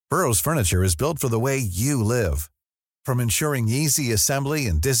Burrow's furniture is built for the way you live. From ensuring easy assembly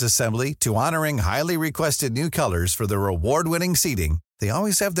and disassembly to honoring highly requested new colors for their award-winning seating, they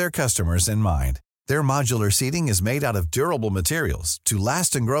always have their customers in mind. Their modular seating is made out of durable materials to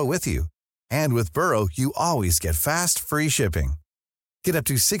last and grow with you. And with Burrow, you always get fast, free shipping. Get up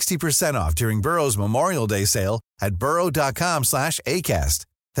to 60% off during Burrow's Memorial Day sale at burrow.com/ACAST.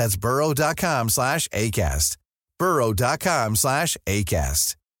 That's burrow.com/ACAST.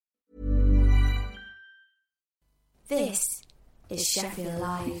 burrow.com/ACAST. This is Sheffield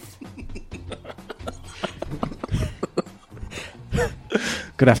Live.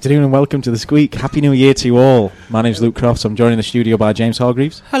 Good afternoon and welcome to The Squeak. Happy New Year to you all. My name's Luke Crofts. I'm joined in the studio by James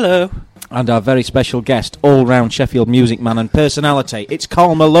Hargreaves. Hello. And our very special guest, all-round Sheffield music man and personality. It's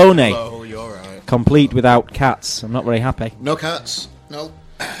Carl Maloney. Hello, you're right. Complete without cats. I'm not very happy. No cats. No.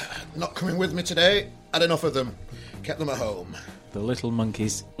 Not coming with me today. Had enough of them. Kept them at home. The little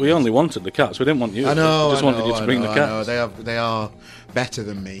monkeys. We only wanted the cats. We didn't want you. I know. We just wanted you to bring the cats. I know. They are better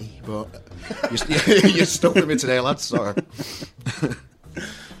than me, but you're stuck with me today, lads. Sorry.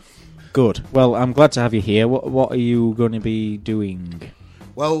 Good. Well, I'm glad to have you here. What are you going to be doing?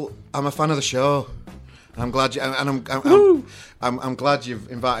 Well, I'm a fan of the show. I'm glad I'm glad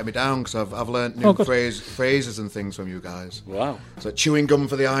you've invited me down because I've learnt new phrases and things from you guys. Wow! So chewing gum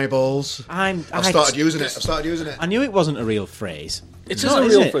for the eyeballs. I've started using it. I knew it wasn't a real phrase. It's not a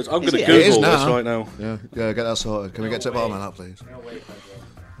real phrase. I'm going to Google this right now. Yeah, get that sorted. Can we get to the bottom of that, please?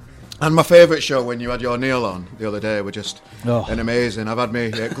 And my favourite show when you had your Neil on the other day were just an amazing. I've had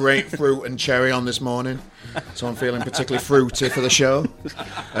me grapefruit and cherry on this morning, so I'm feeling particularly fruity for the show.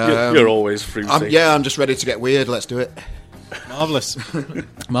 You're always fruity. I'm just ready to get weird. Let's do it. Marvellous.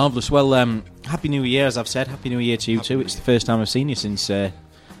 Marvellous. Well, Happy New Year, as I've said. Happy New Year to you too. It's the first time I've seen you since the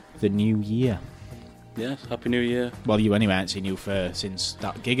new year. Yes, Happy New Year. Well, you anyway, I haven't seen you since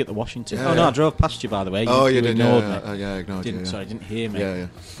that gig at the Washington. Yeah, no, I drove past you, by the way. You did, ignored me. I ignored you. Sorry, didn't hear me. Yeah.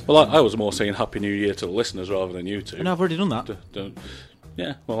 Well, I was more saying Happy New Year to the listeners rather than you two. No, I've already done that.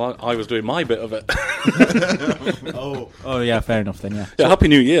 Yeah, well, I was doing my bit of it. Oh, yeah, fair enough then, yeah. Yeah, Happy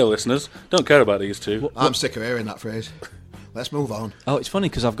New Year, listeners. Don't care about these two. I'm sick of hearing that phrase. Let's move on. Oh, it's funny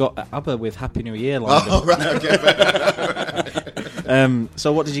because I've got ABBA with Happy New Year lined up. Oh, right, okay.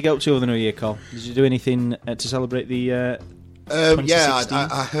 So what did you get up to over the New Year, Cole? Did you do anything to celebrate the 2016?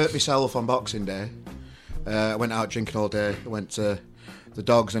 I hurt myself on Boxing Day. I went out drinking all day. I went to the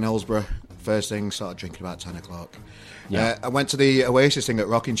Dogs in Hillsborough. First thing, started drinking about 10 o'clock. Yeah. I went to the Oasis thing at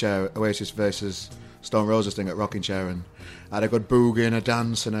Rocking Chair, Oasis versus Stone Roses thing at Rocking Chair, and I had a good boogie and a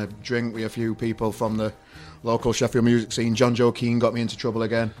dance and a drink with a few people from the local Sheffield music scene. John Joe Keane got me into trouble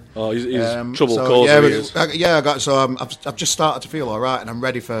again. Oh, he's trouble causing. I've just started to feel all right, and I'm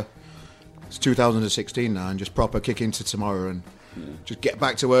ready for 2016 now, and just proper kick into tomorrow and just get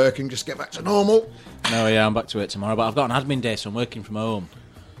back to work and just get back to normal. No, yeah, I'm back to it tomorrow, but I've got an admin day, so I'm working from home.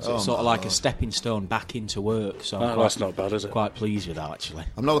 So it's sort of like a stepping stone back into work. So that's not bad, is it? Quite pleased with that, actually.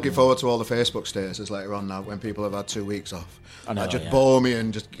 I'm not looking forward to all the Facebook statuses later on now when people have had 2 weeks off. I know, bore me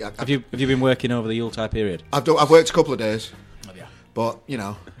and just. Have you been working over the Yuletide period? I've worked a couple of days. Oh, yeah. But it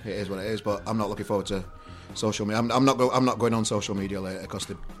is what it is. But I'm not looking forward to social media. I'm not going on social media later because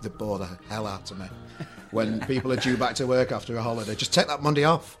they bore the hell out of me. When people are due back to work after a holiday, just take that Monday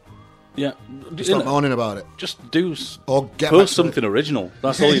off. Yeah, stop moaning about it. Just do post something original.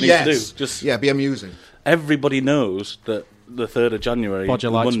 That's all you need to do. Just be amusing. Everybody knows that the 3rd of January. Bodger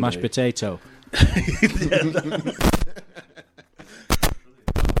likes mashed potato.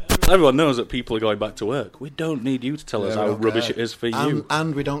 Everyone knows that people are going back to work. We don't need you to tell us how rubbish it is for you.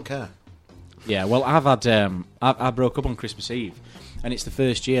 And we don't care. Yeah, well, I've had I broke up on Christmas Eve, and it's the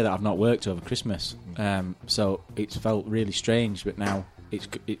first year that I've not worked over Christmas. So it's felt really strange, but now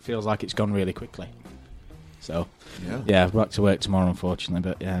it feels like it's gone really quickly. So yeah, back to work tomorrow,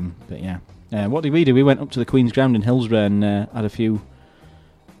 unfortunately. But yeah, what did we do? We went up to the Queen's Ground in Hillsborough and had a few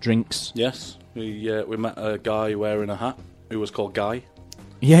drinks. Yes, we met a guy wearing a hat who was called Guy.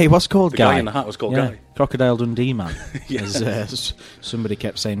 Yeah, he was called Guy. The guy in the hat was called Guy. Crocodile Dundee man. Yes. As somebody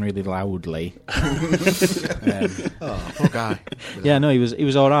kept saying really loudly. Poor guy. Yeah, no, he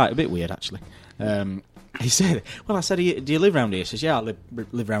was all right. A bit weird, actually. He said, well, I said, do you live round here? He says, yeah, I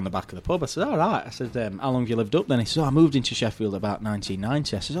live round the back of the pub. I said, all right. I said, how long have you lived up then? He says, I moved into Sheffield about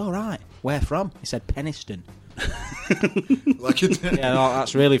 1990. I said, all right. Where from? He said, Penistone. Like it. Yeah, no,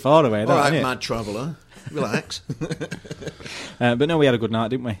 that's really far away. All right, mad traveller. Relax. But no, we had a good night,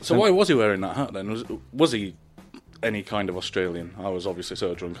 didn't we? So why was he wearing that hat then? Was he any kind of Australian? I was obviously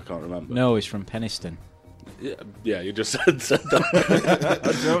so drunk I can't remember. No, he's from Penistone. Yeah, you just said that.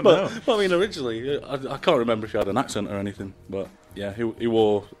 I don't know. But, I mean, originally, I can't remember if he had an accent or anything, but yeah, he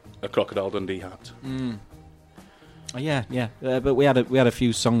wore a Crocodile Dundee hat. Oh, yeah. But we had a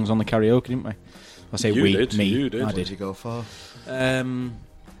few songs on the karaoke, didn't we? I say You we, did, me. you did. I What did. did you go for?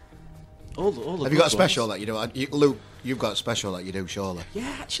 All the Have you got a special that you do? Luke, you've got a special that you do, surely.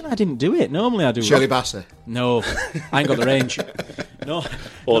 Yeah, actually, I didn't do it. Normally, I do. Shirley Bassey. No, I ain't got the range. No,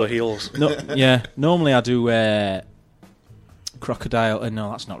 Or the heels. no. Yeah, normally I do Crocodile.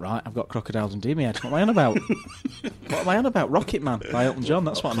 No, that's not right. I've got Crocodiles and Demi Head. What am I on about? What am I on about? Rocket Man by Elton John.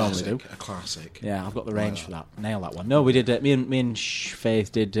 That's what I normally do. A classic. Yeah, I've got the range for that. Nail that one. No, we did. Me and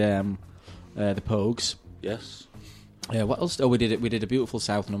Faith did the Pogues. Yes. Yeah. What else? Oh, we did a Beautiful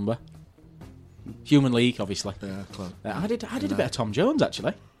South number. Human League, obviously. Yeah, close. I did a bit of Tom Jones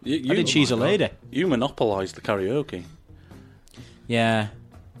actually. You I did She's a Lady. You monopolised the karaoke. Yeah.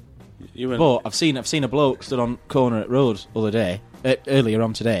 You and, But I've seen a bloke stood on corner at Road earlier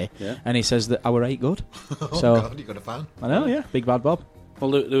on today, Yeah. and he says that our ain't good. Oh, So God, you got a fan. I know, yeah, Big Bad Bob. well,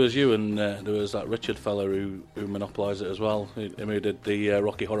 there was you and there was that Richard fella who monopolised it as well. Him who did the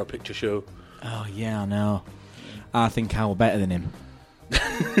Rocky Horror Picture Show. Oh yeah, I know. I think I were better than him.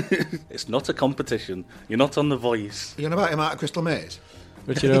 It's not a competition. You're not on The Voice. You know about him out of Crystal Maze?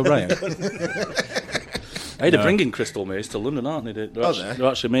 Richard O'Brien. Hey, they're bringing Crystal Maze to London, aren't they? They're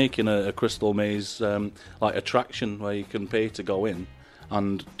actually making a Crystal Maze like attraction where you can pay to go in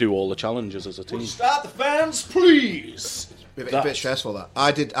and do all the challenges as a team. Start the fans, please. It's a bit stressful, that.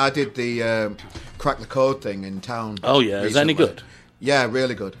 I did the crack the code thing in town. Oh yeah, is that any recently. good? Yeah,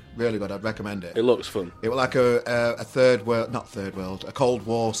 really good. Really good. I'd recommend it. It looks fun. It was like a third world, not third world, a Cold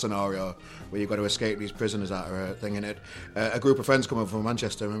War scenario where you've got to escape these prisoners out of a thing in it. A group of friends come over from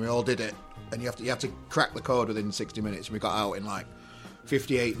Manchester and we all did it. And you have to crack the code within 60 minutes. And we got out in like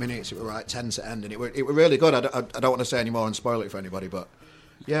 58 minutes. It was like 10 to end, and it were really good. I don't want to say any more and spoil it for anybody, but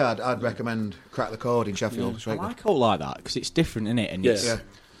yeah, I'd recommend Crack the Code in Sheffield. It's I very good. like all like that because it's different, isn't it? And Yeah. it's, Yeah.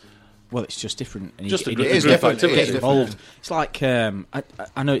 well, it's just different. And Just a it group is group different. activity. It gets It is involved. It's like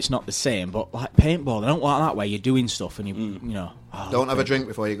I know it's not the same, but like paintball, I don't like that where you're doing stuff and you know. Oh, Don't have a drink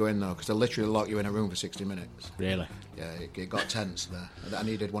before you go in though, because they literally lock you in a room for 60 minutes. Really? Yeah, it got tense there. I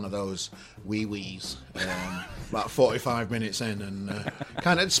needed one of those wee-wees about 45 minutes in, and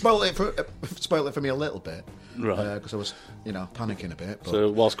kind of spoiled it for me a little bit, Right. Because I was, panicking a bit. But, So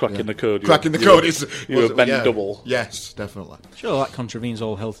whilst cracking the code, cracking the code is you were bent double. Yes, definitely. Sure, that contravenes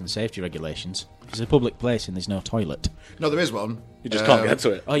all health and safety regulations. It's a public place and there's no toilet. No, there is one. You just can't get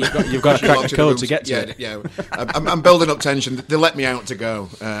to it. Oh, you've got to crack the code to get to it. Yeah, I'm building up tension. They let me out to go,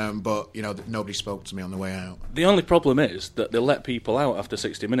 but nobody spoke to me on the way out. The only problem is that they let people out after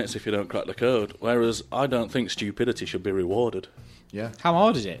 60 minutes if you don't crack the code, whereas I don't think stupidity should be rewarded. Yeah, How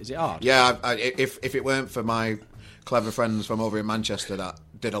hard is it? Is it hard? yeah. If it weren't for my clever friends from over in Manchester that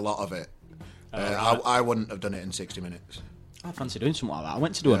did a lot of it, I wouldn't have done it in 60 minutes. I fancy doing something like that. I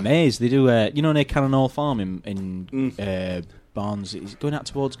went to do a maze. They do, near Cannon Hall Farm in Barnes. It's going out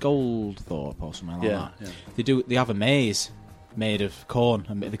towards Goldthorpe or something like that. Yeah. They have a maze made of corn,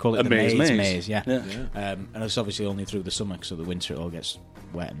 and they call it A the maze maze. Yeah. Yeah. And it's obviously only through the summer, so the winter it all gets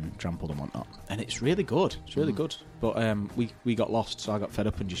wet and trampled and whatnot. And it's really good. It's really good. But we got lost, so I got fed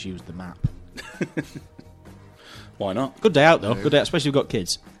up and just used the map. Why not? Good day out though. Good day, out, especially if you've got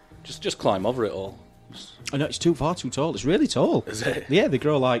kids. Just climb over it all. I know it's too tall. It's really tall. Is it? Yeah, they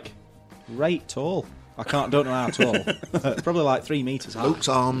grow like right tall. Don't know how tall. Probably like 3 meters high. Luke's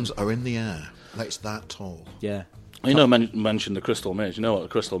arms are in the air. It's that tall. Yeah. Mention the Crystal Maze. You know what a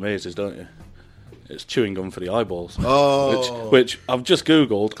Crystal Maze is, don't you? It's chewing gum for the eyeballs. Oh. Which I've just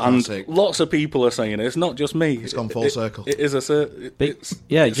Googled, Classic. and lots of people are saying it. It's not just me. It's gone full circle. It is a it's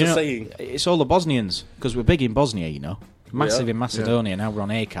a saying. It's all the Bosnians because we're big in Bosnia, massive in Macedonia. Now we're on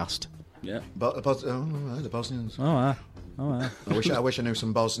Acast. Yeah. The Bosnians. Oh, wow. I wish I knew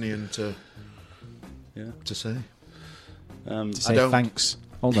some Bosnian to say. To say thanks.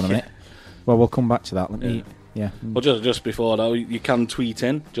 Hold on a minute. Well, we'll come back to that. Let me. Yeah. Well, just before that, you can tweet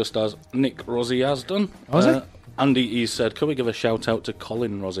in, just as Nick Rossi has done. Was it? Andy, he said, "Can we give a shout out to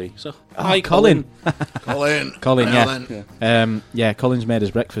Colin Rossi?" So, Hi, Colin. Colin, Yeah. Colin's made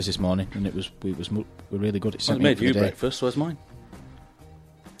us breakfast this morning, and it was really good. It I sent me made up for you the day. breakfast. Where's mine?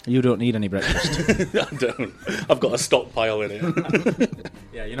 You don't need any breakfast. I don't. I've got a stockpile in it.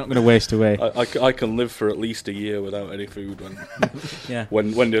 Yeah, you're not going to waste away. I can live for at least a year without any food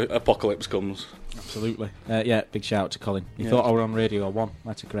when the apocalypse comes. Absolutely. Big shout out to Colin. He thought I were on Radio 1. I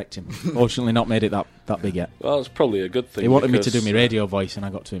had to correct him. Fortunately, not made it that big yet. Well, it's probably a good thing. He wanted me to do my radio voice, and I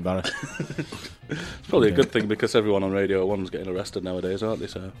got too embarrassed. It's probably a good thing because everyone on Radio 1's getting arrested nowadays, aren't they?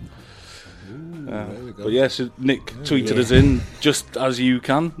 So. there we go. But yes, Nick tweeted us in just as you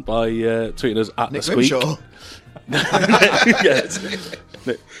can by tweeting us at Nick the Squeak. Grimshaw.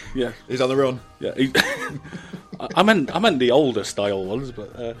 Yeah. He's on the run. Yeah. I meant the older style ones,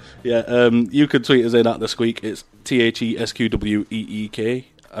 but you could tweet us in at The Squeak. It's THESQWEEK,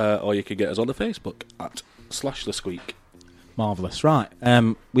 or you could get us on the Facebook at /The Squeak. Marvellous. Right.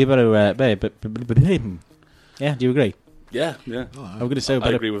 We better... yeah, do you agree? Yeah. I'm going to say I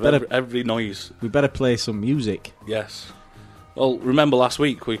agree with every noise. We better play some music. Yes. Well, remember last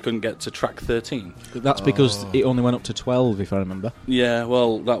week we couldn't get to track 13. That's because it only went up to 12, if I remember. Yeah,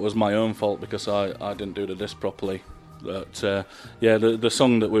 well, that was my own fault because I didn't do the disc properly. But, the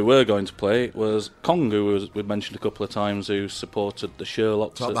song that we were going to play was Kong, who we'd mentioned a couple of times, who supported the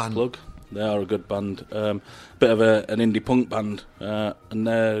Sherlocks at Plug. They are a good band. Bit of an indie punk band. And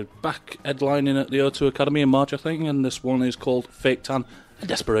they're back headlining at the O2 Academy in March, I think, and this one is called Fake Tan and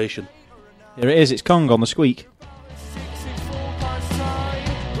Desperation. Here it is, it's Kong on the Squeak.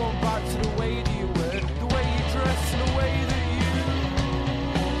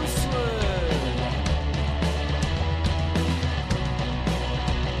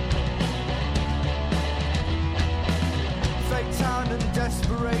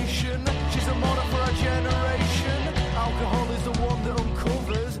 Desperation, she's a model for our generation. Alcohol is the one that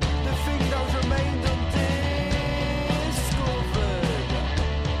uncovers the thing that was remained undiscovered.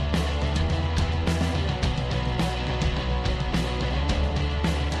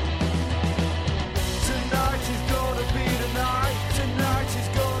 Tonight is gonna be the night. Tonight is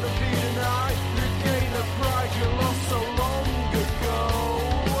gonna be the night. Regain the pride you lost so long ago.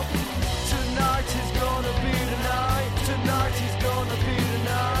 Tonight is gonna be the night. Tonight is gonna be the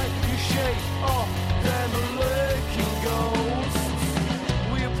night. You shake off them lurking ghosts.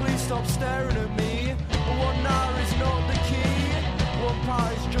 Will you please stop staring at me? One hour is not the key. One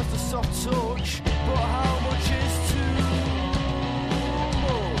part is just a soft touch. But how much is too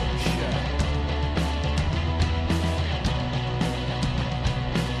much?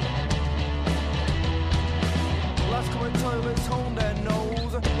 Lads come in toilets, hone their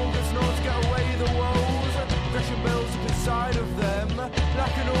nose. Hunger snows, get away the woes. Aggression builds up inside of them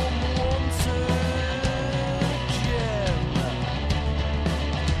like an unwanted gem.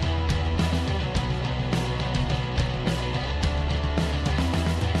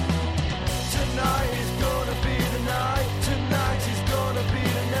 Tonight is gonna be the night. Tonight is gonna be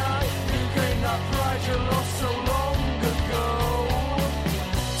the night. You gain that pride you lost so long ago.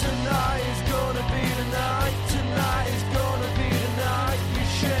 Tonight is gonna be the night. Tonight is gonna be the night. You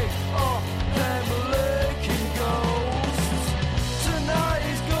shake off them lurking ghosts. Tonight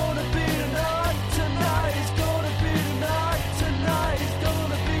is gonna be the night. Tonight is gonna be the night. Tonight is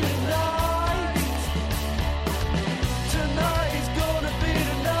gonna be the night. Tonight is gonna be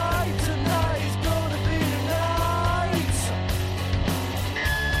the night. Tonight is gonna be the night.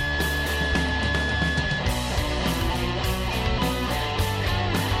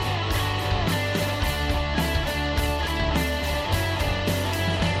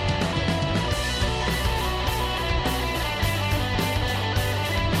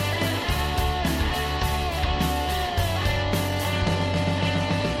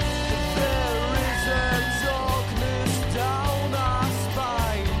 There is a darkness down our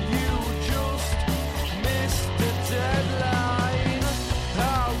spine. You just missed the deadline.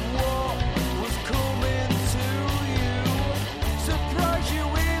 What was coming to you? Surprise you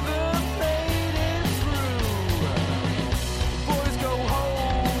even made it through. Boys go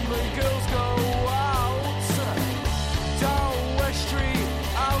home and girls go out. Down West Street,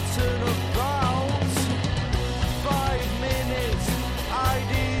 out and about. 5 minutes,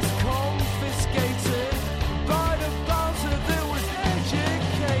 IDs confiscated by the bouncer that was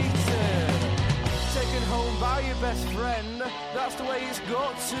educated. Taken home by your best friend, that's the way it's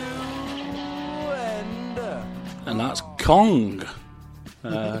got to end. And that's Kong.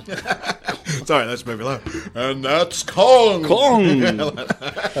 Sorry, that's maybe loud. And that's Kong.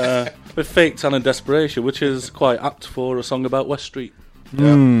 With Fake Tan and Desperation, which is quite apt for a song about West Street.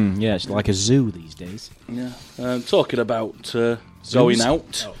 Yeah, it's like a zoo these days. Yeah. Talking about going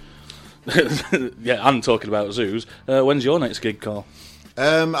out. Yeah, and talking about zoos. When's your next gig, Carl?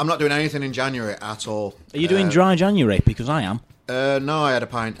 I'm not doing anything in January at all. Are you doing dry January? Because I am. No, I had a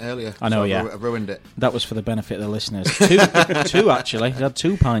pint earlier. I know, so yeah. I ruined it. That was for the benefit of the listeners. Two actually. You had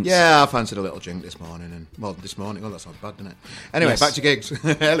 2 pints. Yeah, I fancied a little drink this morning. This morning. Oh, that sounds bad, doesn't it? Anyway, Yes. back to gigs.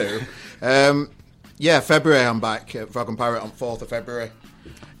 Hello. February I'm back at Frog and Pirate on 4th of February.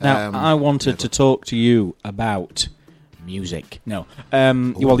 Now, I wanted to talk to you about music. No.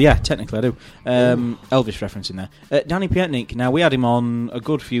 Well, yeah, technically I do. Elvis reference in there. Danny Pietnik. Now, we had him on a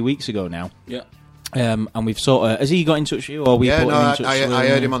good few weeks ago now. Yeah. And we've sort of... Has he got in touch with you, or we put him in touch with I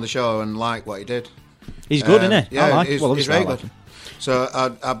heard him on the show and liked what he did. He's good, isn't he? Yeah, I like he's obviously very I like good. him.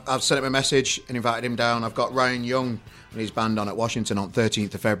 So I've sent him a message and invited him down. I've got Ryan Young and his band on at Washington on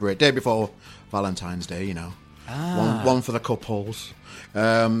 13th of February, day before Valentine's Day, you know. One for the couples.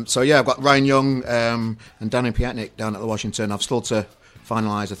 So yeah, I've got Ryan Young and Danny Pietnik down at the Washington. I've still to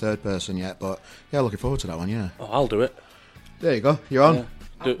finalise a third person yet, but yeah, looking forward to that one, yeah. Oh, I'll do it. There you go, you're on.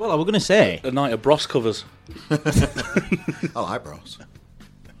 Yeah. Well, I was going to say... A night of Bros covers. I like bros.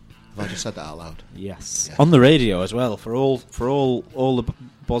 Have I just said that out loud? Yes. Yeah. On the radio as well, for all the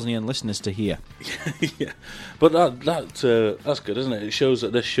Bosnian listeners to hear. Yeah. But that's good, isn't it? It shows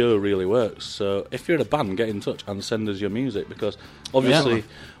that this show really works. So if you're in a band, get in touch and send us your music, because obviously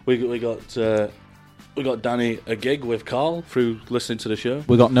we got Danny a gig with Carl through listening to the show.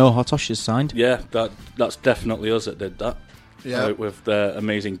 We got No Hot Oshes signed. Yeah, that's definitely us that did that. Yeah, with the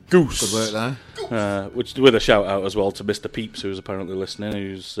amazing Goose. Good work there. Which with a shout out as well to Mr. Peeps, who's apparently listening,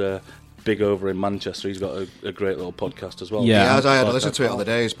 who's big over in Manchester. He's got a great little podcast as well. Yeah, as I had to listen to it on the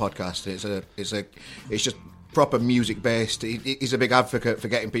day's podcast. It's just proper music based. He's a big advocate for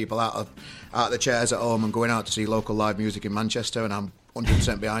getting people out of the chairs at home and going out to see local live music in Manchester, and I'm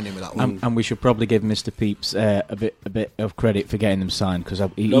 100% behind him with that one. And we should probably give Mr. Peeps a bit of credit for getting them signed, because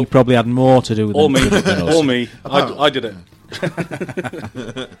he probably had more to do with them. Or me. I did it.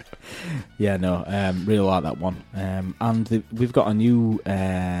 Yeah, no, really like that one. And we've got a new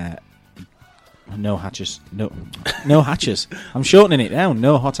No Hatches. I'm shortening it down.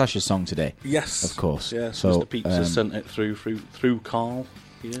 No Hot Ashes song today. Yes, of course. Yes, so, Mr. Peeps has sent it through Carl.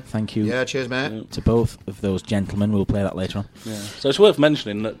 Yeah. Thank you. Yeah, cheers, mate. To both of those gentlemen. We'll play that later on. Yeah. So it's worth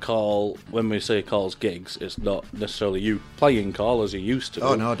mentioning that Carl, when we say Carl's gigs, it's not necessarily you playing Carl as you used to.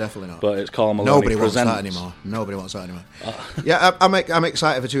 Oh no, definitely not. But it's Carl Maloney presents. Nobody wants that anymore. Yeah, I'm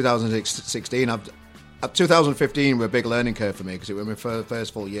excited for 2016. 2015 were a big learning curve for me, because it was my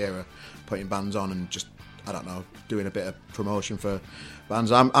first full year of putting bands on and just, I don't know, doing a bit of promotion for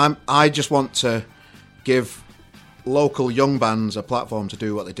bands. I just want to give local young bands a platform to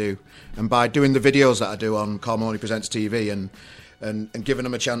do what they do, and by doing the videos that I do on Carl Maloney Presents TV and giving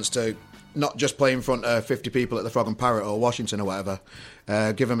them a chance to not just play in front of 50 people at the Frog and Parrot or Washington or whatever,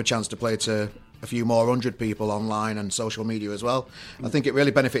 give them a chance to play to a few more 100 people online and social media as well. I think it really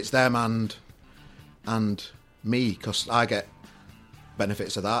benefits them and me, because I get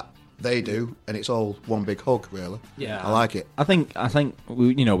benefits of that. They do, and it's all one big hug, really. Yeah, I like it. I think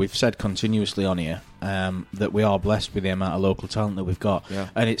we've said continuously on here that we are blessed with the amount of local talent that we've got,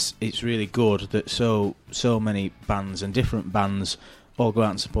 and it's really good that so many bands and different bands all go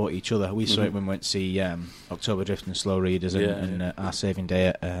out and support each other. We saw it when we went to see October Drift and Slow Readers and Our Saving Day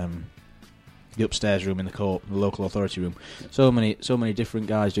at the upstairs room in the court, the local authority room. So many different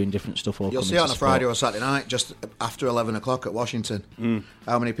guys doing different stuff. You'll see it on a Friday or Saturday night, just after 11 o'clock at Washington.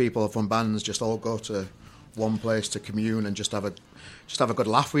 How many people from bands just all go to one place to commune and just have a good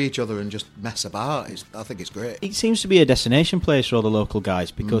laugh with each other and just mess about. I think it's great. It seems to be a destination place for all the local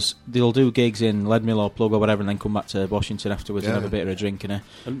guys, because they'll do gigs in Leadmill or Plug or whatever, and then come back to Washington afterwards and have a bit of a drink and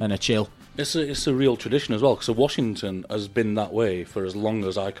a chill. It's a real tradition as well, because Washington has been that way for as long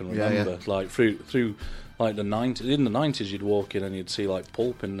as I can remember. Like through like the 90s. In the 90s, you'd walk in and you'd see like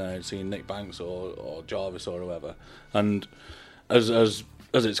Pulp in there, you'd see Nick Banks or Jarvis or whoever, and as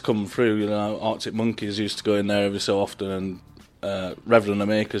it's come through, you know, Arctic Monkeys used to go in there every so often, and Reverend the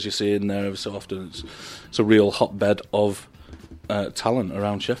Makers you see in there every so often. It's a real hotbed of talent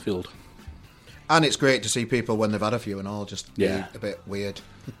around Sheffield. And it's great to see people when they've had a few and all just be a bit weird.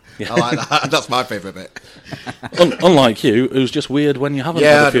 Yeah. I like that. That's my favourite bit. Unlike you, who's just weird when you haven't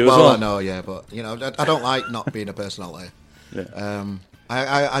had a few as well. I know, but you know, I don't like not being a personality. Yeah.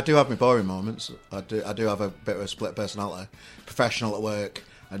 I do have my boring moments. I do have a bit of a split personality. Professional at work,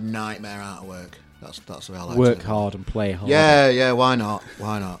 a nightmare out of work. That's the way I like work to hard and play hard. Yeah. Why not?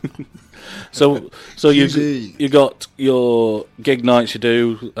 So you got your gig nights you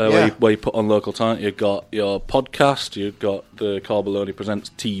do where you put on local talent. You've got your podcast. You've got the Carl Maloney Presents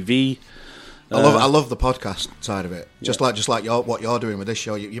TV. I love the podcast side of it. Just like what you're doing with this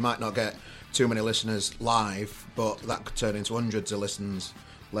show. You might not get too many listeners live, but that could turn into hundreds of listens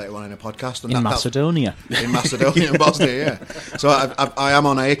later on in a podcast. And in Macedonia and Bosnia, yeah. So I am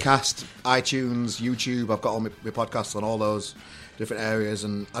on Acast, iTunes, YouTube. I've got all my podcasts on all those different areas,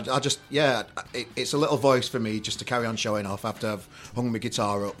 and I just it's a little voice for me just to carry on showing off after I've hung my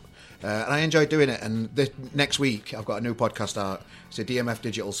guitar up And I enjoy doing it. And next week, I've got a new podcast out. It's a DMF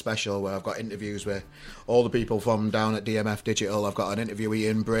Digital special where I've got interviews with all the people from down at DMF Digital. I've got an interview with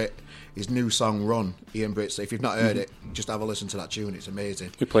Ian Britt, his new song Run, Ian Britt. So if you've not heard it, just have a listen to that tune. It's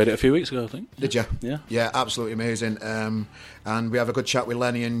amazing. We played it a few weeks ago, I think. Did you? Yeah. Yeah, absolutely amazing. And we have a good chat with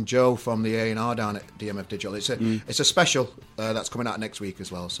Lenny and Joe from the A&R down at DMF Digital. It's a special that's coming out next week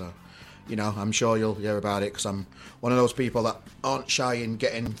as well. So, I'm sure you'll hear about it because I'm one of those people that aren't shy in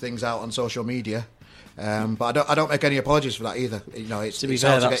getting things out on social media. But I don't make any apologies for that either. It's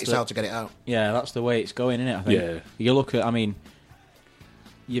out to get it out. Yeah, that's the way it's going, isn't it? I think. Yeah. You look at,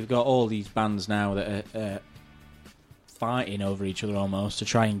 you've got all these bands now that are fighting over each other almost to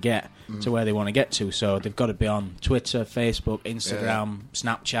try and get to where they want to get to. So they've got to be on Twitter, Facebook, Instagram,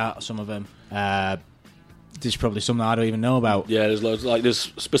 Snapchat. Some of them. There's probably some that I don't even know about. Yeah, there's loads. Like there's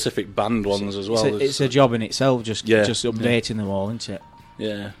specific band ones as well. It's a job in itself, just updating them all, isn't it?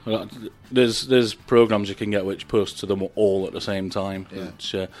 Yeah, there's programs you can get which post to them all at the same time. Yeah.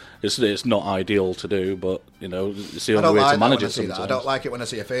 Which, it's not ideal to do, but it's the only way to manage it sometimes. I don't like it when I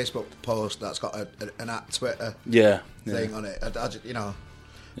see a Facebook post that's got an @Twitter thing on it.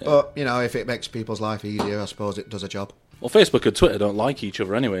 But if it makes people's life easier, I suppose it does a job. Well, Facebook and Twitter don't like each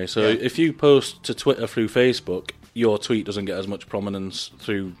other anyway, so if you post to Twitter through Facebook, your tweet doesn't get as much prominence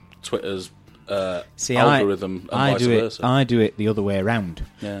through Twitter's algorithm and vice versa. I do it the other way around.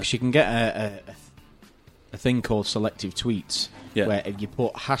 Yeah. Because you can get a thing called selective tweets, where if you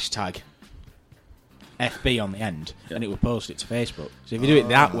put hashtag FB on the end, and it will post it to Facebook. So if you do it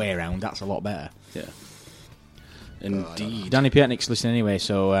that way around, that's a lot better. Yeah. Indeed. Danny Pietnik's listening anyway,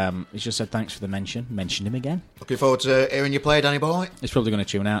 so he's just said thanks for the mention. Mention him again. Looking forward to hearing you play, Danny boy. He's probably going to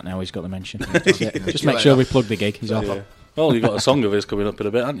tune out now. He's got the mention. Just make sure we plug the gig. He's off. Yeah. Well, you've got a song of his coming up in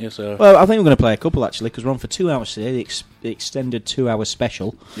a bit, haven't you? So. Well, I think we're going to play a couple actually, because we're on for 2 hours today. The extended 2 hour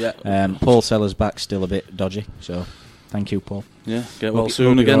special. Yeah. Paul Sellers' back's still a bit dodgy, so thank you, Paul. Yeah. Get well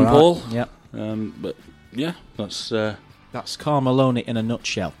soon again, right. Paul. Yeah. But yeah, that's Carl Maloney in a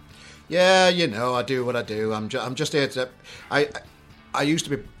nutshell. Yeah, I do what I do. I'm just here to. I used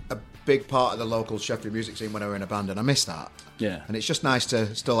to be a big part of the local Sheffield music scene when I were in a band, and I miss that. Yeah. And it's just nice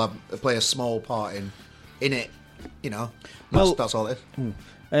to still play a small part in it. That's all it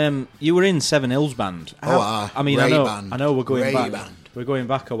is. You were in Seven Hills Band. I know we're going back. Band. We're going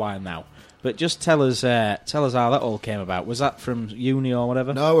back a while now. But just tell us how that all came about. Was that from uni or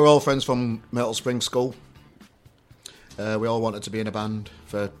whatever? No, we're all friends from Myrtle Springs School. We all wanted to be in a band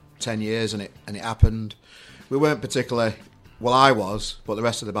for 10 years, and it happened. We weren't particularly. Well, I was, but the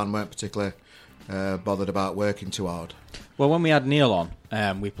rest of the band weren't particularly bothered about working too hard. Well, when we had Neil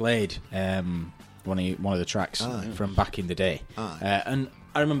on, we played one of the tracks from back in the day, and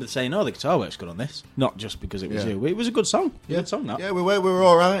I remember saying, "Oh, the guitar works good on this." Not just because it was you; it was a good song. Yeah, good song. That. Yeah, we were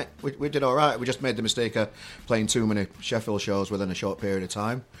all right. We did all right. We just made the mistake of playing too many Sheffield shows within a short period of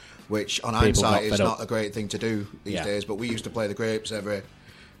time, which on hindsight is not a great thing to do these days. But we used to play the Grapes every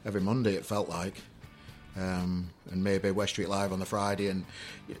Monday. It felt like. And maybe West Street Live on the Friday, and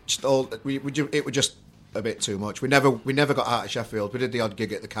just it was just a bit too much. We never got out of Sheffield. We did the odd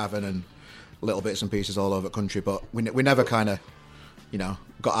gig at the Cavern and little bits and pieces all over the country, but we never kind of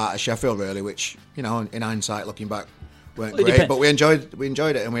got out of Sheffield really, which in hindsight looking back weren't great, but we enjoyed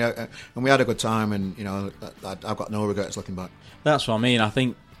it, and we had a good time, and I've got no regrets looking back. That's what I mean. I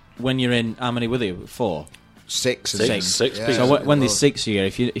think when you're in, how many were you? 4? Six. Yeah, so when there's 6 here,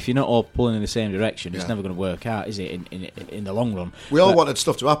 if you're not all pulling in the same direction, it's Yeah. never going to work out, is it? In the long run, we all wanted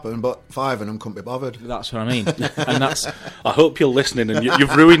stuff to happen, but 5 of them couldn't be bothered. That's what I mean, and that's. I hope you're listening, and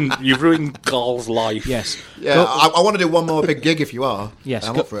you've ruined Carl's life. Yes. Yeah, I want to do one more big gig if you are. Yes,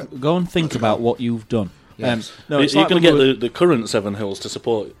 I'm up for it. Go and think about what you've done. Yes. No, You're going to get the current Seven Hills to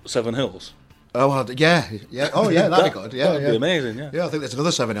support Seven Hills. Oh well, yeah. Oh yeah, that'd be good. Yeah, that'd be amazing. Yeah, I think there's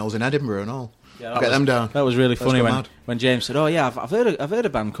another Seven Hills in Edinburgh and all. Yeah, get them down. That was really funny go when James said, "Oh yeah, I've heard a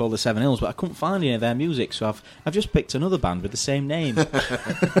band called the Seven Hills, but I couldn't find any of their music, so I've just picked another band with the same name."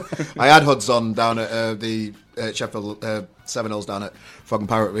 I had Huds on down at the Sheffield Seven Hills down at Frog and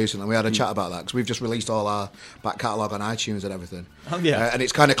Parrot recently. We had a chat about that because we've just released all our back catalogue on iTunes and everything. Oh yeah, and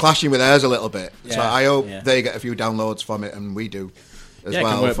it's kind of clashing with theirs a little bit. Yeah, so I hope yeah. they get a few downloads from it, and we do. As it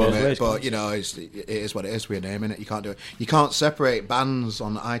well can work from both it, ways, but it is what it is. We're naming it. You can't do it. You can't separate bands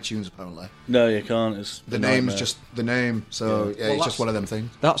on iTunes. Apparently, no, you can't. It's the name's just the name. So it's just one of them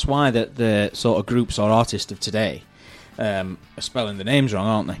things. That's why the sort of groups or artists of today are spelling the names wrong,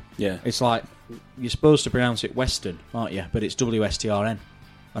 aren't they? Yeah, it's like you're supposed to pronounce it Western, aren't you? But it's WSTRN,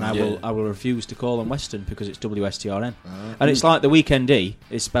 and I will refuse to call them Western because it's WSTRN. And it's like the Weekend D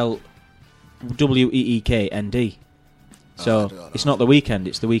is spelled WEEKND. So it's not the weekend,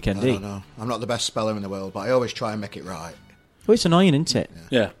 it's the weekendee. I don't know. I'm not the best speller in the world, but I always try and make it right. Well, it's annoying, isn't it?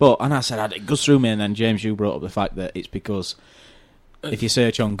 Yeah. And I said, it goes through me, and then James, you brought up the fact that it's because if you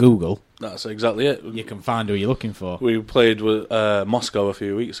search on Google, that's exactly it. You can find who you're looking for. We played with Moscow a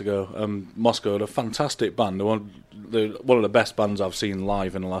few weeks ago. Moscow had a fantastic band. One of the best bands I've seen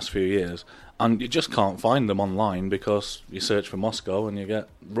live in the last few years. And you just can't find them online because you search for Moscow and you get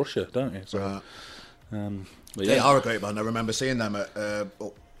Russia, don't you? So, right. They are a great band. I remember seeing them at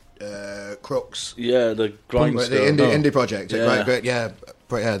Crooks. Yeah, the Grindstone. The indie project. Yeah. Great. Yeah.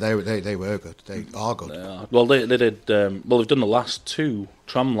 But yeah, they were good. They are good. They are. Well, they did. They've done the last 2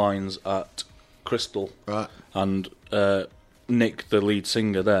 tram lines at Crystal, right? And Nick, the lead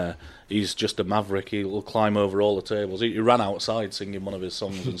singer there, he's just a maverick. He'll climb over all the tables. He ran outside singing one of his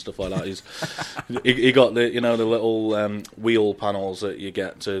songs and stuff like that. He got the little wheel panels that you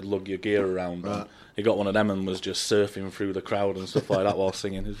get to lug your gear around. Right. He got one of them and was just surfing through the crowd and stuff like that while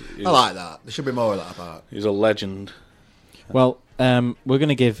singing. I like that. There should be more of that about. He's a legend. Well, we're going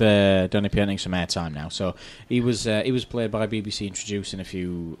to give Donny Pietnik some airtime now. So he was played by BBC Introducing a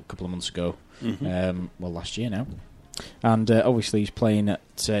couple of months ago. Mm-hmm. Last year now, and obviously he's playing a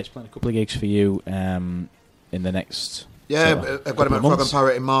couple of gigs for you in the next. Yeah, I've got him at Frog and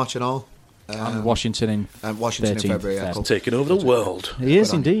Parrot in March and all. And Washington in February. Yeah, taking over the world. He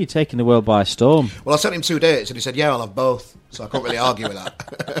is indeed taking the world by storm. Well, I sent him 2 dates and he said, "Yeah, I'll have both." So I can't really argue with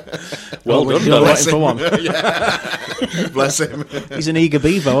that. Well done, you're waiting for one. Bless him. He's an eager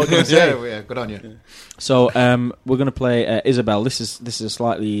beaver. What can I say? Yeah, good on you. So we're going to play Isabel. This is a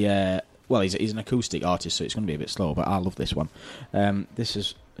slightly he's an acoustic artist, so it's going to be a bit slow. But I love this one. This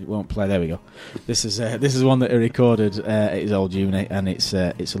is. It won't play. There we go. This is one that he recorded at his old uni, and it's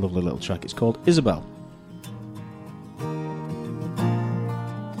a lovely little track. It's called Isabel.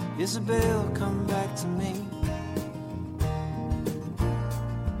 Isabel, come back to me.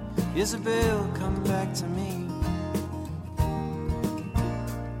 Isabel, come back to me.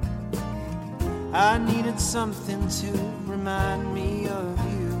 I needed something to remind me of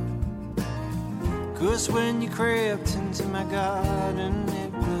you. 'Cause when you crept into my garden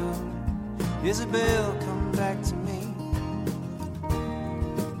it blew. Isabel, come back to me.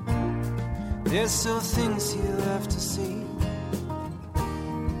 There's still things you have to see.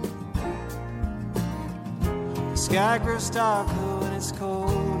 The sky grows darker when it's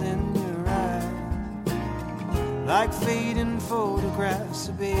cold in your eyes, like fading photographs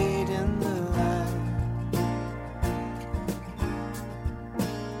a bait in the light.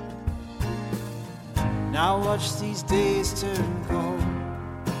 Now watch these days turn cold,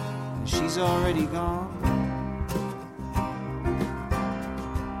 and she's already gone.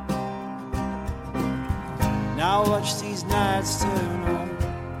 Now watch these nights turn old,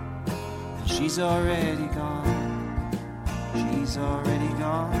 and she's already gone. She's already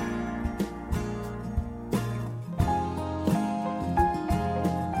gone.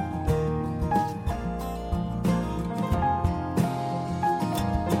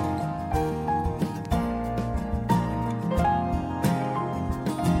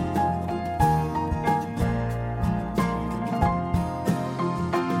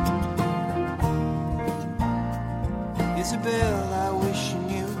 Isabel, I wish you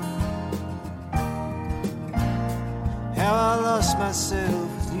knew how I lost myself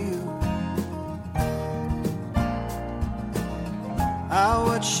with you. I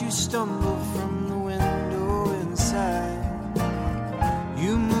watch you stumble from the window inside.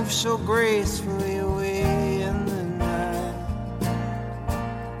 You move so gracefully away in the night.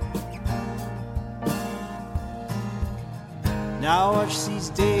 Now watch these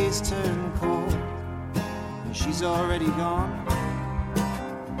days turn cold, she's already gone.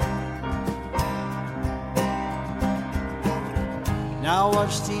 Now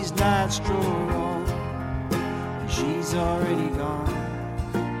watch these nights draw on. She's already gone.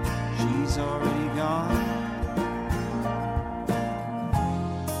 She's already gone.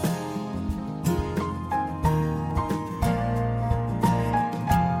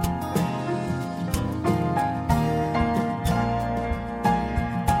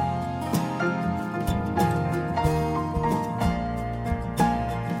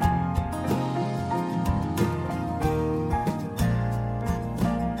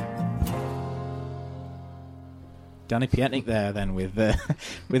 Donny Pietnik there then with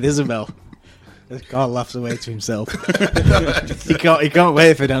Isabel. Carl laughs away to himself. he can't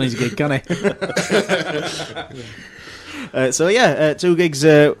wait for Danny's gig, can he? Two gigs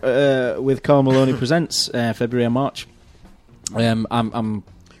with Carl Maloney Presents February and March.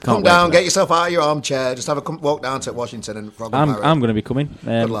 Come down, get yourself out of your armchair, just have a walk down to Washington and Frog and Parrot. I'm going to be coming.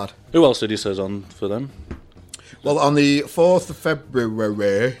 Good lad. Who else did he say on for them? Well, on the 4th of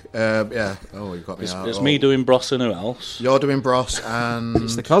February, yeah. Oh, you've got me out. It's me doing Bros and who else? You're doing Bros and...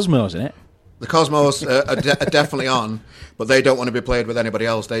 It's the Cosmos, isn't it? The Cosmos are definitely on, but they don't want to be played with anybody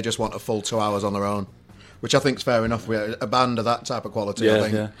else. They just want a full 2 hours on their own, which I think is fair enough. We're a band of that type of quality. I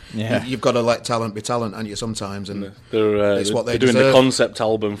think you've got to let talent be talent, and you sometimes, and it's what they're doing deserve. the concept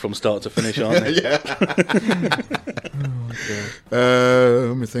album from start to finish, aren't they?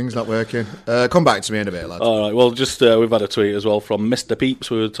 My thing's not working. Come back to me in a bit, lads. All right. Well, just we've had a tweet as well from Mr. Peeps.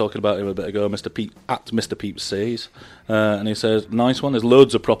 We were talking about him a bit ago. Mr. Peeps says, and he says, "Nice one. There's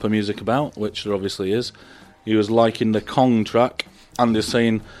loads of proper music about, which there obviously is." He was liking the Kong track, and is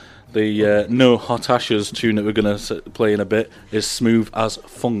saying the No Hot Ashes tune that we're going to play in a bit is smooth as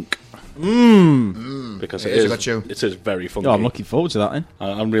funk. Because it is a good tune. It is very funky. Oh, I'm looking forward to that then.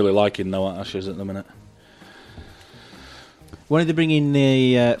 I'm really liking No Hot Ashes at the minute. When are they bringing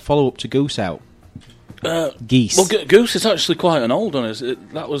the follow-up to Goose out? Geese. Well, Goose is actually quite an old one.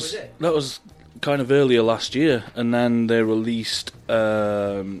 That was kind of earlier last year, and then they released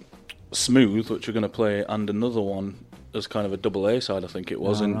Smooth, which we're going to play, and another one as kind of a double A side, I think it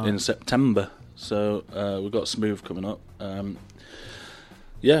was, in September. So we've got Smooth coming up. I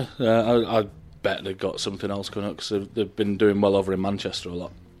bet they've got something else coming up because they've been doing well over in Manchester a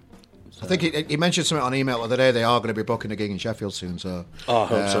lot. So. I think he mentioned something on email the other day. They are going to be booking a gig in Sheffield soon. So I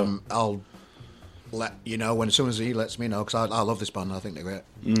hope so. I'll let you know as soon as he lets me know, because I love this band. I think they're great.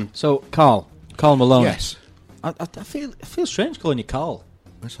 So Carl Maloney. Yes. I feel strange calling you Carl.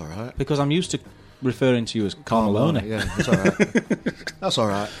 That's all right. Because I'm used to referring to you as Carl Maloney. Yeah, that's all right. That's all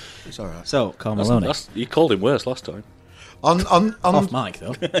right. It's all right. So, Carl Maloney. You called him worse last time. On Off mic,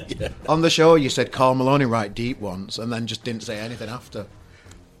 though. Yeah. On the show, you said Carl Maloney right deep once, and then just didn't say anything after.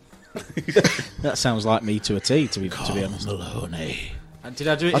 That sounds like me to a T, to be honest. Maloney. Did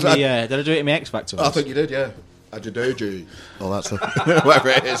I do it in my X Factor voice? I think you did, yeah. Ajudoji. Oh, that's whatever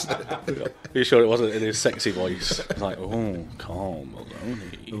it is. Are you sure it wasn't in his sexy voice? It's like, oh, Carl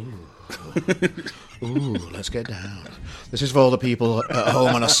Maloney. Ooh, let's get down. This is for all the people at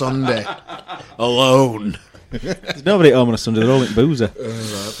home on a Sunday. Alone. There's nobody at home on a Sunday, they're all in Boozer.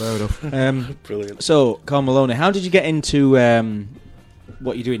 Right, fair enough. Brilliant. So, Carl Maloney, how did you get into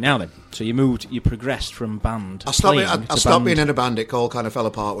what you're doing now then? So you progressed from band. I stopped being in a band. It all kind of fell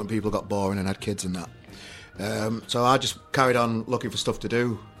apart when people got boring and had kids and that. So I just carried on looking for stuff to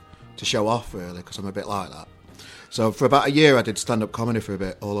do to show off, really, because I'm a bit like that. So for about a year, I did stand-up comedy for a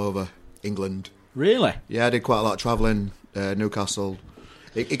bit all over England. Really? Yeah, I did quite a lot of travelling, Newcastle.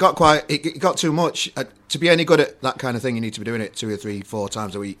 It got too much. To be any good at that kind of thing, you need to be doing it 2 or 3, 4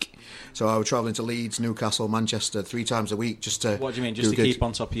 times a week. So I was travelling to Leeds, Newcastle, Manchester 3 times a week just to... What do you mean, just to keep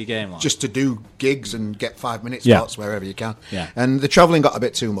on top of your game? Like? Just to do gigs and get 5-minute spots wherever you can. Yeah. And the travelling got a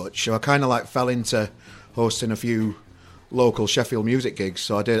bit too much, so I kind of fell into hosting a few local Sheffield music gigs.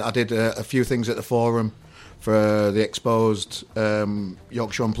 So I did a few things at the Forum for the Exposed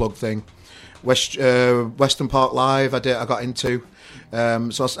Yorkshire Unplugged thing. Western Park Live I got into.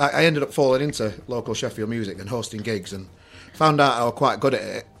 So I ended up falling into local Sheffield music and hosting gigs, and found out I was quite good at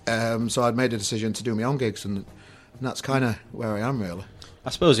it. So I made a decision to do my own gigs, and that's kind of where I am, really. I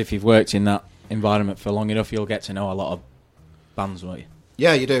suppose if you've worked in that environment for long enough, you'll get to know a lot of bands, won't you?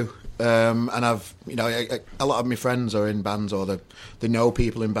 Yeah, you do. And I've, a lot of my friends are in bands, or they know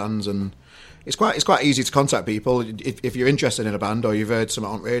people in bands, and it's quite easy to contact people. If you're interested in a band or you've heard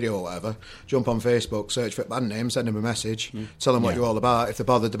something on radio or whatever, jump on Facebook, search for a band name, send them a message, tell them what you're all about. If they're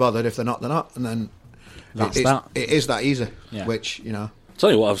bothered, they're bothered. If they're not, they're not. And then it is that easy, which, Tell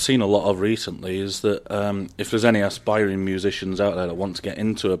you what I've seen a lot of recently is that if there's any aspiring musicians out there that want to get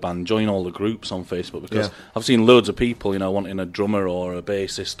into a band, join all the groups on Facebook, because I've seen loads of people, wanting a drummer or a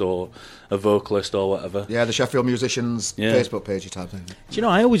bassist or a vocalist or whatever. Yeah, the Sheffield Musicians Facebook page type thing. Do you know,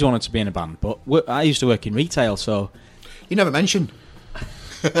 I always wanted to be in a band, but I used to work in retail, so... You never mentioned.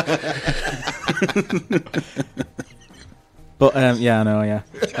 But, I know, yeah.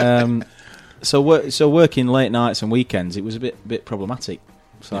 So working late nights and weekends, it was a bit problematic.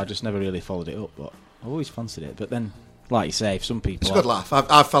 So I just never really followed it up. But I always fancied it. But then, like you say, if some people... It's a good laugh.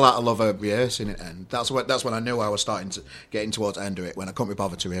 I fell out of love of rehearsing it, and that's when I knew I was starting to get in towards the end of it, when I couldn't be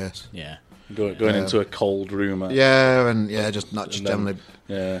bothered to rehearse. Yeah. Going into a cold room. Just generally...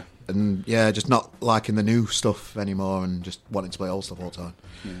 Yeah. And just not liking the new stuff anymore, and just wanting to play old stuff all the time.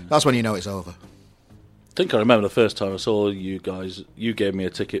 Yeah. That's when you know it's over. I think I remember the first time I saw you guys, you gave me a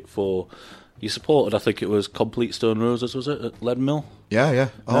ticket for... You supported, I think it was Complete Stone Roses, was it, at Leadenmill? Yeah.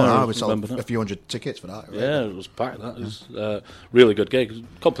 We sold a few hundred tickets for that. Right? Yeah, it was packed. That was a really good gig.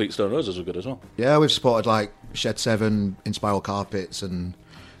 Complete Stone Roses were good as well. Yeah, we've supported Shed 7, Inspiral Carpets, and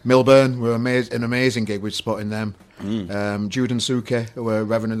Milburn were an amazing gig. We supporting them. Jude and Suke, who are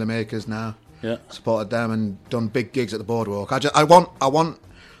Reverend and the Makers now. Yeah. Supported them and done big gigs at the Boardwalk. I want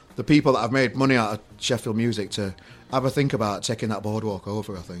the people that have made money out of Sheffield music to have a think about taking that Boardwalk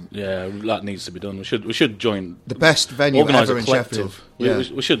over. I think. Yeah, that needs to be done. We should join the best venue organise ever a in collective. Sheffield.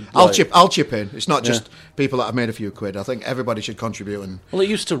 Yeah. We should. I'll chip in. It's not just people that have made a few quid. I think everybody should contribute. And well, it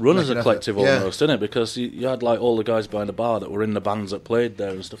used to run as a collective effort. almost, didn't it? Because you had like all the guys behind the bar that were in the bands that played there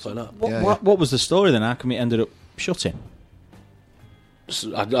and stuff like that. What was the story then? How come it ended up shutting?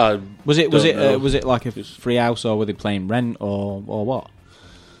 Was it like a free house, or were they playing rent, or what?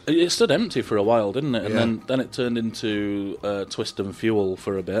 It stood empty for a while, didn't it? And then it turned into Twist and Fuel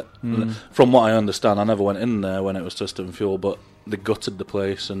for a bit. From what I understand, I never went in there when it was Twist and Fuel, but they gutted the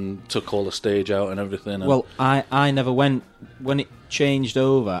place and took all the stage out and everything. And well, I never went when it changed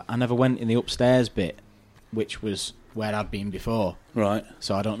over. I never went in the upstairs bit, which was where I'd been before. Right.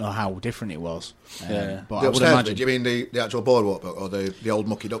 So I don't know how different it was. The But I would upstairs imagine. bit, do you mean the actual boardwalk bit or the old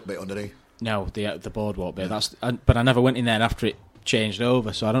mucky duck bit underneath? No, the boardwalk bit. But I never went in there after it changed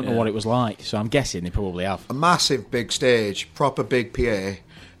over, so I don't know what it was like. So I'm guessing they probably have. A massive big stage, proper big PA,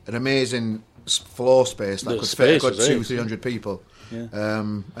 an amazing floor space that could fit a good 200-300 people. Yeah.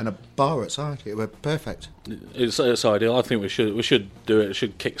 And a bar outside. It was perfect. It's ideal. I think we should do it. We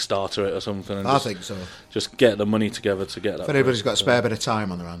should Kickstarter it or something. And I think so. Just get the money together to get that. If anybody's got a spare bit of time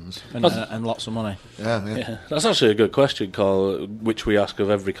on their hands and lots of money. Yeah. That's actually a good question, Carl. Which we ask of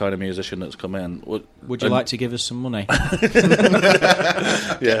every kind of musician that's come in. Would you like to give us some money? Yeah.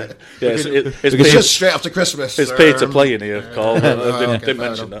 It's just straight after Christmas. It's paid to play in here, Carl. I didn't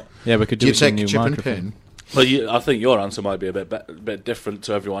mention that. Yeah, we could do. You it take new chip microphone. and pin. Well, I think your answer might be a bit different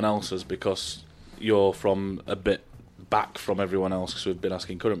to everyone else's because you're from a bit back from everyone else because we've been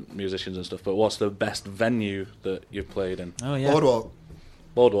asking current musicians and stuff. But what's the best venue that you've played in? Oh yeah, Boardwalk.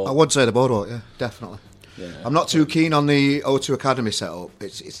 I would say the Boardwalk. Yeah, definitely. Yeah. I'm not too keen on the O2 Academy setup.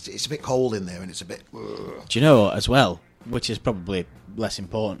 It's a bit cold in there and it's a bit. Do you know as well? Which is probably less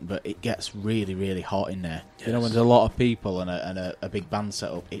important, but it gets really, really hot in there. Yes. You know, when there's a lot of people and a big band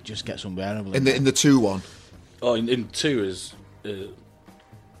set up, it just gets unbearable. In the 2-1. Oh, in 2 is.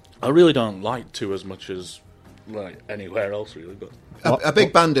 I really don't like 2 as much as like anywhere else, really. But a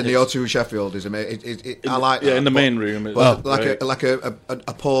big band in the O2 Sheffield is amazing. I like that. Yeah, in the main room. Like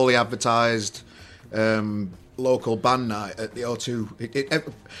a poorly advertised local band night at the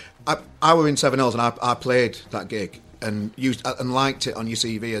O2. I were in Seven Hills and I played that gig and liked it on your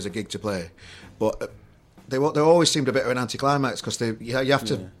CV as a gig to play, but they always seemed a bit of an anticlimax because you have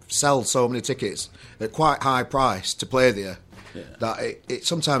to sell so many tickets at quite high price to play there that it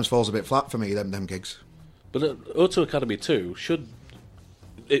sometimes falls a bit flat for me, them gigs. But O2 Academy 2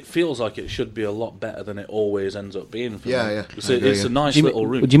 it feels like it should be a lot better than it always ends up being for me. Yeah. It's a nice little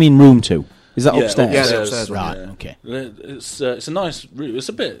room. Do you mean room 2? Is that upstairs? Yeah, upstairs. Right, okay. It's a nice room. It's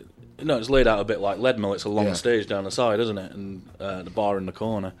a bit... it's laid out a bit like Leadmill. It's a long stage down the side, isn't it? And the bar in the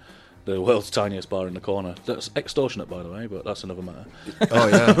corner. The world's tiniest bar in the corner. That's extortionate, by the way, but that's another matter. Oh,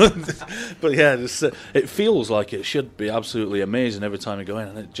 yeah. But yeah, it feels like it should be absolutely amazing every time you go in,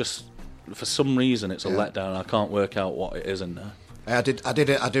 and it just... For some reason, it's a letdown. I can't work out what it is in there. I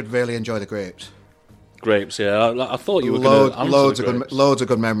did really enjoy the Grapes. Grapes, yeah. I thought you were going to answer loads of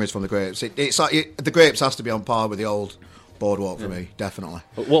good memories from the Grapes. It's like the Grapes has to be on par with the old Boardwalk for me, definitely.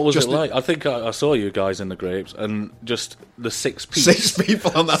 But what was it like? I think I saw you guys in the Grapes, and just the 6 people. 6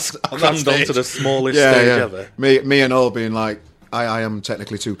 people on that stage. Crammed onto the smallest stage ever. Me and all being like, I am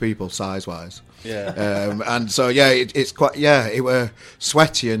technically 2 people size-wise. Yeah. And so it's quite it were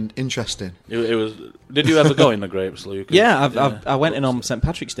sweaty and interesting. It was. Did you ever go in the Grapes, Luke? Yeah, I went in on St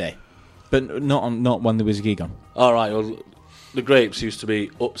Patrick's Day, but not when there was a gig on. All right. Well, the Grapes used to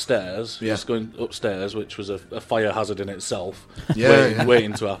be upstairs. Just going upstairs, which was a fire hazard in itself.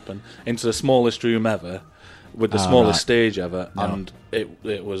 Waiting to happen into the smallest room ever, with the smallest stage ever, and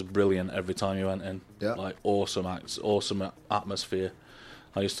it was brilliant every time you went in. Yeah. Like awesome acts, awesome atmosphere.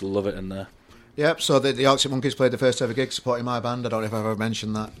 I used to love it in there. Yep, so the Arctic Monkeys played the first ever gig supporting my band. I don't know if I've ever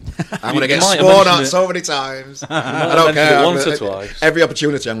mentioned that. I'm going to get sworn at so many times. I don't care. Once or twice. Every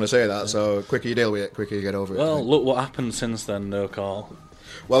opportunity I'm going to say that, so quicker you deal with it, quicker you get over it. Well, look what happened since then, though, Carl.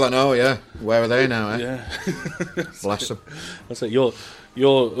 Well, I know, yeah. Where are they now, eh? Yeah. Bless them. That's it.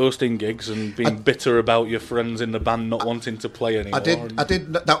 You're hosting gigs and being bitter about your friends in the band not wanting to play anymore. I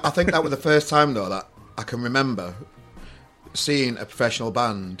think that was the first time, though, that I can remember seeing a professional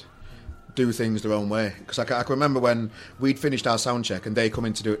band do things their own way, because I can remember when we'd finished our sound check and they come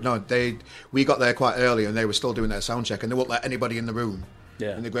in to do it. We got there quite early and they were still doing their sound check and they wouldn't let anybody in the room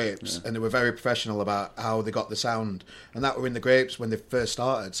in the Grapes, and they were very professional about how they got the sound, and that were in the Grapes when they first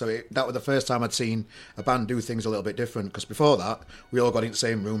started. So that was the first time I'd seen a band do things a little bit different, because before that we all got in the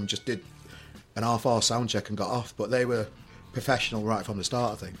same room, just did an half-hour sound check and got off. But they were professional right from the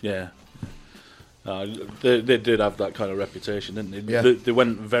start, I think. Yeah. They did have that kind of reputation, didn't they? Yeah. They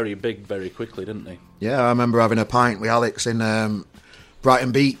went very big very quickly, didn't they? Yeah, I remember having a pint with Alex in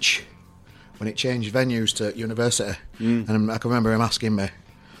Brighton Beach when it changed venues to University, and I can remember him asking me,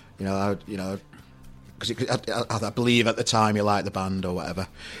 because I believe at the time he liked the band or whatever,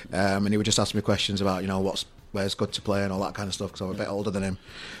 and he would just ask me questions about where's good to play and all that kind of stuff, because I'm a bit older than him.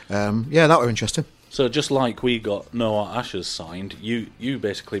 Yeah, that were interesting. So just like we got Noah Ashes signed, you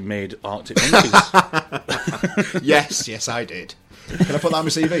basically made Arctic Monkeys. Yes, I did. Can I put that on my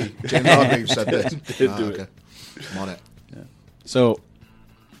CV? James Hargreaves said this. Do it. I'm on it. Yeah. So,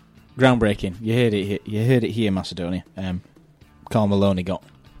 groundbreaking. You heard it here, Macedonia. Carl Maloney got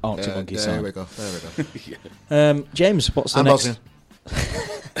Arctic Monkeys signed. There we go. Yeah. James, what's the next?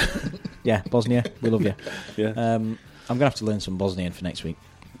 Bosnia. Yeah, Bosnia. We love you. Yeah. I'm going to have to learn some Bosnian for next week.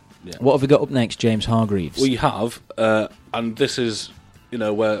 Yeah. What have we got up next, James Hargreaves? We have, and this is,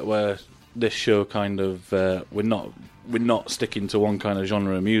 where this show kind of we're not sticking to one kind of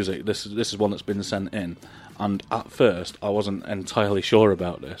genre of music. This is one that's been sent in, and at first I wasn't entirely sure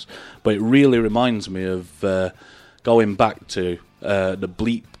about this, but it really reminds me of going back to the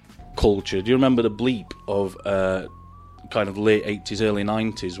bleep culture. Do you remember the bleep of kind of late 80s, early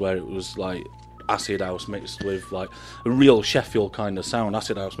 90s, where it was like acid house mixed with like a real Sheffield kind of sound,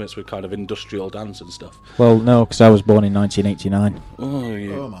 acid house mixed with kind of industrial dance and stuff? Well, no, because I was born in 1989.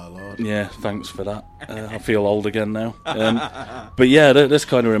 Oh my lord. Yeah, thanks for that. I feel old again now. But yeah, this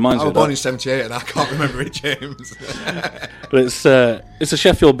kind of reminds me. I was born in 78 and I can't remember it, James. But it's a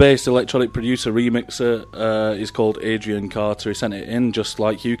Sheffield-based electronic producer remixer. He's called Adrian Carter. He sent it in just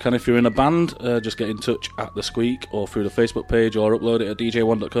like you can if you're in a band. Just get in touch at The Squeak or through the Facebook page or upload it at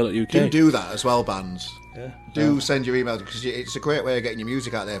dj1.co.uk. Do that as well, bands. Yeah. Send your emails, because it's a great way of getting your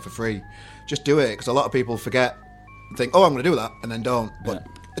music out there for free. Just do it, because a lot of people forget and think, oh, I'm going to do that, and then don't. But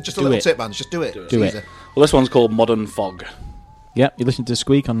just a little tip, bands. Just do it. Do it. Well, this one's called Modern Fog. Yep, you listen to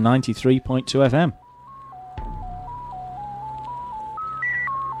Squeak on 93.2 FM.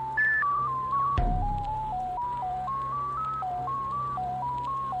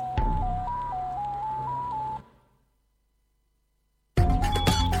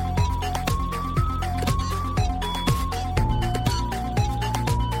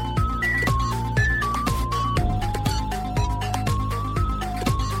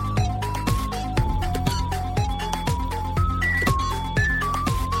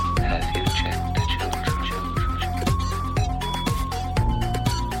 Have you checked the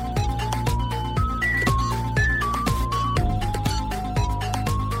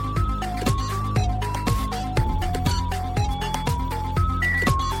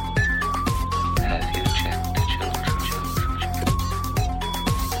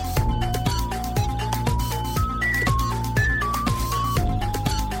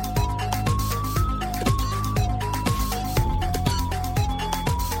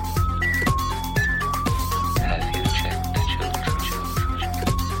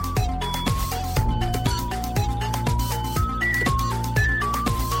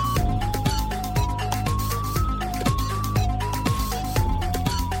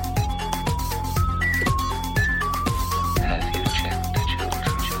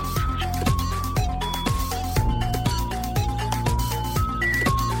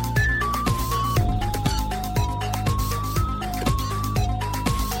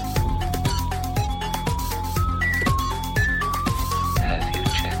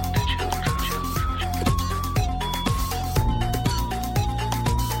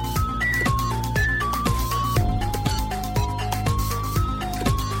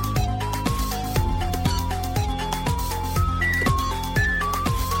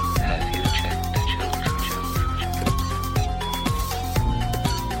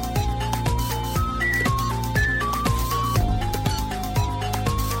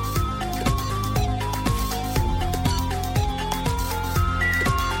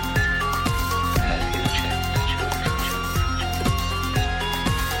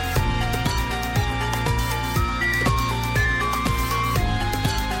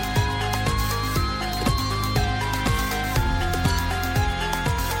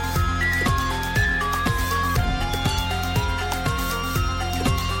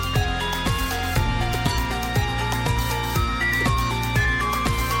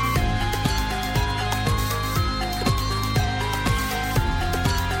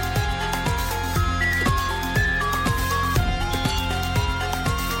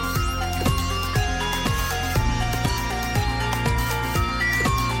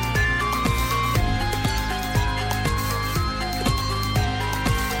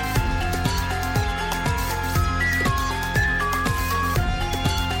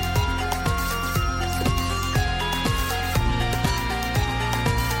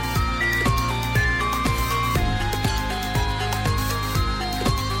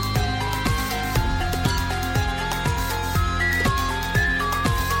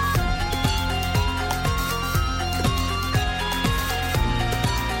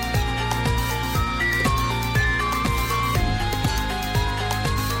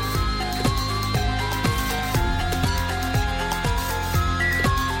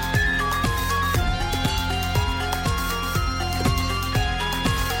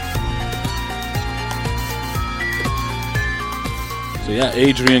So yeah,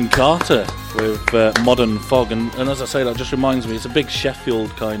 Adrian Carter with Modern Fog, and as I say, that just reminds me, it's a big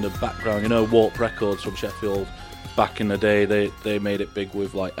Sheffield kind of background. You know, Warp Records from Sheffield back in the day, they made it big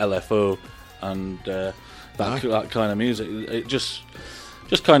with like LFO and that kind of music. It just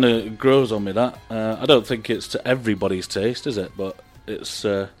kind of grows on me. That I don't think it's to everybody's taste, is it? But it's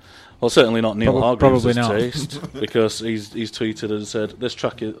well, certainly not Neil Hargreaves' taste, because he's tweeted and said this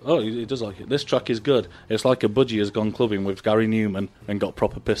track is he does like it. This track is good. It's like a budgie has gone clubbing with Gary Newman and got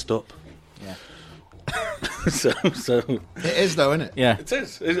proper pissed up. Yeah. so it is though, isn't it? Yeah, it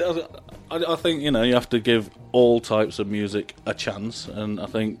is. I think you have to give all types of music a chance, and I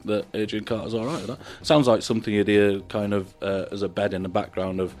think that Adrian Carter's all right with that. Sounds like something you'd hear kind of as a bed in the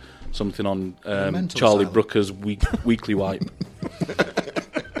background of something on Charlie Brooker's Weekly Wipe.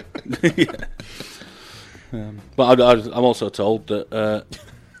 Yeah. But I'm also told that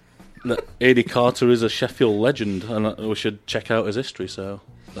Adi Carter is a Sheffield legend, and we should check out his history. So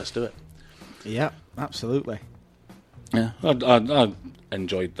let's do it. Yeah, absolutely. Yeah, I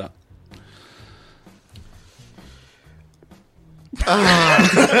enjoyed that.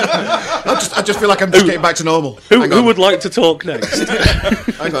 I just feel like I'm just getting back to normal. Who would like to talk next?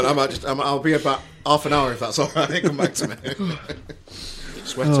 Hang on, I'll be about half an hour if that's all right. Come back to me.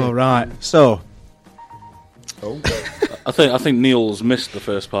 Sweating. Oh, right. So, I think Neil's missed the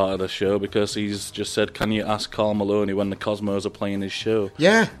first part of the show because he's just said, "Can you ask Carl Maloney when the Cosmos are playing his show?"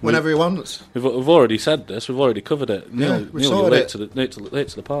 Yeah, whenever he wants. We've already said this. We've already covered it. Neil, you're late to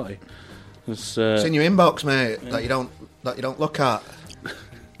the party. It's in your inbox, mate. That you don't look at.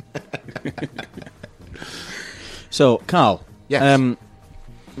 So, Carl. Yes.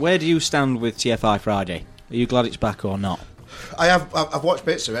 Where do you stand with TFI Friday? Are you glad it's back or not? I've watched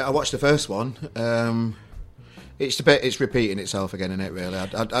bits of it. I watched the first one. It's repeating itself again, isn't it? Really, I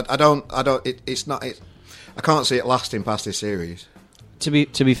can't see it lasting past this series. To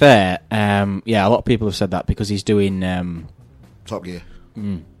be fair, a lot of people have said that because he's doing Top Gear,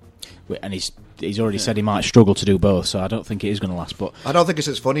 and he's already said he might struggle to do both. So I don't think it is going to last. But I don't think it's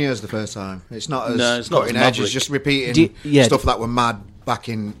as funny as the first time. It's not as cutting as edge. It's just repeating stuff that were mad back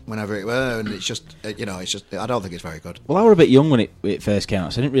in whenever it were, and it's just I don't think it's very good. Well, I was a bit young when it first came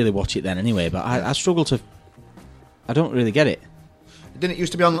out, so I didn't really watch it then anyway. But I struggle to. I don't really get it. Didn't it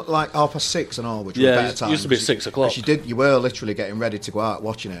used to be on like 6:30 and all, which were better times? It used to be 6 o'clock. You were literally getting ready to go out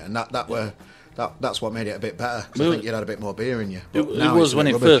watching it, and that's what made it a bit better. 'Cause I think you'd had a bit more beer in you. It was when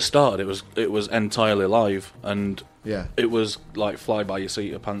it first started. It was entirely live, and it was like fly by your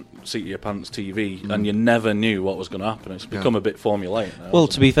seat of your pants TV, and you never knew what was going to happen. It's become a bit formulaic now. Well,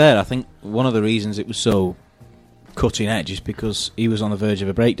 to be fair, I think one of the reasons it was so cutting edge is because he was on the verge of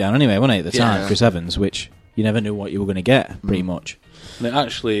a breakdown anyway, wasn't he, at the time, Chris Evans, which you never knew what you were going to get, pretty much. And it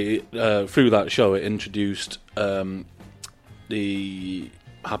actually, through that show, it introduced the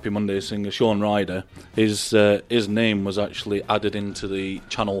Happy Monday singer Sean Ryder. His name was actually added into the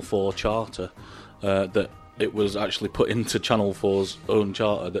Channel 4 charter. That it was actually put into Channel 4's own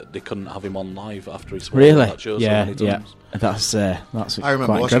charter that they couldn't have him on live after he spoke on that show so many times. That's I remember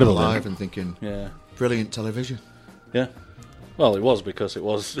quite watching it incredible live and thinking, brilliant television. Yeah. Well, it was because it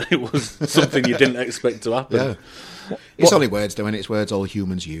was something you didn't expect to happen. Yeah. It's only words, though, and it's words all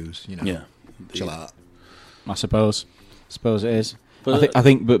humans use. Yeah. Chill out. I suppose it is. But I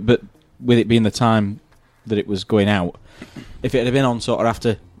think, but with it being the time that it was going out, if it had been on sort of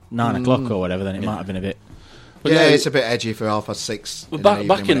after 9 o'clock or whatever, then it might have been a bit. But it's a bit edgy for 6:30. But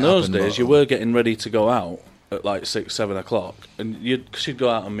back in those days, you were getting ready to go out at like 6, 7 o'clock, and you'd go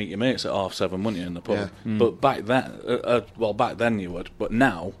out and meet your mates at 7:30, wouldn't you, in the pub? Yeah. But back then you would. But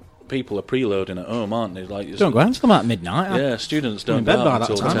now people are preloading at home, aren't they? Like Don't go out until about midnight. Yeah, students don't in go bed by out that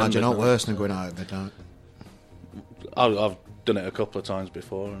until time. 10. Imagine not worse than going out at midnight. I've done it a couple of times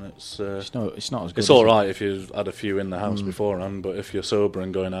before, and it's not as good. It's all right if you've had a few in the house beforehand, but if you're sober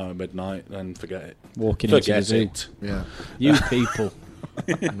and going out at midnight, then forget it. Walking into the zoo. It. Yeah. You people.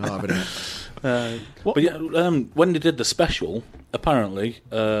 Not having it. But yeah, when they did the special, apparently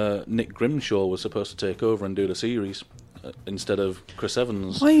Nick Grimshaw was supposed to take over and do the series instead of Chris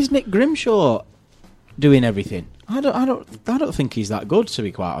Evans. Why is Nick Grimshaw doing everything? I don't think he's that good, to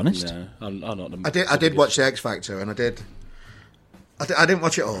be quite honest. Yeah, I'm not. I did watch the X Factor, and I didn't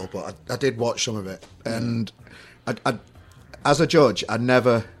watch it all, but I did watch some of it. And I as a judge, I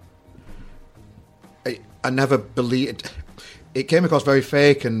never believed. It came across very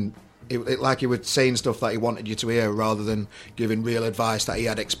fake and like he was saying stuff that he wanted you to hear rather than giving real advice that he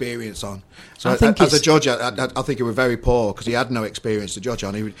had experience on. So as a judge, I think he was very poor because he had no experience to judge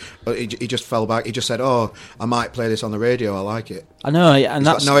on. He just fell back. He just said, "Oh, I might play this on the radio. I like it." I know, and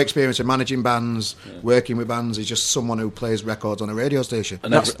he's got no experience in managing bands, working with bands. He's just someone who plays records on a radio station.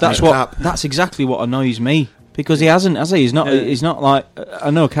 And that's exactly what annoys me. Because he hasn't, has he? He's not like, I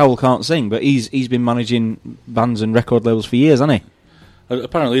know Cowell can't sing, but he's been managing bands and record labels for years, hasn't he?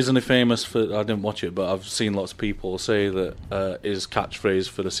 Apparently, isn't he famous for? I didn't watch it, but I've seen lots of people say that his catchphrase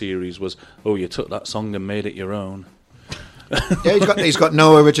for the series was, "Oh, you took that song and made it your own." Yeah, he's got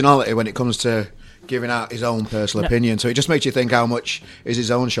no originality when it comes to giving out his own personal opinion. So it just makes you think how much is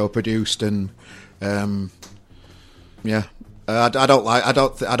his own show produced, and I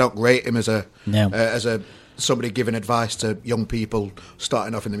don't rate him as a somebody giving advice to young people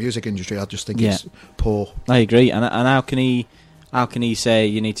starting off in the music industry. I just think it's poor. I agree, and how can he? How can he say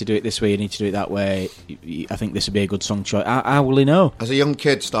you need to do it this way, you need to do it that way? I think this would be a good song choice. How will he know? As a young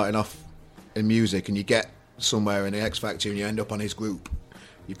kid starting off in music and you get somewhere in the X Factor and you end up on his group,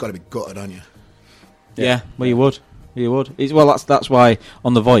 you've got to be gutted, haven't you? Yeah, well, you would. That's why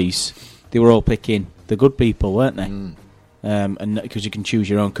on The Voice they were all picking the good people, weren't they? And because you can choose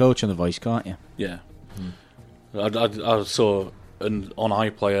your own coach on The Voice, can't you? Yeah. I saw on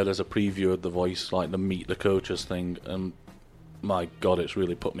iPlayer there's a preview of The Voice, like the Meet the Coaches thing, and my God, it's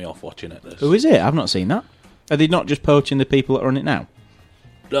really put me off watching it. Who is it? I've not seen that. Are they not just poaching the people that are on it now?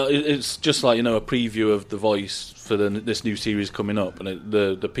 It's just like, a preview of The Voice for this new series coming up, and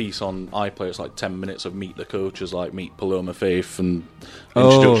the piece on iPlayer, it's like 10 minutes of Meet the Coaches, like meet Paloma Faith and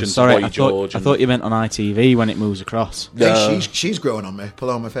introduction to Boy George. I thought you meant on ITV when it moves across. She's growing on me,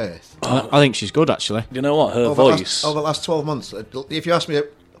 Paloma Faith. I think she's good, actually. You know what? Her voice. Over the last 12 months, if you asked me,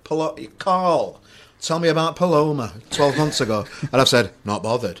 Carl, tell me about Paloma 12 months ago, and I've said, not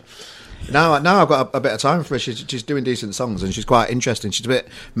bothered. Now I've got a bit of time for her. She's doing decent songs and she's quite interesting. She's a bit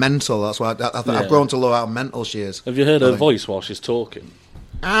mental. That's why I've grown to love how mental she is. Have you heard her voice while she's talking?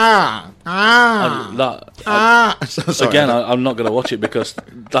 Sorry, again, I'm not going to watch it because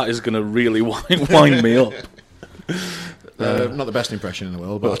that is going to really wind me up. Not the best impression in the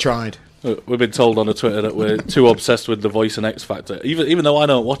world, but I tried. We've been told on the Twitter that we're too obsessed with The Voice and X Factor. Even though I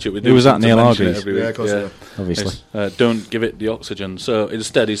don't watch it, we do. Who was that, Neil Hargreaves? Every week. Yeah, of course. Obviously. Don't give it the oxygen. So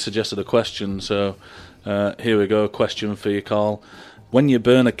instead, he suggested a question. So here we go. Question for you, Carl. When you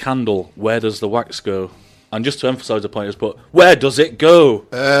burn a candle, where does the wax go? And just to emphasise the point, is but where does it go?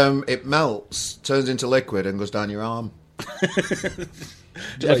 It melts, turns into liquid, and goes down your arm.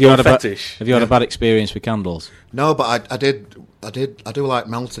 Have you had a bad experience with candles? No, but I do like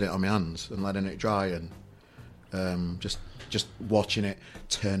melting it on my hands and letting it dry and just watching it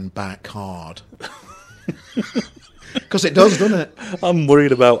turn back hard. Because it does, doesn't it? I'm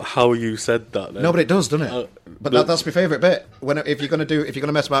worried about how you said that. Then. No, but it does, doesn't it? But that's my favourite bit. If you're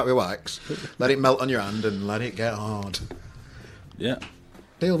gonna mess about with wax, let it melt on your hand and let it get hard. Yeah.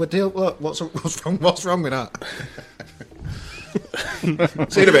 Deal. Look, what's wrong with that?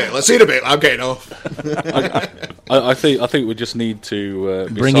 See in a bit. I'm getting off. I think we just need to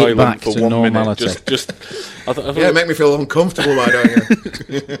be bring silent it back for to 1 normality. minute. Just make me feel uncomfortable. Why don't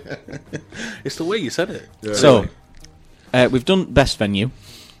you? It's the way you said it. Yeah. So, we've done best venue,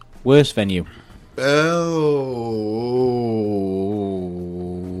 worst venue.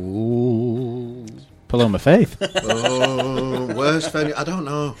 Paloma Faith. Worst venue. I don't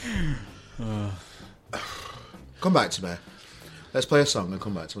know. Come back to me. Let's play a song and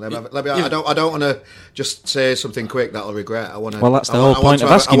come back to me. I don't want to just say something quick that I'll regret. Well, that's the whole point of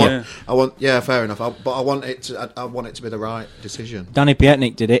asking you. Yeah, fair enough. But I want it to be the right decision. Danny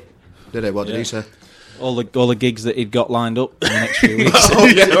Pietnik did it. Did it? What did he say? All the gigs that he'd got lined up in the next few weeks. Oh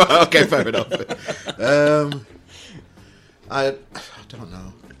yeah, right, okay, fair enough. I don't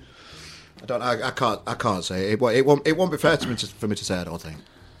know. I can't say it. It won't be fair to me for me to say. I don't think.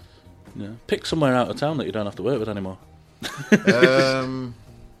 Yeah. Pick somewhere out of town that you don't have to work with anymore.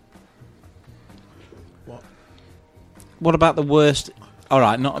 What about the worst? All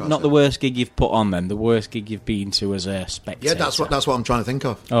right, not the worst gig you've put on. Then the worst gig you've been to as a spectator. Yeah, that's what I'm trying to think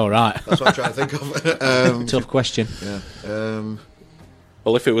of. Oh right, that's what I'm trying to think of. Tough question. Yeah.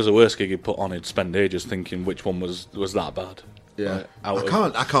 Well, if it was the worst gig you'd put on, he'd spend ages thinking which one was that bad. Yeah, I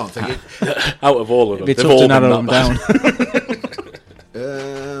can't think. Out of all of them, it'd be tough to narrow them down.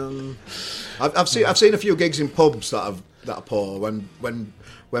 I've seen a few gigs in pubs that are poor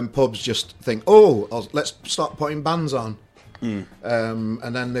when pubs just think, let's start putting bands on, and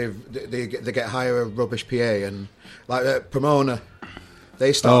then they get hire a rubbish PA and like Pomona,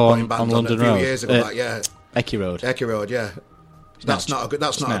 they start putting bands on a few years ago. Ecky Road, yeah. That's not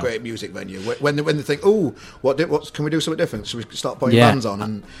a great music venue. When they think, what can we do something different? Should we start putting bands on?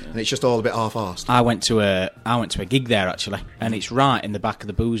 And it's just all a bit half-arsed. I went to a gig there actually, and it's right in the back of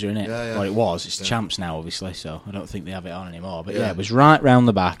the Boozer, isn't it? Yeah. Well, it was. It's Champs now, obviously, so I don't think they have it on anymore. But it was right round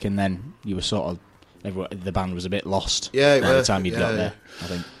the back, and then you were sort of the band was a bit lost. By the time you got there, I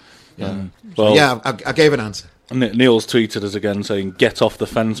think. I gave an answer. Neil's tweeted us again saying, "Get off the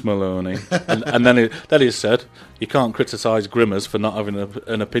fence, Maloney," and then he said, "You can't criticise Grimmers for not having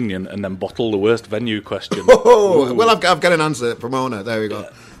an opinion and then bottle the worst venue question." Well, I've got an answer from Ona. There we go.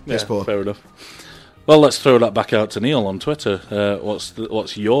 Fair enough. Well, let's throw that back out to Neil on Twitter.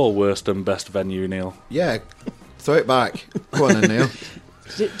 What's your worst and best venue, Neil? Yeah, throw it back. Go on then, Neil.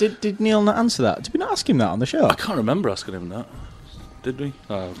 Did Neil not answer that? Did we not ask him that on the show? I can't remember asking him that. Did we?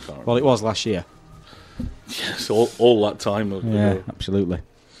 Oh, I can't remember. Well, it was last year. Yes, all that time. Absolutely.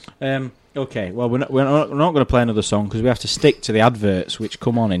 Okay, well, we're not going to play another song because we have to stick to the adverts, which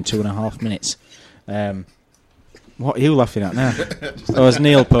come on in 2.5 minutes. What are you laughing at now? Is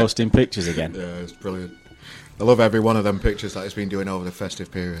Neil posting pictures again? Yeah, it's brilliant. I love every one of them pictures that he's been doing over the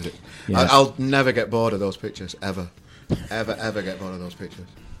festive period. Yeah. I'll never get bored of those pictures, ever get bored of those pictures.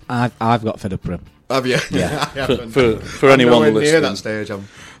 I've got fed up with them. Have you? Yeah. For anyone listening, near that stage, I'm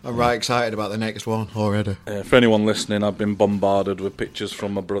right excited about the next one already. For anyone listening, I've been bombarded with pictures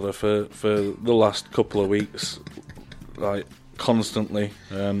from my brother for the last couple of weeks, like constantly.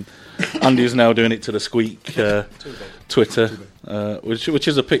 Andy's now doing it to the Squeak Twitter, which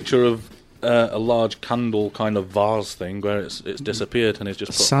is a picture of a large candle kind of vase thing where it's disappeared, and it's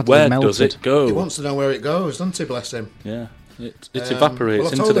just put, where melted. Does it go? He wants to know where it goes, doesn't he? Bless him. Yeah, it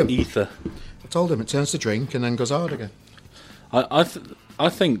evaporates into the ether. I told him it turns to drink and then goes hard again. I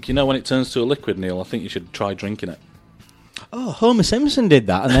think, when it turns to a liquid, Neil, I think you should try drinking it. Oh, Homer Simpson did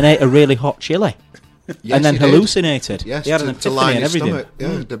that and then ate a really hot chili. Yes, and then hallucinated. Yes, he had an epiphany and everything.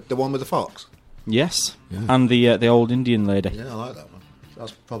 The one with the fox. Yes, and the old Indian lady. Yeah, I like that one.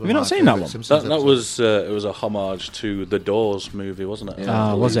 That's probably have you not seen that one? That was it was a homage to the Doors movie, wasn't it?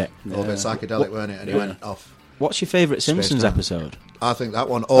 Yeah, was it? A little bit psychedelic, weren't it? And he went off. What's your favourite Simpsons episode? I think that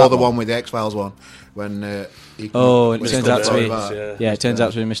one, or the one with the X-Files one, when it turns out to be it turns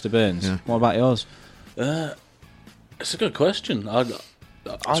out to be Mr. Burns. Yeah. What about yours? It's a good question.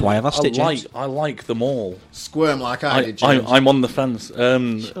 That's why I've asked it, James. I like them all. Squirm like I did, James. I'm on the fence.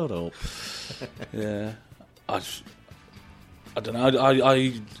 Shut up. Yeah, I don't know.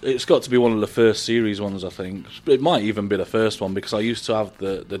 It's got to be one of the first series ones, I think. It might even be the first one because I used to have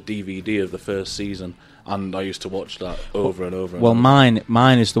the DVD of the first season, and I used to watch that over and over. Well, mine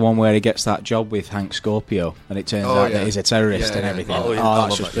is the one where he gets that job with Hank Scorpio, and it turns out that he's a terrorist and everything. Oh,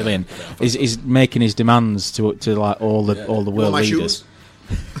 that's just brilliant. He's making his demands to like all the world leaders.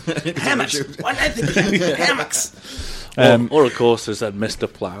 Hammocks. Hammocks. Or of course there's that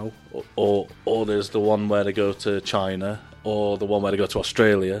Mr. Plough, or there's the one where they go to China, or the one where they go to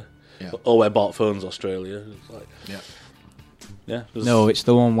Australia, or where Bart phones Australia. It's no, it's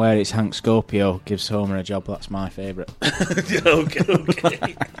the one where it's Hank Scorpio gives Homer a job. That's my favourite.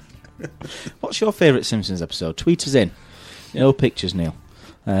 Okay. What's your favourite Simpsons episode? Tweet us in. No pictures, Neil.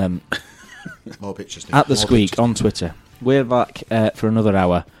 More pictures, Neil. At the Squeak on Twitter. We're back for another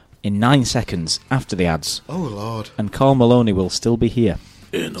hour in 9 seconds after the ads. Oh, Lord. And Carl Maloney will still be here.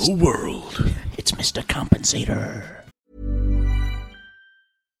 In a world. It's Mr. Compensator.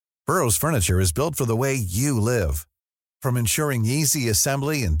 Burrow's furniture is built for the way you live. From ensuring easy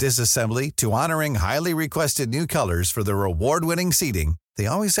assembly and disassembly to honoring highly requested new colors for their award-winning seating, they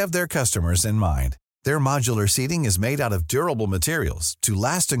always have their customers in mind. Their modular seating is made out of durable materials to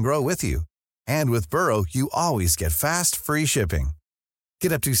last and grow with you. And with Burrow, you always get fast, free shipping.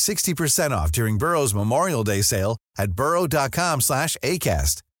 Get up to 60% off during Burrow's Memorial Day sale at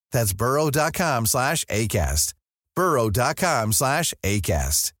burrow.com/ACAST. That's burrow.com/ACAST.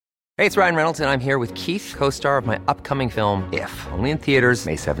 burrow.com/ACAST. Hey, it's Ryan Reynolds, and I'm here with Keith, co-star of my upcoming film, If, only in theaters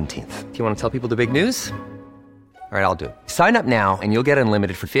May 17th. Do you want to tell people the big news? All right, I'll do it. Sign up now and you'll get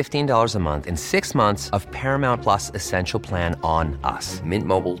unlimited for $15 a month and 6 months of Paramount Plus Essential Plan on us.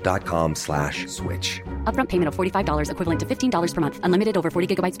 MintMobile.com/switch. Upfront payment of $45 equivalent to $15 per month. Unlimited over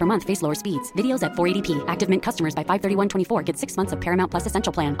 40 gigabytes per month. Face lower speeds. Videos at 480p. Active Mint customers by 531.24 get 6 months of Paramount Plus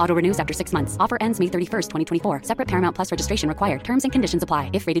Essential Plan. Auto renews after 6 months. Offer ends May 31st, 2024. Separate Paramount Plus registration required. Terms and conditions apply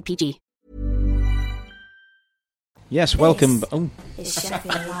if rated PG. Yes, welcome. It's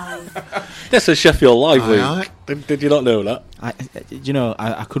Sheffield Live. This is Sheffield Live week. Did you not know that? I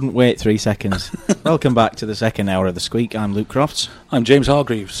couldn't wait 3 seconds. Welcome back to the second hour of The Squeak. I'm Luke Crofts. I'm James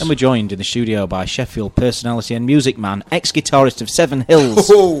Hargreaves. And we're joined in the studio by Sheffield personality and music man, ex-guitarist of Seven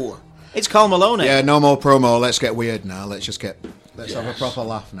Hills. Oh. It's Carl Maloney. Yeah, no more promo. Let's get weird now. Let's just get Let's have a proper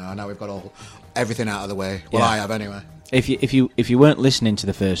laugh now. Now we've got everything out of the way. Well, I have anyway. If you weren't listening to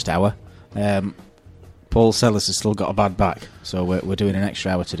the first hour, Paul Sellers has still got a bad back, so we're doing an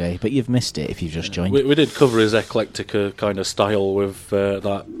extra hour today. But you've missed it if you've just joined. We did cover his Eclectica kind of style with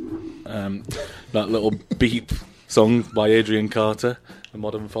that little beep song by Adrian Carter, The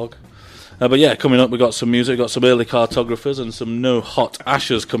Modern Fog. But yeah, coming up, we got some music, got some early cartographers, and some No Hot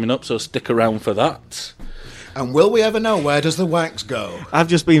Ashes coming up. So stick around for that. And will we ever know where does the wax go? I've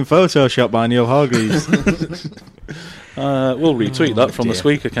just been photoshopped by Neil Hargreaves. We'll retweet that from the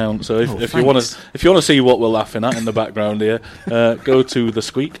Squeak account. So if you want to see what we're laughing at in the background here, go to the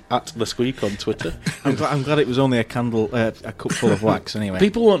Squeak at the Squeak on Twitter. I'm glad it was only a cup full of wax anyway.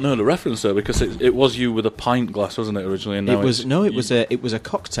 People won't know the reference though, because it was you with a pint glass, wasn't it originally? And it was a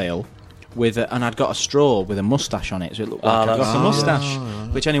cocktail. And I'd got a straw with a moustache on it, so it looked like I got a moustache.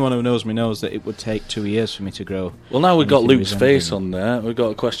 Which anyone who knows me knows that it would take 2 years for me to grow. Well, now we've got Luke's face on there. We've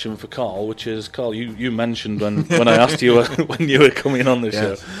got a question for Carl, which is, Carl, you mentioned when I asked you when you were coming on the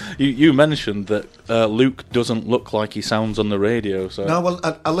show, you mentioned that Luke doesn't look like he sounds on the radio. So no, well,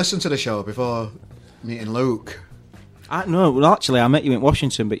 I listened to the show before meeting Luke. Actually, I met you in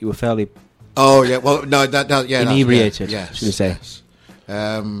Washington, but you were fairly. Oh yeah, well, no, inebriated. Should we say?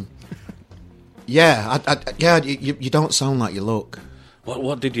 Yes. You don't sound like you look.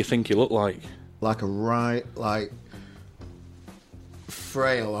 What did you think you looked like? Like a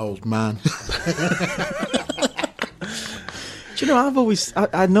frail old man. Do you know,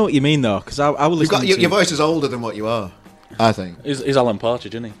 I know what you mean though, because I was listening your voice is older than what you are, I think. He's Alan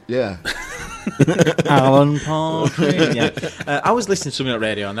Partridge, isn't he? Yeah. Alan Partridge. Yeah. I was listening to something on the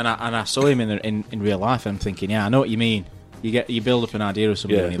radio, and then I saw him in real life, and I'm thinking, yeah, I know what you mean. You build up an idea of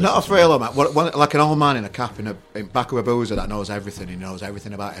something. Yeah. When you Not a frail old man, like an old man in a cap in back of a boozer that knows everything. He knows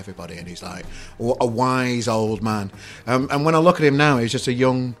everything about everybody, and he's like a wise old man. And when I look at him now, he's just a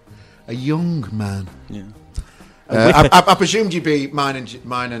young man. Yeah. I presumed you'd be mine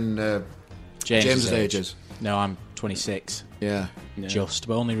and James's ages. No, I'm 26. Yeah. Just,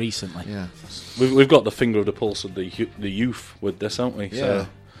 but only recently. Yeah. We've got the finger of the pulse of the youth with this, haven't we? Yeah. So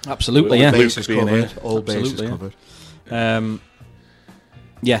absolutely. Yeah. All bases covered.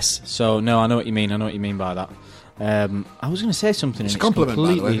 Yes. So no, I know what you mean. I know what you mean by that. I was going to say something. It's a compliment,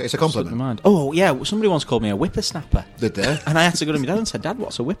 by the way. It's a compliment. My mind. Oh yeah, somebody once called me a whippersnapper. Did they? And I had to go to my dad and said, "Dad,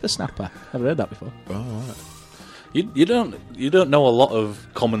 what's a whippersnapper?" Never heard that before. Oh, right. You don't know a lot of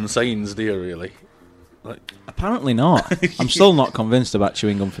common sayings, do you? Really? Apparently not. I'm still not convinced about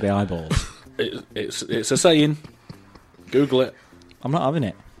chewing gum for the eyeballs. It's a saying. Google it. I'm not having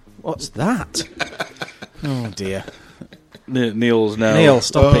it. What's that? Oh dear. Neil,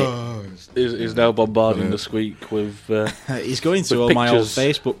 stop it. Is now bombarding the Squeak with. He's going through all my old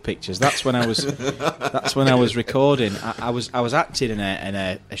Facebook pictures. That's when I was. That's when I was recording. I was acting in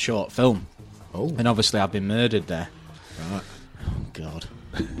a short film. Oh. And obviously I've been murdered there. Right. Oh God.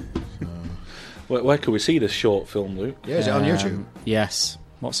 Where can we see this short film, Luke? Yeah, is it on YouTube? Yes.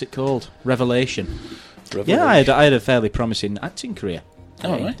 What's it called? Revelation. Yeah, I had a fairly promising acting career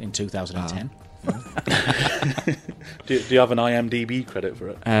in 2010. Do you have an IMDb credit for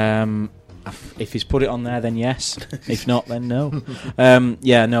it? If he's put it on there, then yes. If not, then no.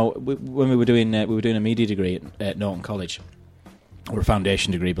 When we were doing a media degree at Norton College, or a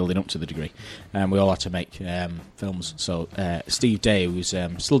foundation degree building up to the degree, we all had to make films. So Steve Day, who's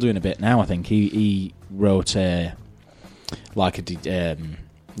still doing a bit now, I think he wrote like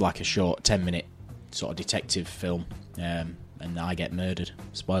a short 10-minute sort of detective film, and I get murdered.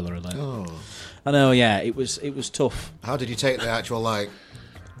 Spoiler alert. Oh. I know. Yeah, it was tough. How did you take the actual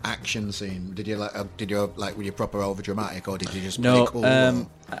action scene? Did you were you proper over dramatic, or did you just play cool?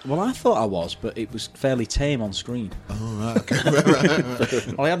 Well, I thought I was, but it was fairly tame on screen. Oh right, okay.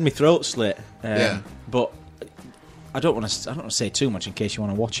 right. Well, I had my throat slit. But I don't want to say too much in case you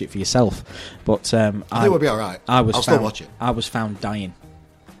want to watch it for yourself. But I think it would be all right. I'll still watch it. I was found dying.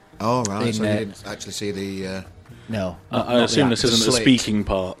 Oh right, so you didn't actually see the. No, I assume this isn't a speaking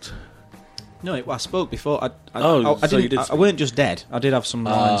part. No, I spoke before. I weren't just dead. I did have some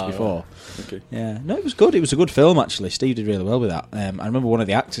lines before. Right. Okay. Yeah, no, it was good. It was a good film actually. Steve did really well with that. I remember one of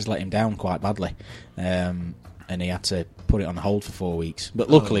the actors let him down quite badly, and he had to put it on hold for 4 weeks. But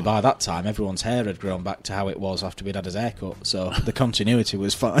luckily, by that time, everyone's hair had grown back to how it was after we'd had his haircut, so the continuity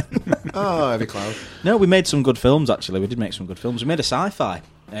was fine. Oh, heavy cloud. No, we made some good films actually. We did make some good films. We made a sci-fi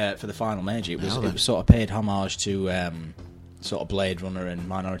for the final major. It was sort of paid homage to sort of Blade Runner and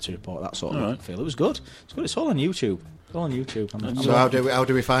Minority Report, that sort of feel. It was good. It's good. It's all on YouTube. It's all on YouTube. So how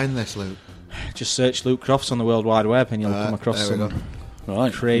do we find this, Luke? Just search Luke Crofts on the World Wide Web and you'll come across some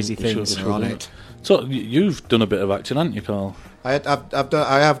crazy things. We're on it. So you've done a bit of acting, haven't you, Carl? I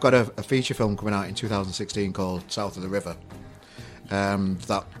have got a feature film coming out in 2016 called South of the River.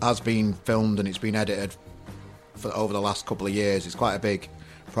 That has been filmed and it's been edited for over the last couple of years. It's quite a big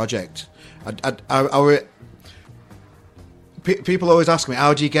project. People always ask me,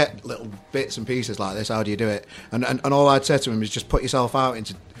 how do you get little bits and pieces like this? How do you do it? And all I'd say to them is just put yourself out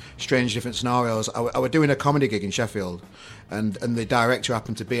into strange different scenarios. I was doing a comedy gig in Sheffield, and the director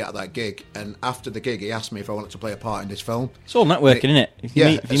happened to be at that gig. And after the gig, he asked me if I wanted to play a part in this film. It's all networking, isn't it? If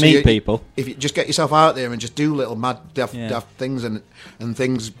you meet people, if you just get yourself out there and just do little mad daft things, and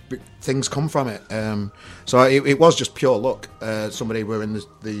things come from it. So it was just pure luck. Somebody were in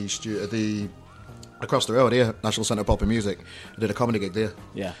the across the road here, National Centre of Pop and Music. I did a comedy gig there.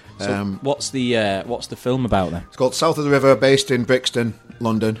 Yeah. So what's the film about then? It's called South of the River, based in Brixton,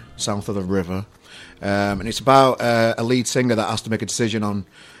 London. South of the River, and it's about a lead singer that has to make a decision on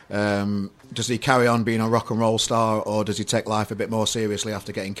does he carry on being a rock and roll star, or does he take life a bit more seriously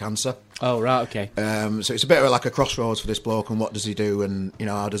after getting cancer? Oh right, okay. So it's a bit of like a crossroads for this bloke, and what does he do, and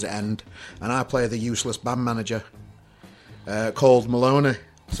how does it end? And I play the useless band manager called Maloney.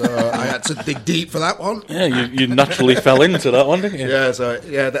 So I had to dig deep for that one. Yeah, you naturally fell into that one, didn't you? Yeah, so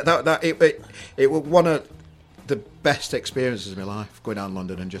it was one of the best experiences of my life, going down to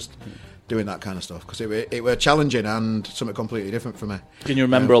London and just doing that kind of stuff, because it were challenging and something completely different for me. Can you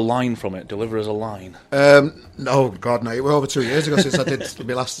remember a line from it? Deliver us a line. No, God, no. It was over 2 years ago since I did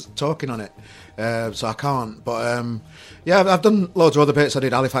my last talking on it, so I can't. But I've done loads of other bits. I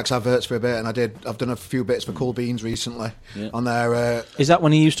did Halifax adverts for a bit, and I've done a few bits for Cool Beans recently on there. Is that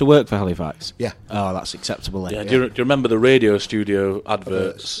when you used to work for Halifax? Yeah. Oh, that's acceptable then. Yeah. Do you remember the radio studio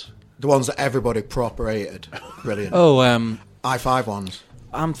adverts? The ones that everybody proper hated. Brilliant. Oh, I5 ones.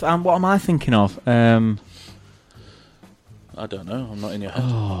 What am I thinking of? I don't know. I'm not in your head.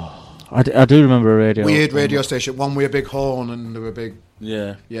 Oh, I do remember a weird radio station. One with a big horn, and there were big.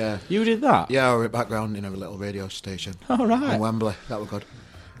 Yeah. You did that? Yeah, I was background in a little radio station. Oh, right. In Wembley. That was good.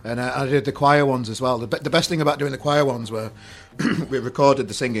 And I did the choir ones as well. The best thing about doing the choir ones were we recorded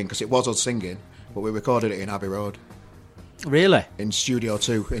the singing, because it was us singing, but we recorded it in Abbey Road. Really? In Studio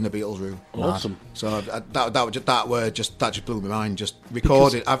 2 in the Beatles room. Awesome. So that just blew my mind. Just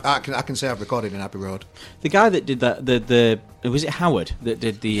recorded. I can say I've recorded in Abbey Road. The guy that did that, the was it Howard that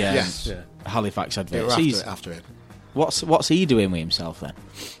did the yes. Halifax advert? After it. What's he doing with himself then?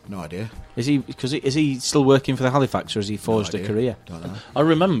 No idea. Is he still working for the Halifax, or has he forged a career? Don't know. I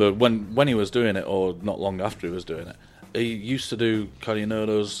remember when he was doing it, or not long after he was doing it, he used to do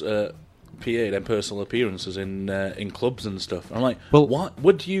those PA, then personal appearances in clubs and stuff. I'm like, well, what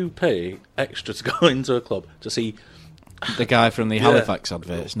would you pay extra to go into a club to see the guy from the Halifax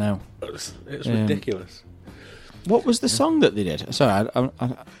adverts? No, it's ridiculous. What was the song that they did? Sorry, I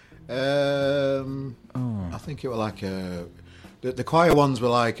think it was like the choir ones were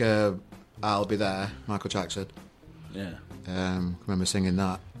like "I'll Be There," Michael Jackson. Yeah. Remember singing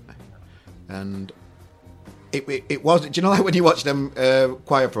that, and it was. Do you know, like when you watch them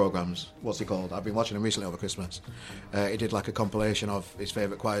choir programs? What's it called? I've been watching them recently over Christmas. He did like a compilation of his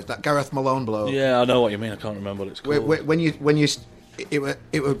favourite choirs. That Gareth Malone bloke. Yeah, I know what you mean. I can't remember what it's called.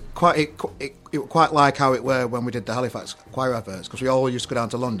 It was quite like how it were when we did the Halifax choir adverts, because we all used to go down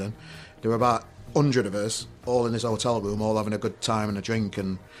to London. There were about 100 of us all in this hotel room, all having a good time and a drink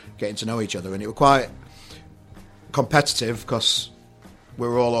and getting to know each other, and it was quite competitive because we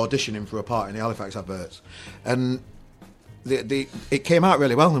were all auditioning for a part in the Halifax adverts, and it came out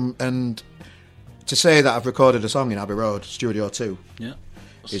really well. And to say that I've recorded a song in Abbey Road, Studio 2,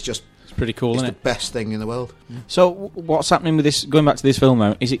 it's just. It's pretty cool, isn't it? It's the best thing in the world. So, what's happening with this? Going back to this film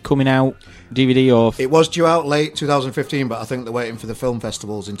now, is it coming out DVD or? It was due out late 2015, but I think they're waiting for the film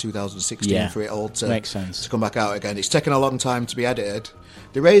festivals in 2016 for it all to makes sense to come back out again. It's taken a long time to be edited.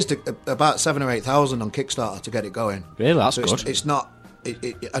 They raised about 7,000 or 8,000 on Kickstarter to get it going. Really, that's so good. It's not,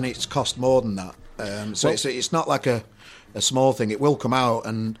 and it's cost more than that. It's not like a small thing. It will come out,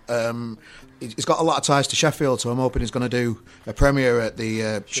 and it's got a lot of ties to Sheffield, so I'm hoping he's going to do a premiere at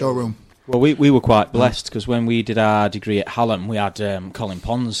the showroom. Well, we were quite blessed, because when we did our degree at Hallam, we had Colin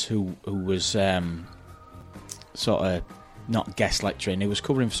Pons, who was sort of not guest lecturing. He was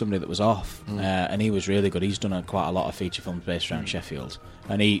covering for somebody that was off, and he was really good. He's done quite a lot of feature films based around Sheffield,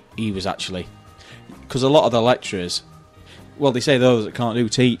 and he was actually, because a lot of the lecturers, well, they say those that can't do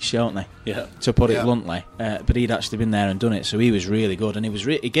teach, don't they? Yeah. To put it bluntly, but he'd actually been there and done it, so he was really good, and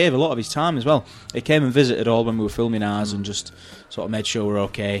he gave a lot of his time as well. He came and visited all when we were filming ours, and just sort of made sure we're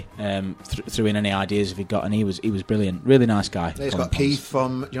okay. Threw in any ideas if he'd got, and he was brilliant, really nice guy. He's got Keith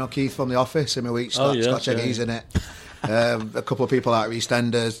from The Office in my week. Scotch Egg, he's in it. A couple of people out of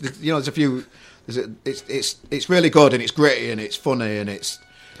EastEnders. There's a few. It's really good and it's gritty and it's funny and it's.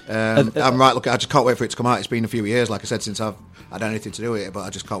 I'm right. Look, I just can't wait for it to come out. It's been a few years, like I said, since I've had anything to do with it, but I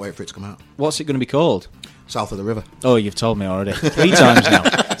just can't wait for it to come out. What's it going to be called? South of the River. Oh, you've told me already 3 times now.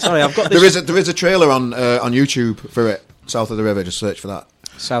 Sorry, I've got this. There is a trailer on YouTube for it. South of the River. Just search for that.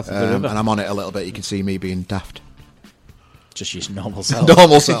 South of the River. And I'm on it a little bit. You can see me being daft. Just your normal self.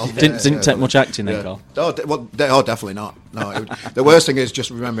 Normal self. Didn't take much acting then, Carl. Definitely not. No, the worst thing is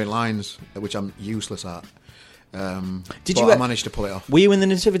just remembering lines, which I'm useless at. I managed to pull it off. Were you in the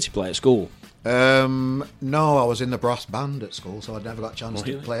nativity play at school? No, I was in the brass band at school, so I never got a chance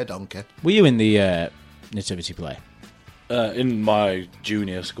to play a donkey. Were you in the nativity play? In my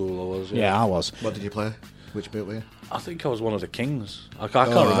junior school, I was. Yeah, I was. What did you play? Which bit were you? I think I was one of the kings. I can't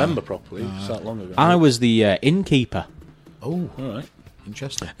remember properly. It's that long ago. I was the innkeeper. Oh, all right.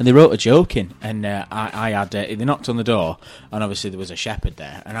 Interesting. And they wrote a joke in, and I had. They knocked on the door, and obviously there was a shepherd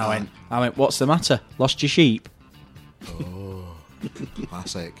there, and I went, "What's the matter? Lost your sheep?" Oh,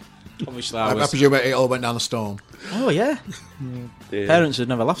 classic. Obviously, I presume it all went down the storm. Oh yeah. Parents would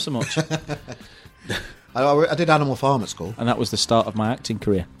never laugh so much. I did Animal Farm at school, and that was the start of my acting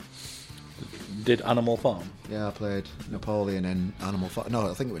career. Did Animal Farm? Yeah, I played Napoleon in Animal Farm. No,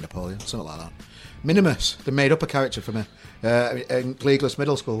 I think it was Napoleon, something like that. Minimus, they made up a character for me in Cleaglas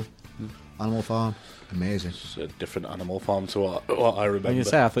Middle School. Animal Farm, amazing. It's a different Animal Farm to what I remember.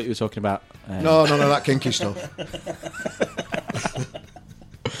 I thought you were talking about. No, that kinky stuff.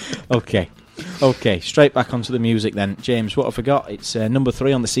 Okay, straight back onto the music then. James, what have I got? It's number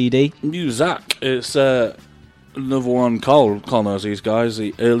 3 on the CD. Muzak. It's another one. Carl knows these guys,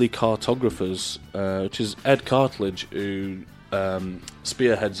 the Early Cartographers, which is Ed Cartledge, who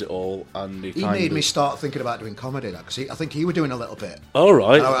spearheads it all, and he made me start thinking about doing comedy. Because I think he was doing a little bit. All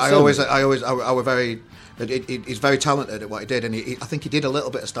right. I was very. He's very talented at what he did, and I think he did a little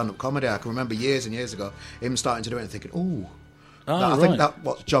bit of stand-up comedy. I can remember years and years ago him starting to do it and thinking, "Ooh." I think that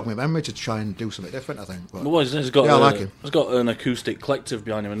what jogged my memory to try and do something different. I think. But, I like him. He's got an acoustic collective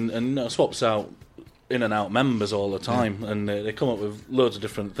behind him, and swaps out in and out members all the time, and they come up with loads of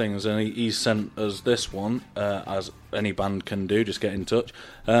different things. And he's sent us this one, as any band can do. Just get in touch.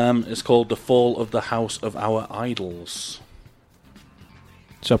 It's called "The Fall of the House of Our Idols."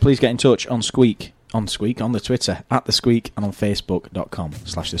 So please get in touch on Squeak, on the Twitter @The Squeak, and on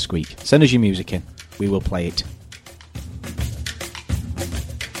Facebook.com/The Squeak. Send us your music in. We will play it.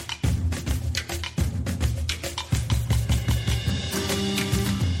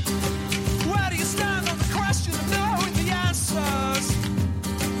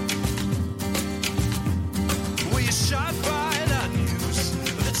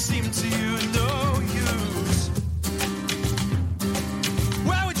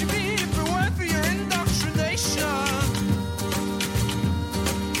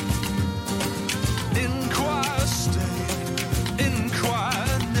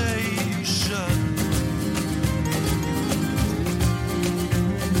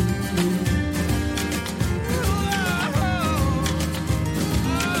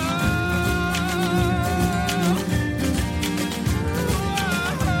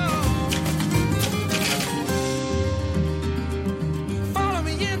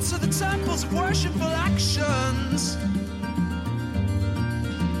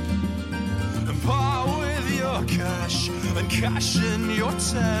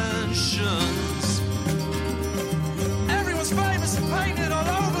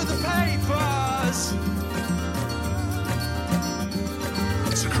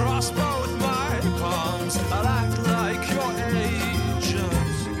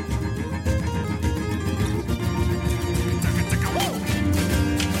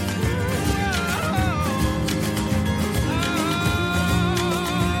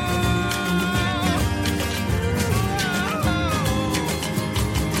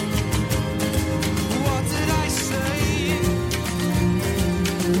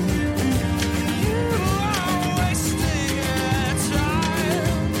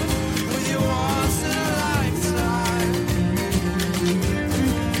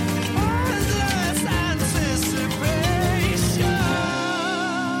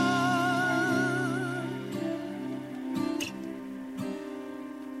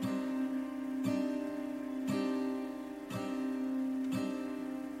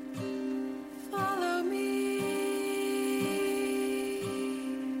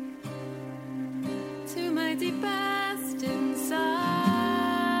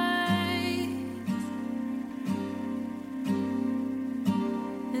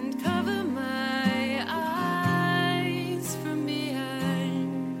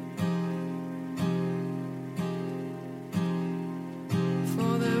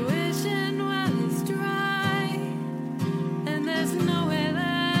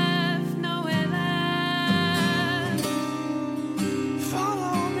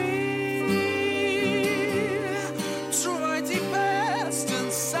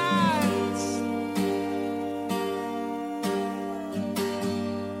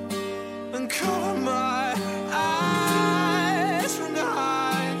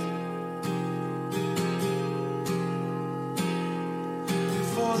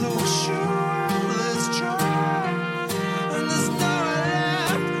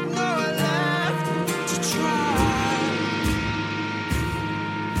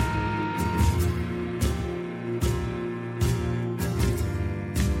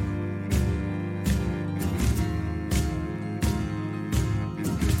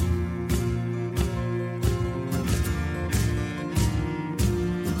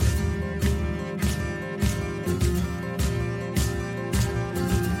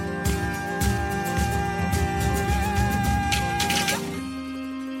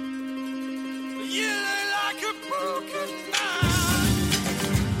 broken man.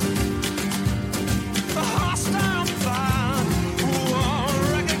 A hostile fan who won't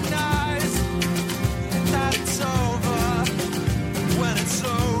recognize that it's over when it's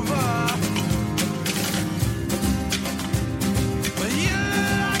over. But you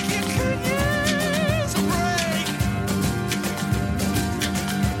like you could use a break.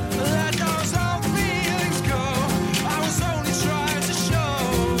 Let those old feelings go. I was only trying to show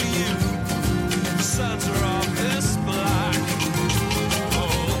you the center of this black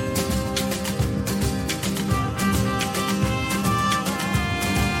hole.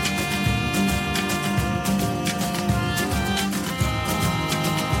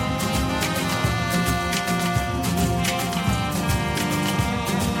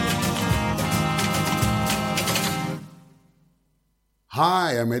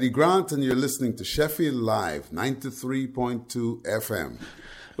 Hi, I'm Eddie Grant, and you're listening to Sheffield Live, 93.2 FM.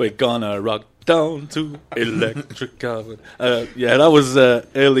 We're gonna rock down to electric carbon. Yeah, that was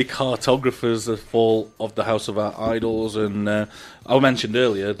early cartographers, the fall of the House of Our Idols, and I mentioned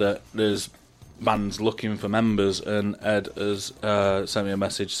earlier that there's bands looking for members, and Ed has sent me a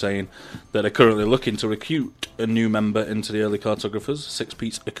message saying that they're currently looking to recruit a new member into the early cartographers,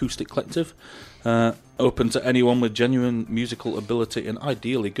 six-piece acoustic collective, open to anyone with genuine musical ability and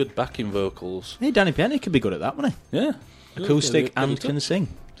ideally good backing vocals. Hey, Danny Penny could be good at that, wouldn't he? Yeah. Acoustic and can sing.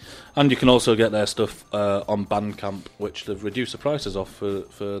 And you can also get their stuff on Bandcamp, which they've reduced the prices off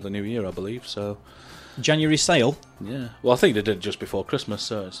for the new year, I believe. So January sale? Yeah. Well, I think they did just before Christmas,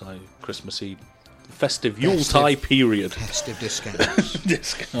 so it's like Christmassy, festive Yuletide period. Festive discounts.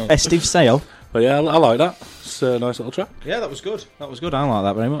 Festive sale. But yeah, I like that. It's a nice little track. Yeah, that was good. That was good. I like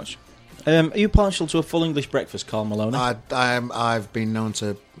that very much. Are you partial to a full English breakfast, Carl Maloney? I've been known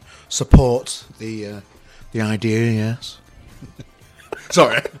to support the idea. Yes.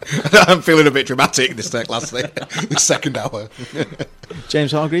 Sorry, I'm feeling a bit dramatic this second hour.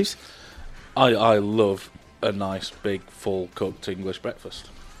 James Hargreaves? I love a nice, big, full cooked English breakfast.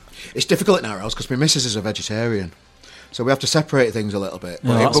 It's difficult in our house because my missus is a vegetarian, so we have to separate things a little bit.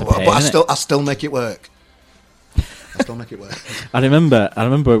 Oh, that's a pain, but I still make it work. I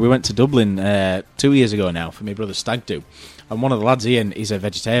remember we went to Dublin 2 years ago now for my brother's stag do, and one of the lads, Ian, is a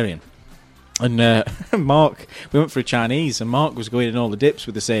vegetarian. And Mark, we went for a Chinese, and Mark was going in all the dips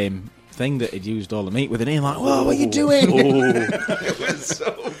with the same thing that he'd used all the meat with, and Ian like, "Whoa, what are you doing?" It was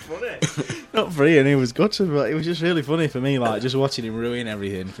so funny. Not for Ian, he was gutted, but it was just really funny for me, like just watching him ruin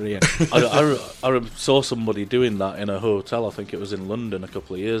everything for Ian. I saw somebody doing that in a hotel. I think it was in London a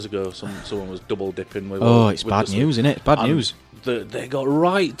couple of years ago. Someone was double dipping with. It's bad news, isn't it? Bad news. They got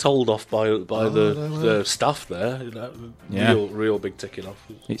right told off by the staff there. Yeah. Real big ticking off.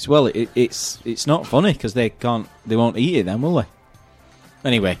 It's not funny because they won't eat it then, will they?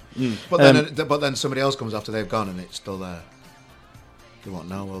 Anyway, but then somebody else comes after they've gone and it's still there. They won't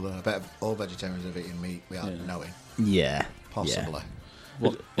know, will they? I bet all vegetarians have eaten meat without knowing. Yeah, possibly. Yeah.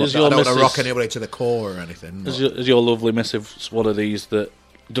 I don't want to rock anybody to the core or anything. Is your lovely missus one of these that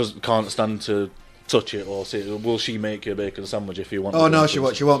can't stand to touch it, or will she make you a bacon sandwich if you want? Oh no, she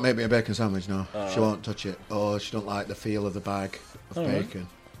won't make me a bacon sandwich. No, she won't touch it. Or she don't like the feel of the bag of bacon.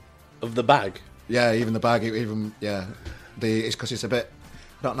 Right. Of the bag? Yeah, even the bag. It's because it's a bit.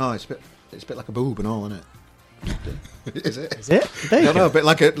 I don't know. It's a bit like a boob and all, isn't it? Is it? Is it? I don't know. A bit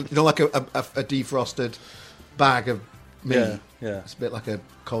like a defrosted bag of meat. Yeah. It's a bit like a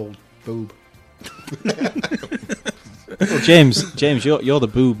cold boob. Well, James, you're the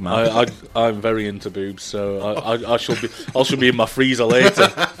boob man. I'm very into boobs, so I shall be in my freezer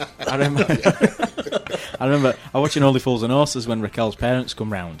later. I remember I watching Only Fools and Horses when Raquel's parents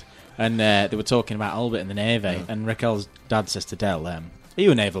come round, and they were talking about Albert in the Navy, and Raquel's dad says to Del, "Are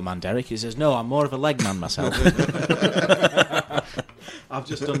you a naval man, Derek?" He says, "No, I'm more of a leg man myself." I've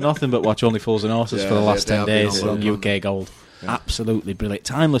just done nothing but watch Only Fools and Horses for the last 10 days on UK Gold. Yeah. Absolutely brilliant.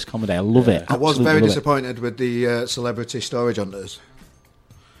 Timeless comedy. I love it. I was very disappointed with the Celebrity Storage Hunters.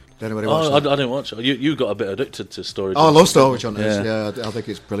 Did anybody watch that? I didn't watch it. You got a bit addicted to Storage Hunters. I love Storage Hunters. Yeah, I think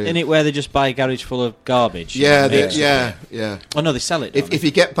it's brilliant. Isn't it where they just buy a garage full of garbage? Yeah. Oh, no, they sell it. If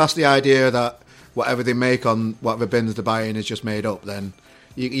you get past the idea that whatever they make on whatever bins they're buying is just made up, then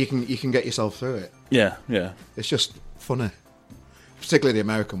you can get yourself through it. Yeah. It's just funny. Particularly the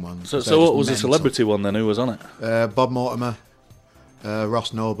American ones. So what was the celebrity one then? Who was on it? Bob Mortimer.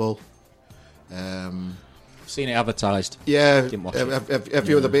 Ross Noble. Seen it advertised. Yeah, didn't watch a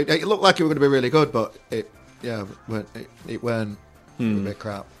few of the big. It looked like it was going to be really good, but it weren't a bit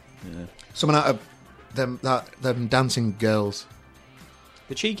crap. Yeah. Someone out of them dancing girls.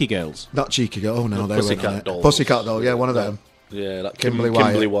 The Cheeky Girls. Not Cheeky Girl. Oh no, they Pussycat Dolls. Pussycat Doll. Yeah, one of them. Yeah, that Kimberly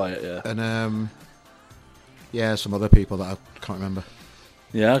Wyatt. Yeah, and Yeah, some other people that I can't remember.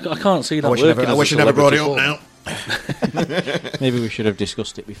 Yeah, I can't see that. I wish you never brought it up now. Maybe we should have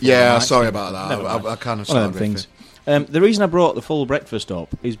discussed it before. Yeah, sorry about that. I kind of one of them things. The reason I brought the full breakfast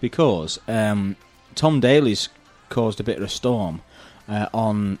up is because Tom Daly's caused a bit of a storm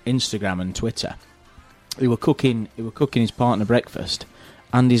on Instagram and Twitter. He were cooking his partner breakfast,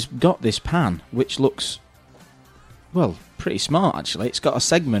 and he's got this pan which looks, well, pretty smart actually. It's got a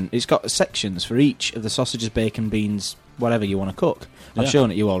segment. It's got sections for each of the sausages, bacon, beans, whatever you want to cook. I've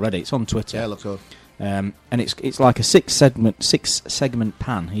shown it you already. It's on Twitter. Yeah, it looks good. And it's like a six segment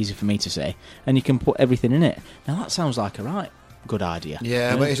pan, easy for me to say, and you can put everything in it. Now that sounds like a good idea.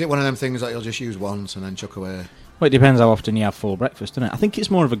 Yeah, but is it one of them things that you'll just use once and then chuck away? Well, it depends how often you have full breakfast, doesn't it? I think it's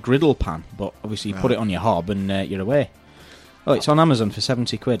more of a griddle pan, but obviously you put it on your hob and you're away. Oh, it's on Amazon for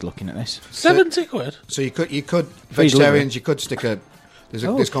 £70. Looking at this, £70. So you could vegetarians, you could stick a.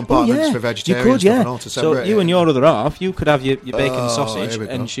 There's compartments for vegetarians. You could, yeah. And all to separate so you and your other half, you could have your bacon sausage,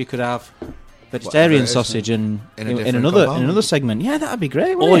 and she could have vegetarian sausage in another segment. Yeah, that'd be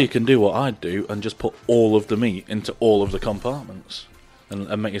great. Or you can do what I'd do and just put all of the meat into all of the compartments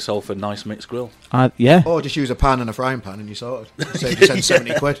and make yourself a nice mixed grill. Yeah. Or just use a pan and a frying pan and you sort of save you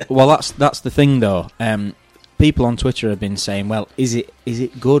 £70. Well, that's the thing though. People on Twitter have been saying, well, is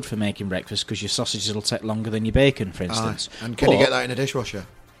it good for making breakfast because your sausages will take longer than your bacon, for instance? And can you get that in a dishwasher?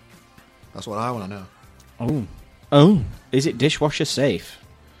 That's what I want to know. Oh, is it dishwasher safe?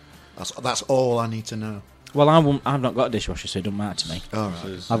 That's all I need to know. Well, I've not got a dishwasher, so it doesn't matter to me. All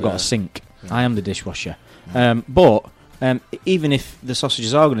right. I've got a sink. Yeah. I am the dishwasher. Yeah. But even if the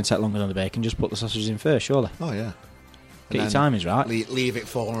sausages are going to take longer than the bacon, just put the sausages in first, surely. Oh, yeah. Get your timings right. Leave it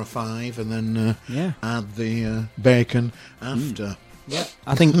 4 or 5 and then add the bacon after. Yeah.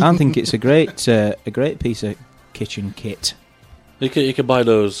 I think it's a great piece of kitchen kit. You could buy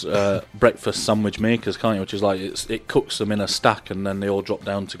those breakfast sandwich makers, can't you? Which is like it cooks them in a stack and then they all drop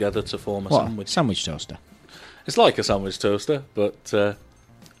down together to form a sandwich. Sandwich toaster. It's like a sandwich toaster, but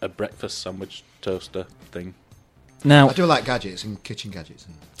a breakfast sandwich toaster thing. Now, I do like gadgets and kitchen gadgets.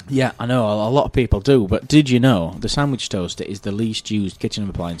 Yeah, I know a lot of people do, but did you know the sandwich toaster is the least used kitchen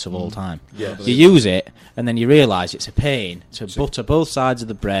appliance of all time? Yeah, you use it and then you realise it's a pain to butter both sides of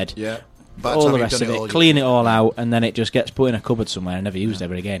the bread. Yeah. All the rest of it, clean it all out, and then it just gets put in a cupboard somewhere and never used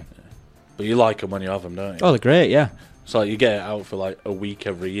ever again. But you like them when you have them, don't you? Oh, they're great, yeah. So like, you get it out for like a week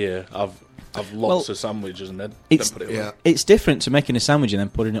every year. I've lots of sandwiches and then put it away. It's different to making a sandwich and then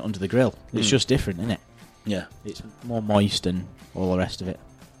putting it under the grill. It's just different, isn't it? Yeah. It's more moist and all the rest of it.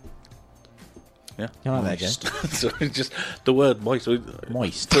 Yeah. You like that, Jay? So just the word moist.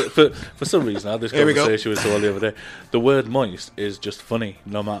 Moist. For some reason, I had this conversation with someone the other day. The word moist is just funny,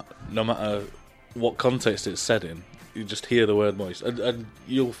 no matter what context it's said in. You just hear the word moist, and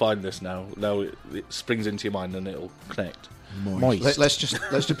you'll find this now. Now it springs into your mind and it'll connect. Moist. Let's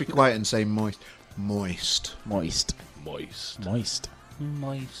just be quiet and say moist. Moist. Moist. Moist. Moist.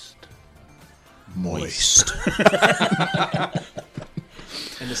 Moist. Moist.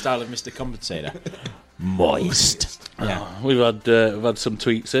 In the style of Mr. Compensator. Moist. Yeah. We've had some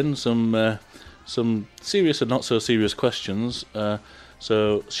tweets in, some serious and not so serious questions.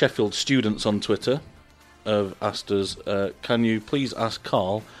 So Sheffield students on Twitter have asked us, can you please ask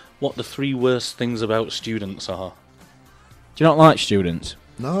Carl what the 3 worst things about students are? Do you not like students?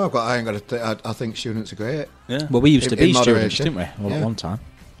 No, I think students are great. Yeah. Well, we used to be students, didn't we? Well, at one time.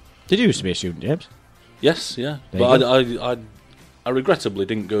 Did you used to be a student, James? Yes, yeah. But I regrettably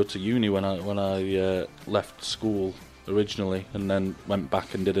didn't go to uni when I left school originally, and then went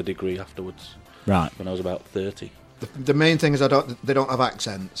back and did a degree afterwards. Right. When I was about 30. The main thing is they don't have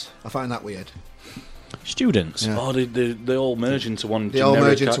accents. I find that weird. Students. Yeah. Oh, they all merge into one. They all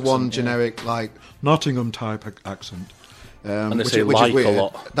merge into one generic, like Nottingham type accent. And they say like a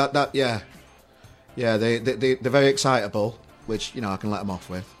lot. Yeah. They're very excitable, which I can let them off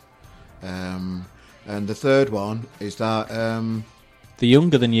with. And the third one is that they're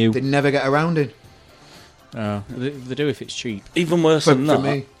younger than you. They never get around in. They do if it's cheap. Even worse than that. For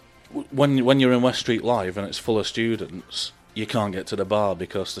me. When you're in West Street Live and it's full of students, you can't get to the bar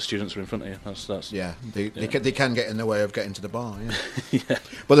because the students are in front of you. That's yeah. They can get in the way of getting to the bar. Yeah. Yeah.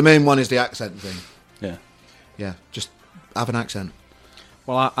 But the main one is the accent thing. Yeah. Yeah. Just have an accent.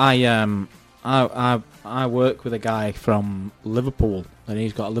 Well, I work with a guy from Liverpool, and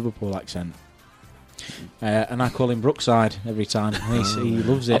he's got a Liverpool accent. And I call him Brookside every time. He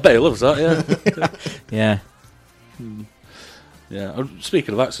loves it. I bet he loves that, yeah. Yeah. Yeah.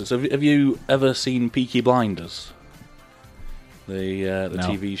 Speaking of accents, have you ever seen Peaky Blinders? The No.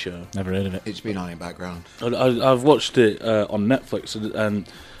 TV show? Never heard of it. It's been on in background. I've watched it on Netflix, and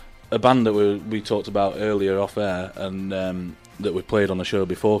a band that we talked about earlier off air, and that we played on the show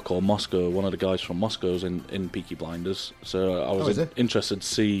before, called Moscow. One of the guys from Moscow's in Peaky Blinders, so I was interested to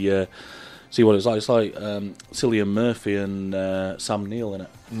see what it's like. It's like Cillian Murphy and Sam Neill in it,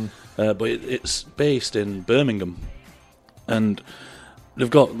 but it's based in Birmingham, and they've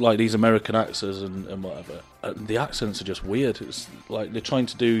got like these American actors and whatever. The accents are just weird. It's like they're trying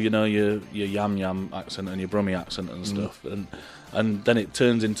to do, your yam yam accent and your Brummie accent and stuff, and then it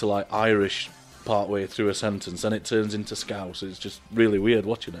turns into like Irish partway through a sentence, and it turns into Scouse. It's just really weird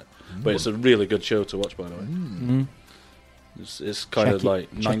watching it, but it's a really good show to watch, by the way. It's kind of like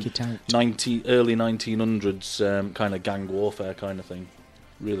early 1900s kind of gang warfare kind of thing.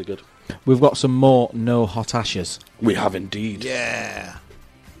 Really good. We've got some more No Hot Ashes. We have indeed. Yeah.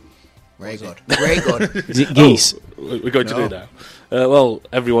 Very good. Very good. Is it geese? We're going to do now. Well,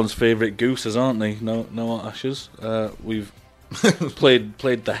 everyone's favourite gooses, aren't they? No Hot Ashes. We've played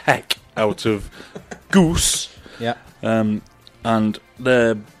the heck out of Goose. Yeah. And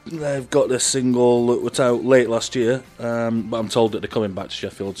they've got this single that was out late last year, but I'm told that they're coming back to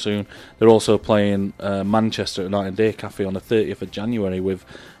Sheffield soon. They're also playing Manchester at Night and Day Cafe on the 30th of January with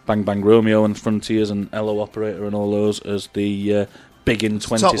Bang Bang Romeo and Frontiers and Hello Operator and all those as the big in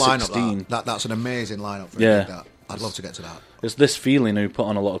 2016. That's an amazing lineup for that. I'd love to get to that. It's This Feeling who put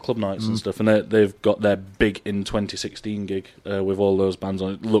on a lot of club nights and stuff, and they've got their big in 2016 gig with all those bands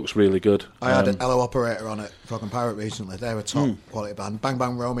on it. It looks really good. I had an Hello Operator on it, Frog and Pirate, recently. They're a top quality band. Bang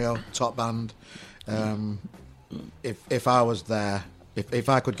Bang Romeo, top band. If I was there, if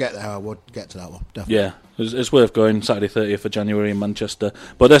I could get there, I would get to that one, definitely. Yeah, it's worth going, Saturday 30th of January in Manchester.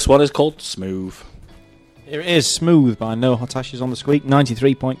 But this one is called Smooth. Here it is, Smooth by No Hot Ashes on the Squeak.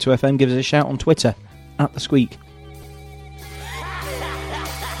 93.2 FM. Give us a shout on Twitter, @The Squeak.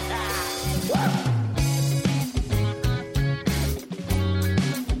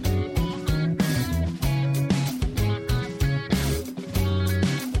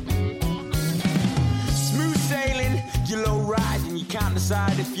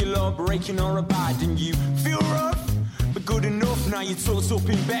 If you're low breaking or abiding, you feel rough, but good enough. Now you're tucked up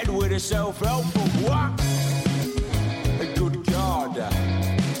in bed with a self-help. But what? A good God,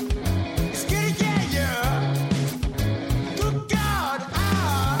 it's gonna get you. Good God,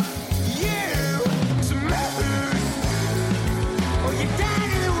 are you smooth? Or you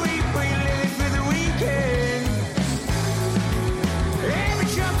died of the week, but you live for the weekend. Every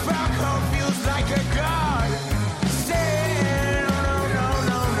jump back home feels like a God.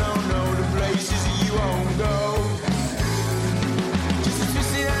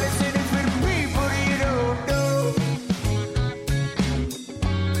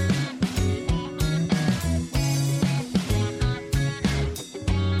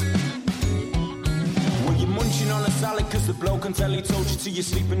 Cause the bloke can tell he told you to you're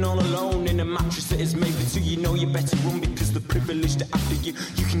sleeping all alone in a mattress that is made for two. You know you better run because the privileged are after you.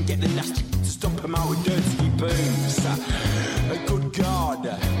 You can get the nasty to stomp them out with dirty boots. A good God,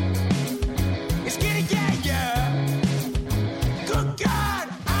 it's gonna get you. Good God,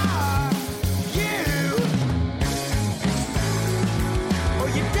 are you? Or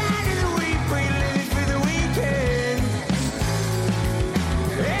you died of the week, but you live for the weekend.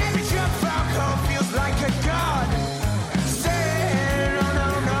 Every jump out home feels like a God.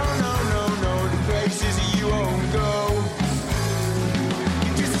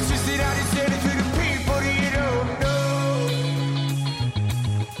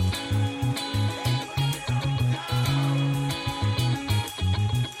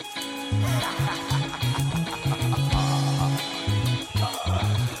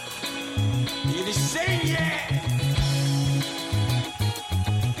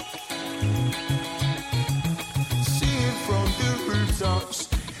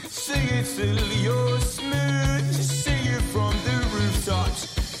 Till you're smooth, sing it from the rooftops.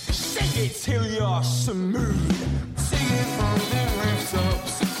 Sing it till you're smooth. Sing it from the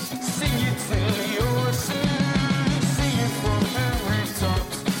rooftops. Sing it till you're smooth. Sing it from the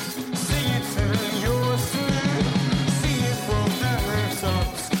rooftops. Sing it till you're smooth. Sing it from the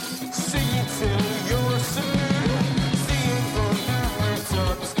rooftops. Sing it till you're smooth. Sing it from the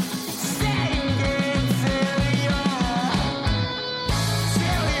rooftops. Sing it till you're smooth.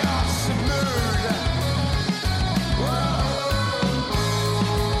 Whoa.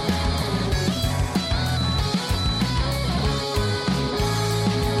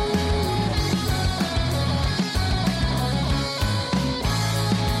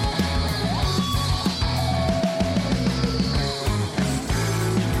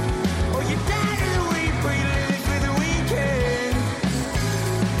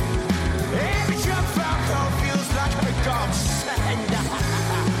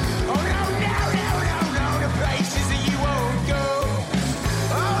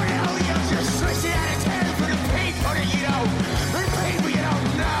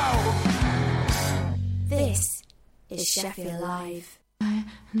 Sheffield Live.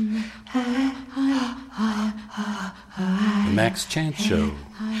 The Max Chance Show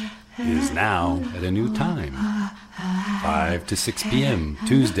is now at a new time, 5 to 6 p.m.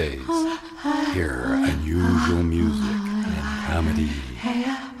 Tuesdays. Hear unusual music and comedy.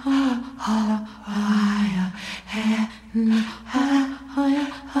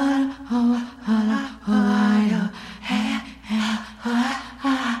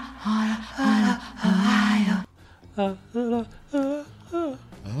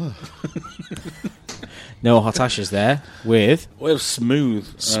 No Hot Ashes there with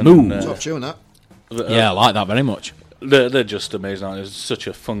Smooth. Smooth. Top tune, that. Yeah, I like that very much. They're just amazing. Aren't they? It's such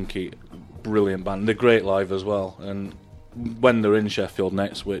a funky, brilliant band. They're great live as well. And when they're in Sheffield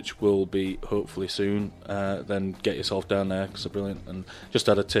next, which will be hopefully soon, then get yourself down there because they're brilliant. And just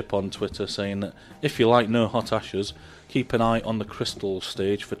had a tip on Twitter saying that if you like No Hot Ashes, keep an eye on the Crystal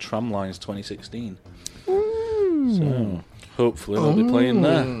stage for Tramlines 2016. So hopefully they'll be playing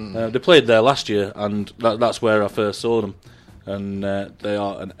there. They played there last year, and that's where I first saw them. And they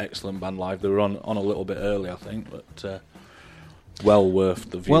are an excellent band live. They were on a little bit early, I think, but well worth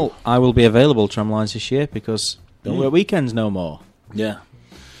the view. Well, I will be available Tramlines this year because don't work weekends no more. Yeah.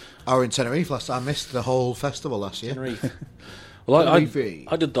 I was in Tenerife last time. I missed the whole festival last year. Tenerife. Well, I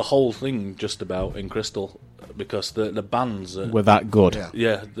did the whole thing just about in Crystal because the bands were that good.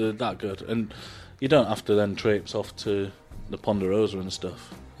 Yeah, they're that good. And you don't have to then traipse off to the Ponderosa and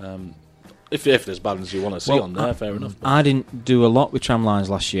stuff. If there's bands you want to see on there, fair enough. But I didn't do a lot with Tramlines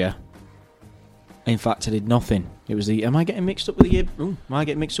last year. In fact, I did nothing. It was am I getting mixed up with the year? Am I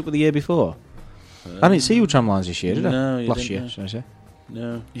getting mixed up with the year before? I didn't see you with Tramlines this year, did I? No, last year, should I say?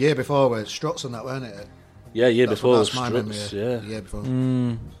 No. Year before was Struts and that, weren't it? Yeah, year That's before was that's my Struts. memory, Yeah, the year before.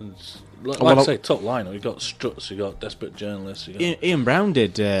 Like I say, top lineup. You got Struts, you got Desperate Journalists. You got Ian Brown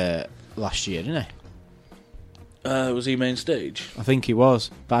did last year, didn't he? Was he main stage? I think he was,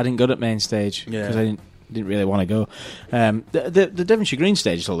 but I didn't go to main stage because I didn't really want to go. The Devonshire Green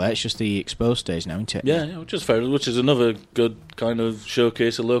stage is all there. It's just the exposed stage now, isn't it? Yeah, which is fair. Which is another good kind of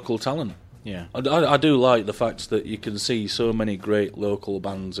showcase of local talent. Yeah, I do like the fact that you can see so many great local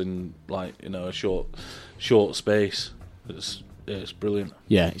bands in a short space. It's brilliant.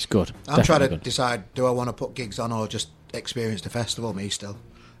 Yeah, it's good. I'm trying to decide: do I want to put gigs on or just experience the festival? Me still.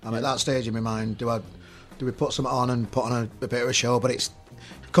 I'm at that stage in my mind. Do we put something on and put on a bit of a show? But it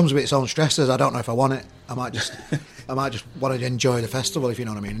comes with its own stresses. I don't know if I want it. I might just want to enjoy the festival, if you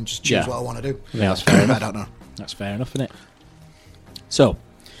know what I mean, and just choose what I want to do. Yeah, that's fair enough. I don't know. That's fair enough, isn't it?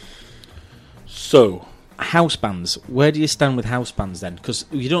 So, house bands. Where do you stand with house bands then? Because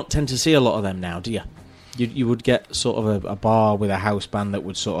you don't tend to see a lot of them now, do you? You would get sort of a bar with a house band that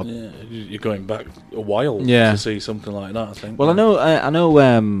would sort of... Yeah, you're going back a while to see something like that, I think. Well, I know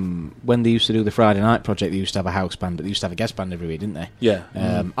when they used to do the Friday Night Project, they used to have a house band, but they used to have a guest band every week, didn't they? Yeah.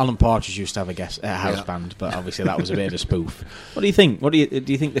 Alan Partridge used to have a house band, but obviously that was a bit of a spoof. What do you think? Do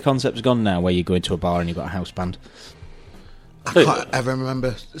you think the concept's gone now, where you go into a bar and you've got a house band? I can't ever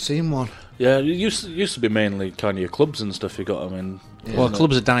remember seeing one. Yeah, it used to be mainly kind of your clubs and stuff you got them in. Yeah. Well,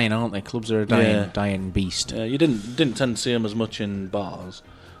 clubs are dying, aren't they? Clubs are a dying beast. Yeah, you didn't tend to see them as much in bars.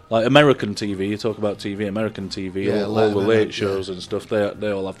 Like American TV, you talk about TV, American TV, all the late shows and stuff,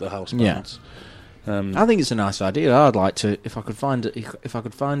 they all have the house bands. I think it's a nice idea. I'd like to, if I could find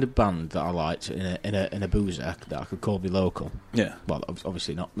a band that I liked in a boozer that I could call me local. Yeah. Well,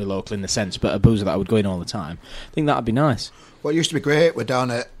 obviously not me local in the sense, but a boozer that I would go in all the time. I think that'd be nice. What used to be great, we're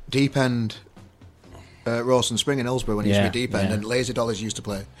down at Deep End, Rawson Spring in Hillsborough when it used to be Deep End, and Lazy Dollars used to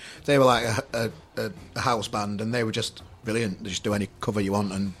play. They were like a house band, and they were just brilliant. They just do any cover you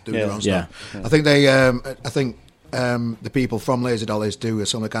want and do their own stuff. Yeah. I think the people from Lazy Dollars do a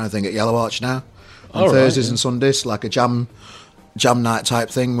similar kind of thing at Yellow Arch now on Thursdays and Sundays, like a jam night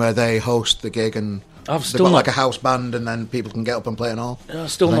type thing where they host the gig and they've got like a house band and then people can get up and play and all. Yeah,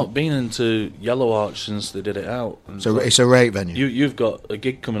 I've still not been into Yellow Arch since they did it out. So it's a great venue. You've got a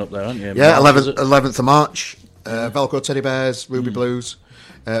gig coming up there, haven't you? Yeah, 11th of March. Velcro Teddy Bears, Ruby Blues,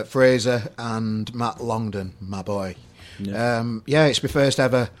 Fraser and Matt Longdon, my boy. Yeah, it's my first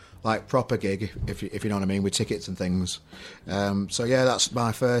ever like proper gig, if you know what I mean, with tickets and things. So yeah, that's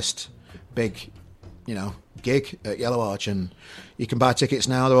my first big, gig at Yellow Arch, and you can buy tickets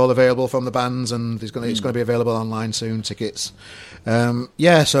now. They're all available from the bands, and it's going to be available online soon. Tickets.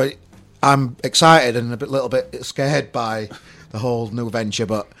 So I'm excited and a little bit scared by the whole new venture,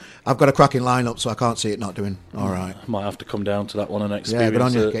 but I've got a cracking lineup, so I can't see it not doing all right. Might have to come down to that one and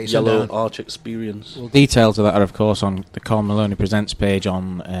experience the Yellow Arch experience. Well, details of that are, of course, on the Carl Maloney Presents page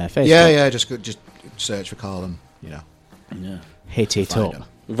on Facebook. Yeah, just search for Carl and hit it up.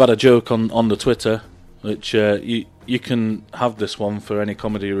 We've had a joke on the Twitter which you can have this one for any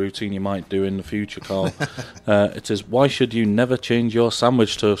comedy routine you might do in the future, Carl. It is, why should you never change your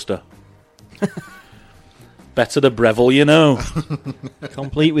sandwich toaster? Better the Breville, you know.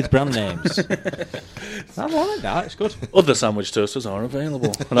 Complete with brand names. I like that, it's good. Other sandwich toasters are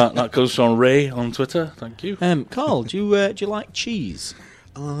available. that comes from Ray on Twitter, thank you. Carl, do you like cheese?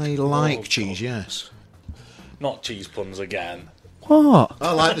 I like cheese, yes. Not cheese puns again. What?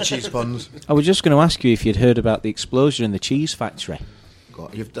 I like the cheese puns. I was just going to ask you if you'd heard about the explosion in the cheese factory.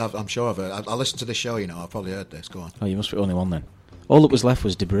 God, I'm sure I've heard. I listened to this show, you know. I've probably heard this. Go on. Oh, you must be the only one then. All that was left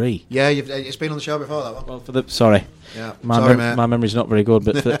was debris. Yeah, it's been on the show before, that one. Well, sorry. Yeah, my memory's not very good,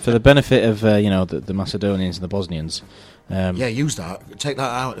 but for the benefit of the Macedonians and the Bosnians. Yeah, use that. Take that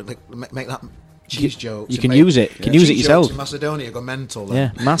out. Make that cheese jokes. You can use it. You can use it yourself. In Macedonia, go mental.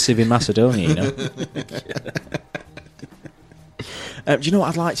 Then. Yeah, massive in Macedonia. You know. Do you know what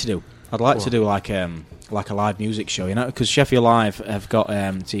I'd like to do? I'd like to do like a live music show. You know, because Sheffield Live have got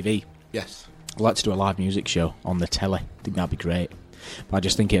TV. Yes. I'd like to do a live music show on the telly. I think that'd be great. But I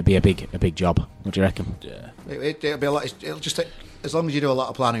just think it'd be a big job. What do you reckon? Yeah. It'll be a lot. It'll just take, as long as you do a lot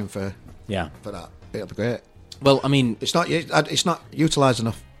of planning for that, it'll be great. Well, I mean, it's not utilised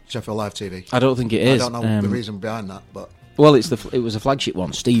enough. Sheffield Live TV. I don't think it is. I don't know the reason behind that, but well, it was a flagship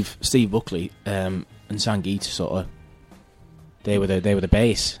one. Steve Buckley and Sangeet sort of. They were the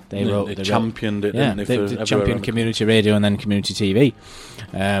base. They championed it. Didn't they championed community radio and then community TV.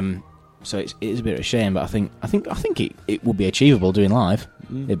 So it's a bit of a shame, but I think it would be achievable doing live.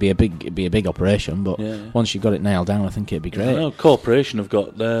 It'd be a big operation, but once you've got it nailed down, I think it'd be great. Well, Corporation have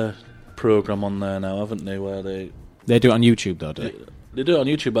got their programme on there now, haven't they? Where they do it on YouTube, though, do they? They do it on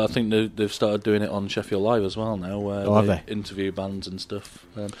YouTube, but I think they've started doing it on Sheffield Live as well now, where they interview bands and stuff.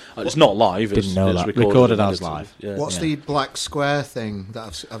 It's not live. Didn't know that. Recorded as live. Yeah. What's the Black Square thing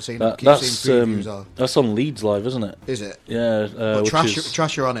that I've seen? That's that's on Leeds Live, isn't it? Is it? Yeah.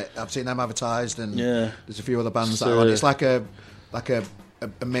 Trash are on it. I've seen them advertised, and there's a few other bands that are on it. It's like a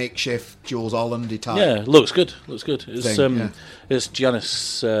makeshift Jules Hollandy type. Yeah, looks good. It's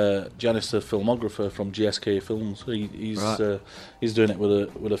Janice, the filmographer from GSK Films. He's doing it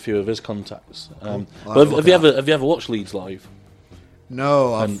with a few of his contacts. But have you ever watched Leeds Live?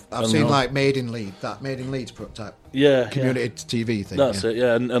 No, I've seen like Made in Leeds type. Yeah, community TV thing. That's it.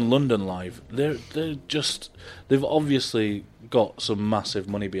 Yeah, and London Live. They've obviously got some massive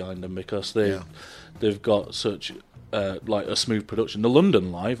money behind them because they've got such. Like a smooth production. The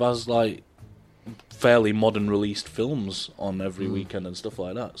London Live has like fairly modern released films on every weekend and stuff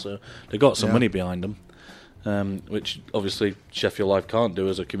like that. So they've got some money behind them, which obviously Sheffield Live can't do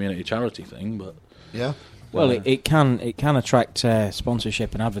as a community charity thing. But well, it can attract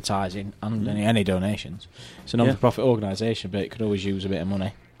sponsorship and advertising and any donations. It's a non-profit organisation, but it could always use a bit of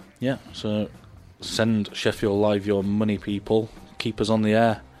money. Yeah. So send Sheffield Live your money, people. Keep us on the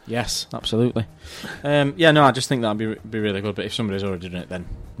air. Yes, absolutely. I just think that'd be really good. But if somebody's already done it, then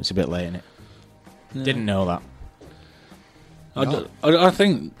it's a bit late, innit? Yeah. Didn't know that. I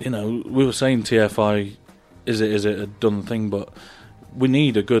think we were saying TFI is it a done thing, but we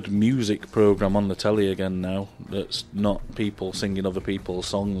need a good music programme on the telly again now. That's not people singing other people's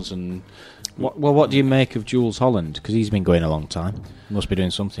songs and. What do you make of Jules Holland? Because he's been going a long time. He must be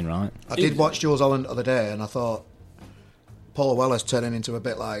doing something right. I did watch Jules Holland the other day, and I thought. Paul Weller's turning into a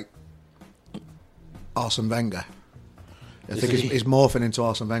bit like Arsene Wenger. I think he's morphing into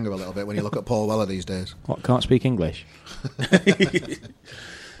Arsene Wenger a little bit when you look at Paul Weller these days. What, can't speak English?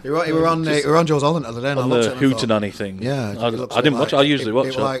 You were on Jules Holland the other day. On the Hootenanny thing. Yeah. I didn't watch it. I usually watch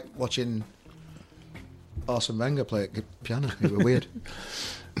it. It was like watching Arsene Wenger play piano. It was weird.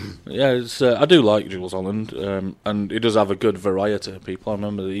 Yeah, I do like Jules Holland, and he does have a good variety of people. I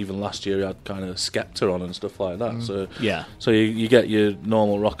remember that even last year he had kind of Skepta on and stuff like that. So you get your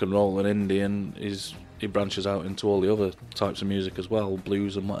normal rock and roll and indie, and he branches out into all the other types of music as well,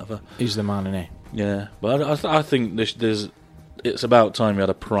 blues and whatever. He's the man, isn't he? Yeah, but I think it's about time we had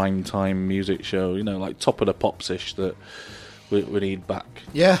a prime time music show, like Top of the Pops-ish that we need back.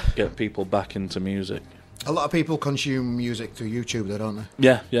 Yeah. Get people back into music. A lot of people consume music through YouTube, though, don't they?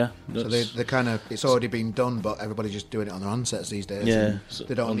 Yeah. So they kind of, it's already been done, but everybody's just doing it on their handsets these days. Yeah.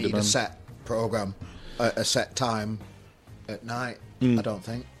 They don't need a set programme, a set time at night, I don't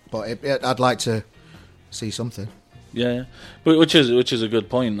think. But I'd like to see something. Yeah, but which is a good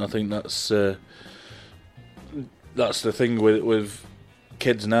point. I think that's the thing with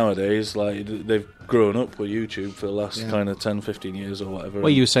kids nowadays. Like they've grown up with YouTube for the last kind of 10, 15 years or whatever. Well,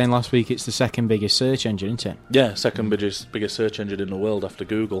 you were saying last week it's the second biggest search engine, isn't it? Yeah, second biggest search engine in the world after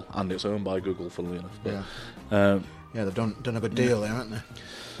Google, and it's owned by Google, funnily enough. But, Yeah, they've done a good deal there, haven't they?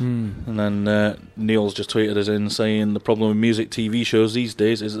 And then Neil's just tweeted us in saying the problem with music TV shows these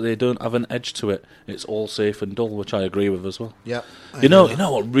days is that they don't have an edge to it. It's all safe and dull, which I agree with as well. Yeah. You know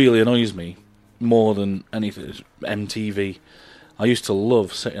what really annoys me more than anything is MTV. I used to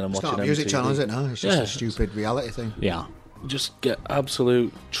love sitting and watching MTV. It's not a music channel, is it? No, it's just a stupid reality thing. Yeah. Just get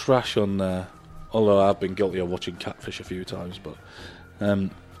absolute trash on there. Although I've been guilty of watching Catfish a few times, but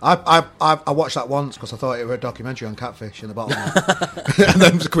I watched that once because I thought it was a documentary on catfish in the bottom, and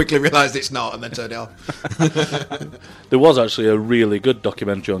then quickly realised it's not, and then turned it off. There was actually a really good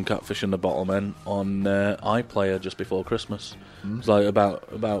documentary on Catfish and the Bottlemen on iPlayer just before Christmas. It was like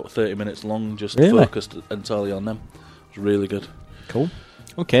about 30 minutes long, just focused entirely on them. It was really good. Cool.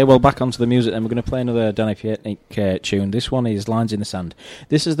 Okay, well, back onto the music then. We're going to play another Danny Pietnik tune. This one is Lines in the Sand.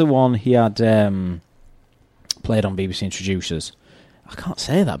 This is the one he had played on BBC Introducers. I can't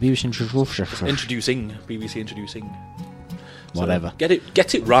say that. BBC Introducers. BBC Introducing. Whatever. So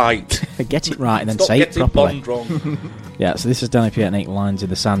get it right. Get it right and then Stop say it properly. Bond wrong. Yeah, so this is Danny Pietnik, Lines in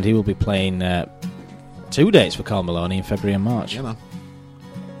the Sand. He will be playing 2 dates for Carl Maloney in February and March. Yeah, man.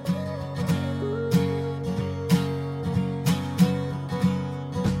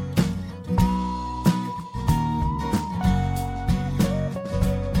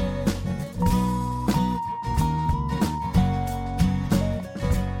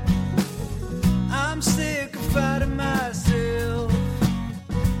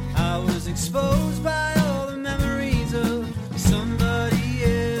 Exposed by all the memories of somebody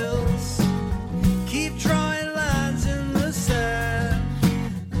else. Keep drawing lines in the sand.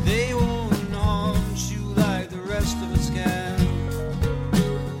 They won't haunt you like the rest of us can.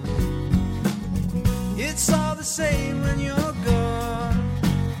 It's all the same when you're gone.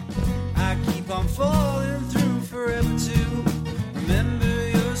 I keep on falling through forever to remember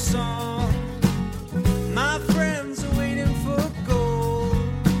your song. My friends are waiting for gold.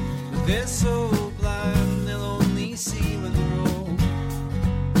 They're so blind, they'll only see when they're old.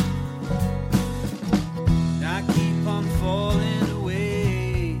 I keep on falling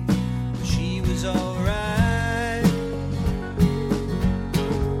away, but she was alright.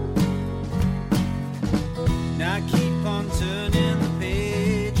 I keep on turning the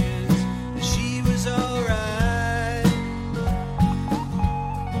pages, and she was alright.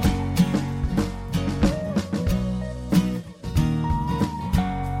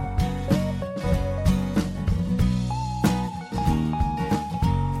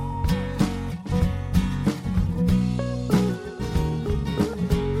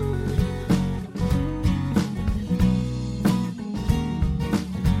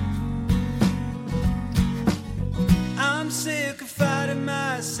 Sick of fighting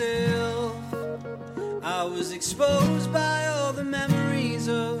myself. I was exposed by all the memories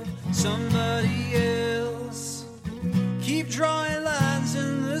of somebody else. Keep drawing lines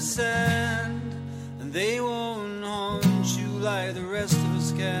in the sand, and they won't haunt you like the rest of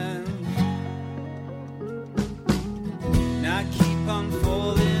us can. And I keep on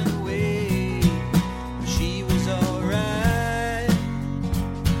falling away. She was alright.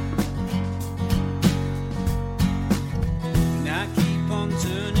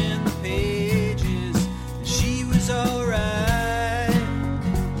 Turning the pages, and she was alright.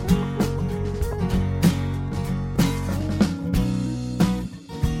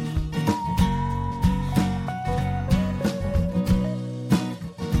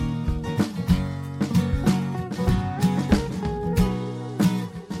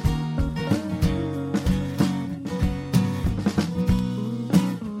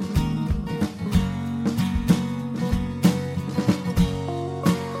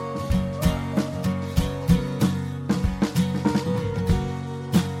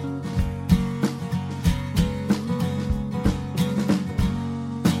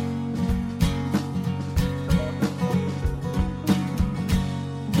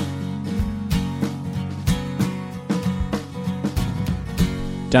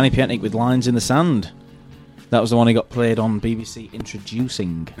 Danny Pietnik with Lines in the Sand. That was the one he got played on BBC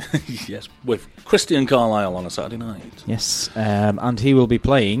Introducing. Yes, with Christian Carlisle on a Saturday night. Yes, and he will be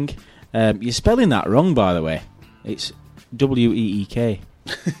playing... you're spelling that wrong, by the way. It's W-E-E-K.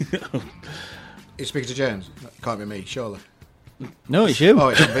 You speaking to James? Can't be me, surely. No, it's you. Oh,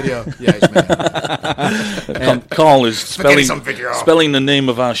 it's on video. Yeah, it's me. Carl is spelling the name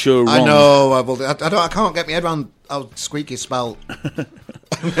of our show wrong. I know. I can't get my head around how squeaky spelled.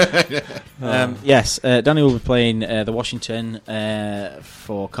 Yes, Danny will be playing the Washington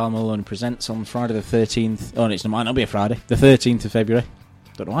for Carl Maloney Presents on Friday the 13th. Oh, no, it might not be a Friday. The 13th of February.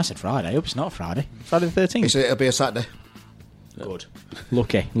 Don't know why I said Friday. I hope it's not a Friday. Friday the 13th. It'll be a Saturday. Good.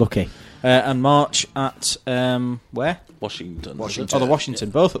 Lucky. And March at where? Washington. Oh, the Washington.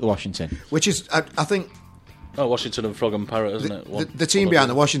 Yeah. Both at the Washington. Which is, I think... Oh, Washington and Frog and Parrot, isn't it? The team behind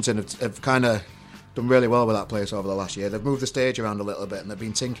the Washington have kind of done really well with that place over the last year. They've moved the stage around a little bit and they've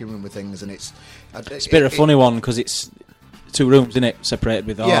been tinkering with things, and it's a bit of a funny one because it's 2 rooms, isn't it, separated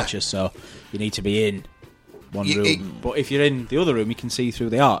with arches, so you need to be in one room. But if you're in the other room, you can see through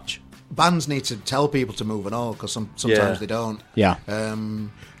the arch. Bands need to tell people to move and all, because sometimes they don't. Yeah.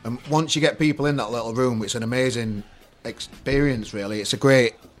 And once you get people in that little room, it's an amazing experience. Really, it's a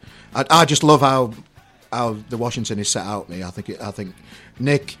great. I just love how the Washington is set out. I think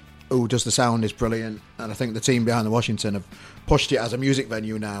Nick, who does the sound, is brilliant, and I think the team behind the Washington have pushed it as a music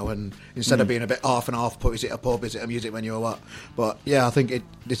venue now, and instead of being a bit off and off, is it a pub, is it a music venue or what? But yeah, I think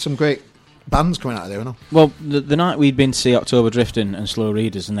there's some great bands coming out of there, you know. Well, the night we'd been to see October Drifting and Slow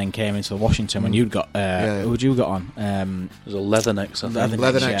Readers, and then came into Washington when you'd got who'd you got on? It was a Leathernecks, I think.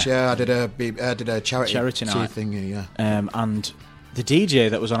 Leathernecks, yeah. I did a charity night thing, yeah. And the DJ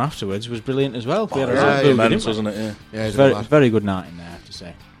that was on afterwards was brilliant as well. We had immense, wasn't it? Yeah, it was very good night in there, I have to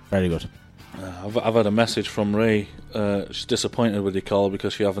say. Very good. I've had a message from Ray. She's disappointed with your call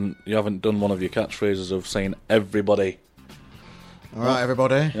because you haven't done one of your catchphrases of saying everybody. All right,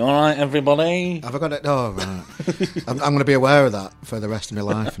 everybody. All right, everybody. Have I got it? Oh, right. I'm going to be aware of that for the rest of my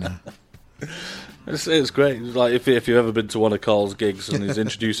life now. It's great. It's like if you've ever been to one of Carl's gigs and he's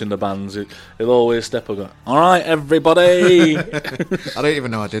introducing the bands, he'll always step up and go, all right, everybody. I don't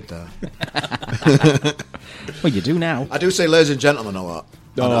even know I did that. Well, you do now. I do say ladies and gentlemen a lot.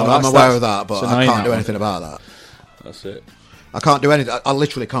 I'm aware of that, but I can't do anything about that. That's it. I can't do anything. I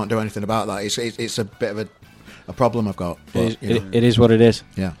literally can't do anything about that. It's a bit of a problem I've got. But, it is what it is.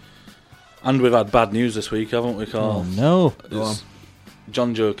 Yeah. And we've had bad news this week, haven't we, Carl? Oh, no.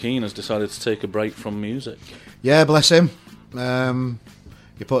 John Joe Keane has decided to take a break from music. Yeah, bless him. I don't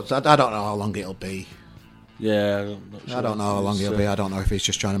know how long it'll be. Yeah, sure. I don't know how long it'll be. I don't know if he's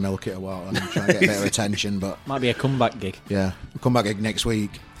just trying to milk it or what, and trying to get a bit of attention. But might be a comeback gig. Yeah, comeback gig next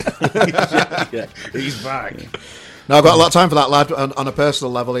week. Yeah, he's back. No, I've got a lot of time for that lad. On a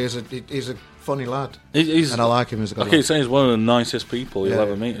personal level, he's a funny lad, and I like him as a guy. I keep saying he's one of the nicest people you'll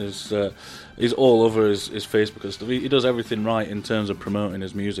ever meet. He's all over his Facebook and stuff. He does everything right in terms of promoting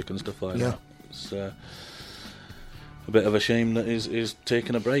his music and stuff like that. It's a bit of a shame that he's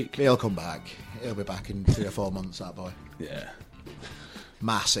taking a break. He'll come back. He'll be back in 3 or 4 months, that boy. Yeah.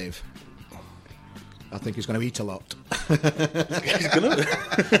 Massive. I think he's going to eat a lot. He's going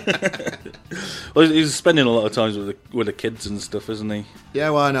to. Well, he's spending a lot of time with the kids and stuff, isn't he?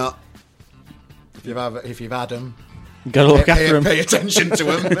 Yeah, why not? If you've had them, gotta look after him. Pay attention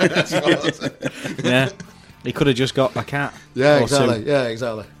to him. Yeah, he could have just got a cat. Yeah, exactly. Yeah,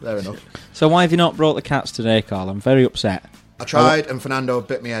 exactly. Fair enough. So why have you not brought the cats today, Carl? I'm very upset. I tried, and Fernando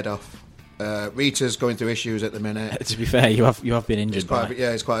bit my head off. Rita's going through issues at the minute. To be fair, you have been injured.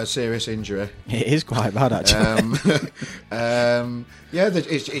 It's quite a serious injury. It is quite bad, actually.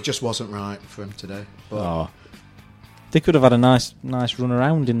 It just wasn't right for him today. But they could have had a nice run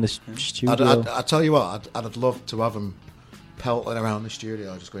around in the studio. I tell you what, I'd love to have them pelting around the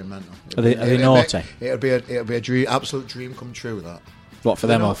studio, just going mental. Are they naughty? It'd be a dream, absolute dream come true. That. What, for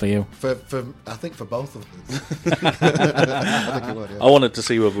them or for you? I think for both of them. I think it would, yeah. I wanted to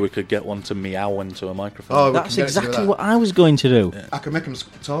see whether we could get one to meow into a microphone. Oh, that's exactly what I was going to do. I can make them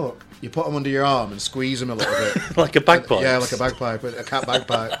talk. You put them under your arm and squeeze them a little bit. Like a bagpipe? Yeah, like a bagpipe, a cat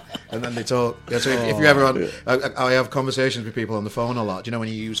bagpipe, and then they talk. Yeah, so if you're ever on... I have conversations with people on the phone a lot. Do you know when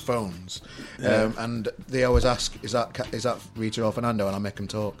you use phones? Yeah. And they always ask, is that Rita or Fernando? And I make them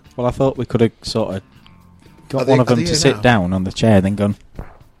talk. Well, I thought we could have sort of got one of them to sit down on the chair, then gone.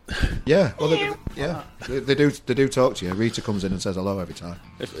 Yeah, well, they do talk to you. Rita comes in and says hello every time.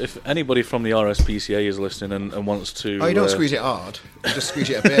 If anybody from the RSPCA is listening and wants to, you don't squeeze it hard, you just squeeze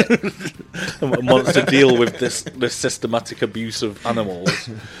it a bit, and wants to deal with this systematic abuse of animals,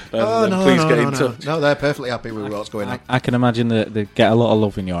 please get in touch. No, they're perfectly happy with what's going on. I can imagine that they get a lot of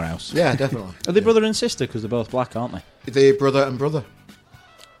love in your house. Yeah, definitely. Are they brother and sister? Because they're both black, aren't they? They're brother and brother.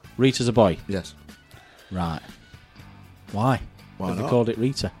 Rita's a boy. Yes. Right. Why? Why they called it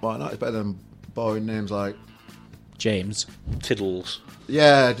Rita? Why not? It's better than boring names like James. Tiddles.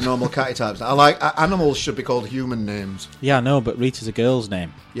 Yeah, normal catty types. I like animals should be called human names. Yeah, I know, but Rita's a girl's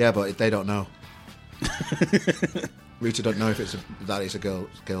name. Yeah, but they don't know. Rita don't know if it's a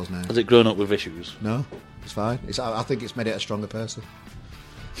girl's name. Has it grown up with issues? No, it's fine. I think it's made it a stronger person.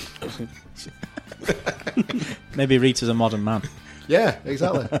 Maybe Rita's a modern man. Yeah,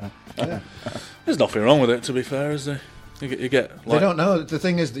 exactly. Yeah. There's nothing wrong with it, to be fair, is there? You get. Like, they don't know. The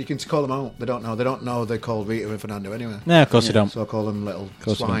thing is that you can call them out. They don't know. They don't know they're called Rita and Fernando anyway. No, of course they don't. So I call them little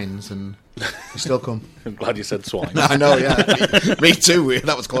swines, and they still come. I'm glad you said swine. I know. Yeah, me too.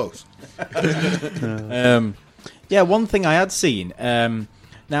 That was close. Yeah, one thing I had seen.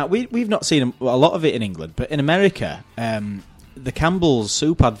 Now we've not seen a lot of it in England, but in America, the Campbell's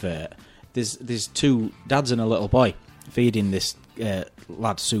soup advert. There's two dads and a little boy feeding this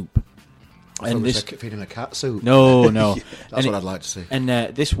lad soup. And this feeding a cat soup. No. That's what I'd like to see. And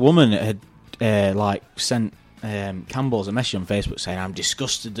this woman had sent Campbell's a message on Facebook saying, "I'm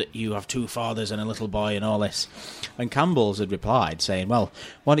disgusted that you have two fathers and a little boy and all this." And Campbell's had replied saying, "Well,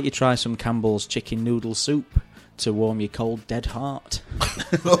 why don't you try some Campbell's chicken noodle soup to warm your cold dead heart?"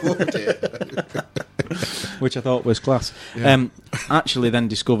 Oh dear. Which I thought was class. Yeah. Actually then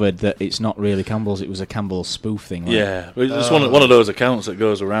discovered that it's not really Campbell's, it was a Campbell's spoof thing. Right? Yeah, it's one of those accounts that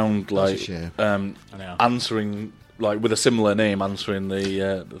goes around like answering, like with a similar name, answering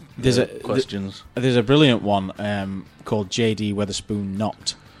the questions. There's a brilliant one called JD Weatherspoon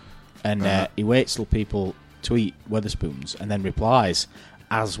Not, and he waits till people tweet Weatherspoons and then replies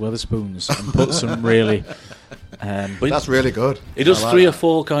as Weatherspoons and puts some really... but that's really good. He does like 3 or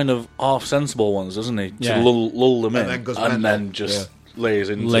 4 kind of half-sensible ones, doesn't he? To lull them in, and then just lays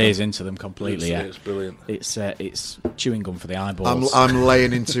into them completely. It's brilliant. It's chewing gum for the eyeballs. I'm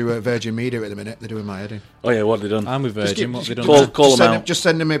laying into Virgin Media at the minute. They're doing my head in. Oh yeah, what have they done? I'm with Virgin. What have they done? Call them out. Just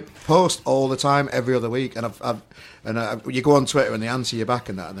sending me post all the time, every other week, and you go on Twitter and they answer you back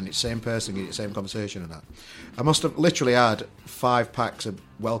and that, and then it's same person, you get the same conversation and that. I must have literally had 5 packs of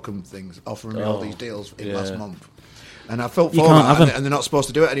welcome things offering me all these deals in last month. And I felt for that, and they're not supposed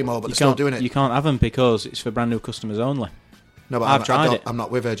to do it anymore, but they're still doing it. You can't have them because it's for brand new customers only. No, but I've tried it. I'm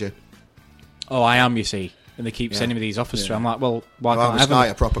not with Virgin. Oh, I am, you see. And they keep sending me these offers through. I'm like, well, why can't I have Sky,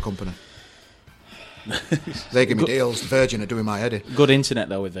 them? a proper company. They give me deals. Virgin are doing my head in. Good internet,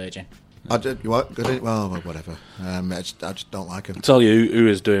 though, with Virgin. What? Good? Well, whatever. I just don't like them. I'll tell you who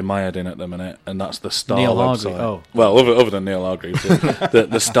is doing my head in at the minute, and that's the Star Neil website. Hargreaves. Oh. Well, other than Neil Hargreaves,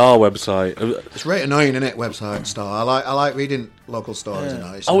 the Star website. It's really annoying, isn't it? Website Star. I like reading local stories. And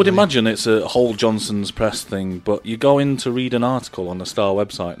that. I would imagine it's a whole Johnson's Press thing, but you go in to read an article on the Star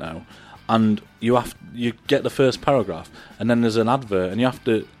website now, and you get the first paragraph, and then there's an advert, and you have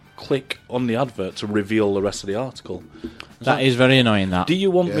to click on the advert to reveal the rest of the article. That is very annoying, that. Do you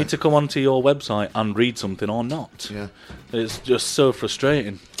want me to come onto your website and read something or not? Yeah. It's just so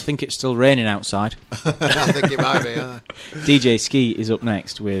frustrating. I think it's still raining outside. I think it might be, yeah. DJ Ski is up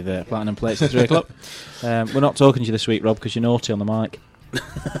next with Platinum Plates at 3 o'clock. We're not talking to you this week, Rob, because you're naughty on the mic.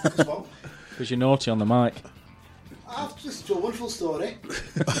 Because you're naughty on the mic. I've just a wonderful story.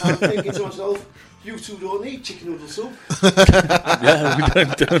 I'm thinking to myself, you two don't need chicken noodle soup. Yeah,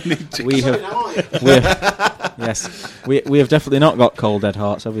 we don't need chicken. We have definitely not got cold dead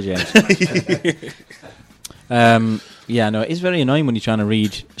hearts, have we, James? Yeah, no, it is very annoying when you're trying to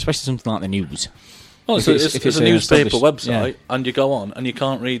read, especially something like the news. Well, it's a newspaper website, and you go on and you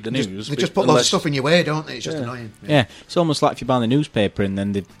can't read the news. They just put lots of stuff in your way, don't they? It's just annoying. Yeah, it's almost like if you're buying the newspaper and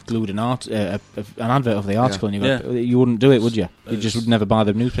then they've glued an advert over the article, and you wouldn't do it, would you? You just would never buy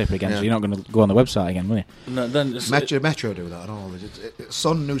the newspaper again, so you're not going to go on the website again, will you? No, then Metro do that and all.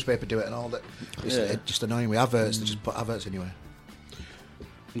 Sun newspaper do it and all that. It's just annoying with adverts. They just put adverts in your way.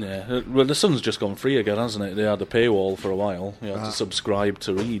 Yeah, well, the Sun's just gone free again, hasn't it? They had a paywall for a while. You had to subscribe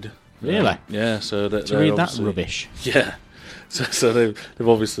to read. Really? Yeah, so to read that rubbish. Yeah, so they've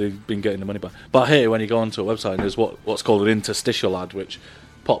obviously been getting the money back. But here, when you go onto a website, there's what's called an interstitial ad, which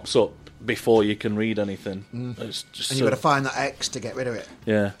pops up before you can read anything. It's just and you've got to find that X to get rid of it.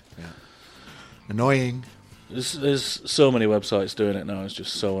 Yeah. Annoying. There's so many websites doing it now. It's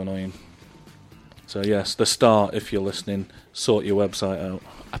just so annoying. So yes, the Star, if you're listening, sort your website out.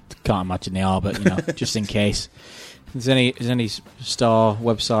 I can't imagine they are, but just in case. Is any Star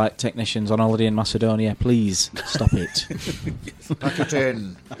website technicians on holiday in Macedonia? Please stop it. Pack it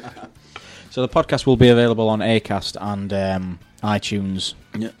in. So the podcast will be available on Acast and iTunes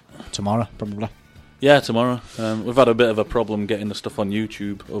tomorrow, probably. Yeah, tomorrow. We've had a bit of a problem getting the stuff on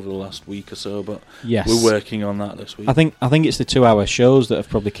YouTube over the last week or so, but yes, we're working on that this week. I think it's the 2-hour shows that have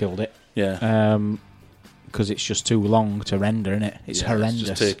probably killed it. Yeah. Because it's just too long to render, isn't it? It's horrendous.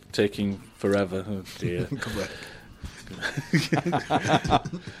 It's just taking forever. Oh dear.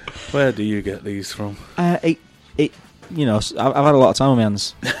 Where do you get these from? I've had a lot of time on my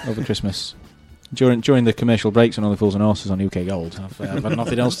hands over Christmas. During the commercial breaks on Only Fools and Horses on UK Gold, I've had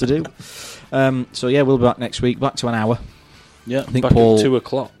nothing else to do. So yeah, we'll be back next week, back to an hour. Yeah, I think back Paul, at 2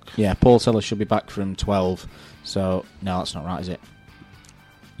 o'clock. Yeah, Paul Sellers should be back from 12. So no, that's not right, is it?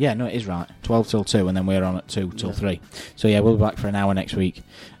 Yeah, no, it is right. 12 till 2, and then we're on at 2 till 3. So, yeah, we'll be back for an hour next week.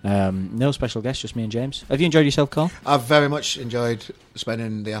 No special guests, just me and James. Have you enjoyed yourself, Carl? I've very much enjoyed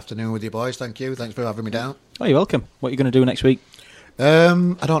spending the afternoon with you boys. Thank you. Thanks for having me down. Oh, you're welcome. What are you going to do next week? I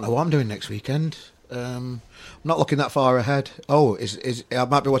don't know what I'm doing next weekend. I'm not looking that far ahead. Oh, I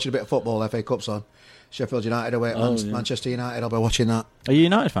might be watching a bit of football. FA Cup's on. Sheffield United away at Manchester United. I'll be watching that. Are you a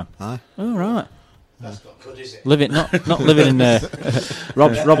United fan? Aye. Oh, right. That's not good, is it? Not living in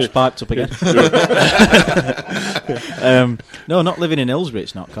Rob's piped up again. No, not living in Hillsbury.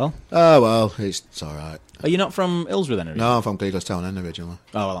 It's not, Carl. Oh well, it's all right. Are you not from Hillsbury then? No, I'm from Clevelandstown then originally.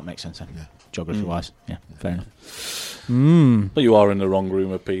 Oh well, that makes sense then. Yeah, geography wise. Yeah, fair enough. But you are in the wrong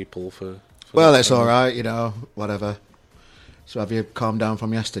room of people for well, it's all right, whatever. So have you calmed down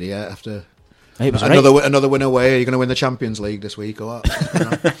from yesterday yet? After it was another win away, are you going to win the Champions League this week or what?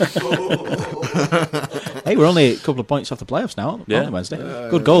 Hey, we're only a couple of points off the playoffs now, aren't we, Wednesday?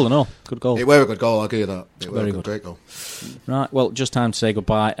 Good goal and all. Good goal. It were a good goal, I'll give you that. Very good. Great goal. Right, well, just time to say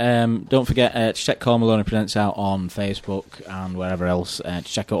goodbye. Don't forget to check Carl Maloney Presents out on Facebook and wherever else. To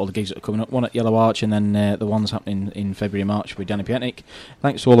check out all the gigs that are coming up. One at Yellow Arch and then the ones happening in February and March with Danny Pietnik.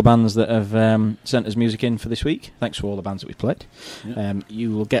 Thanks to all the bands that have sent us music in for this week. Thanks to all the bands that we've played. Yeah.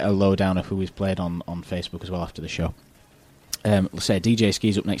 You will get a lowdown of who we've played on Facebook as well after the show. Let's say DJ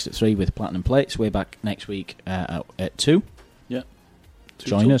Ski's up next at 3 with Platinum Plates. We're back next week at 2. Yeah.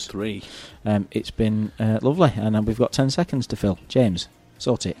 Join us. 3. It's been lovely, and we've got 10 seconds to fill. James,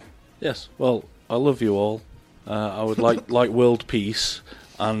 sort it. Yes. Well, I love you all. I would like world peace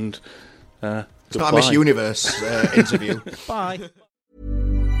and. It's not a Miss Universe interview. Bye.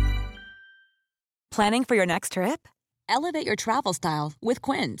 Planning for your next trip? Elevate your travel style with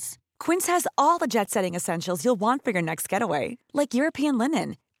Quince. Quince has all the jet-setting essentials you'll want for your next getaway, like European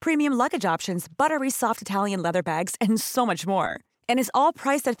linen, premium luggage options, buttery soft Italian leather bags, and so much more. And is all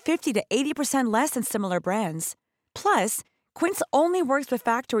priced at 50 to 80% less than similar brands. Plus, Quince only works with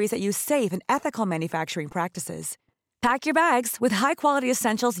factories that use safe and ethical manufacturing practices. Pack your bags with high-quality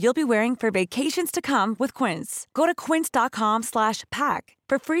essentials you'll be wearing for vacations to come with Quince. Go to quince.com/pack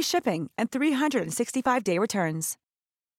for free shipping and 365-day returns.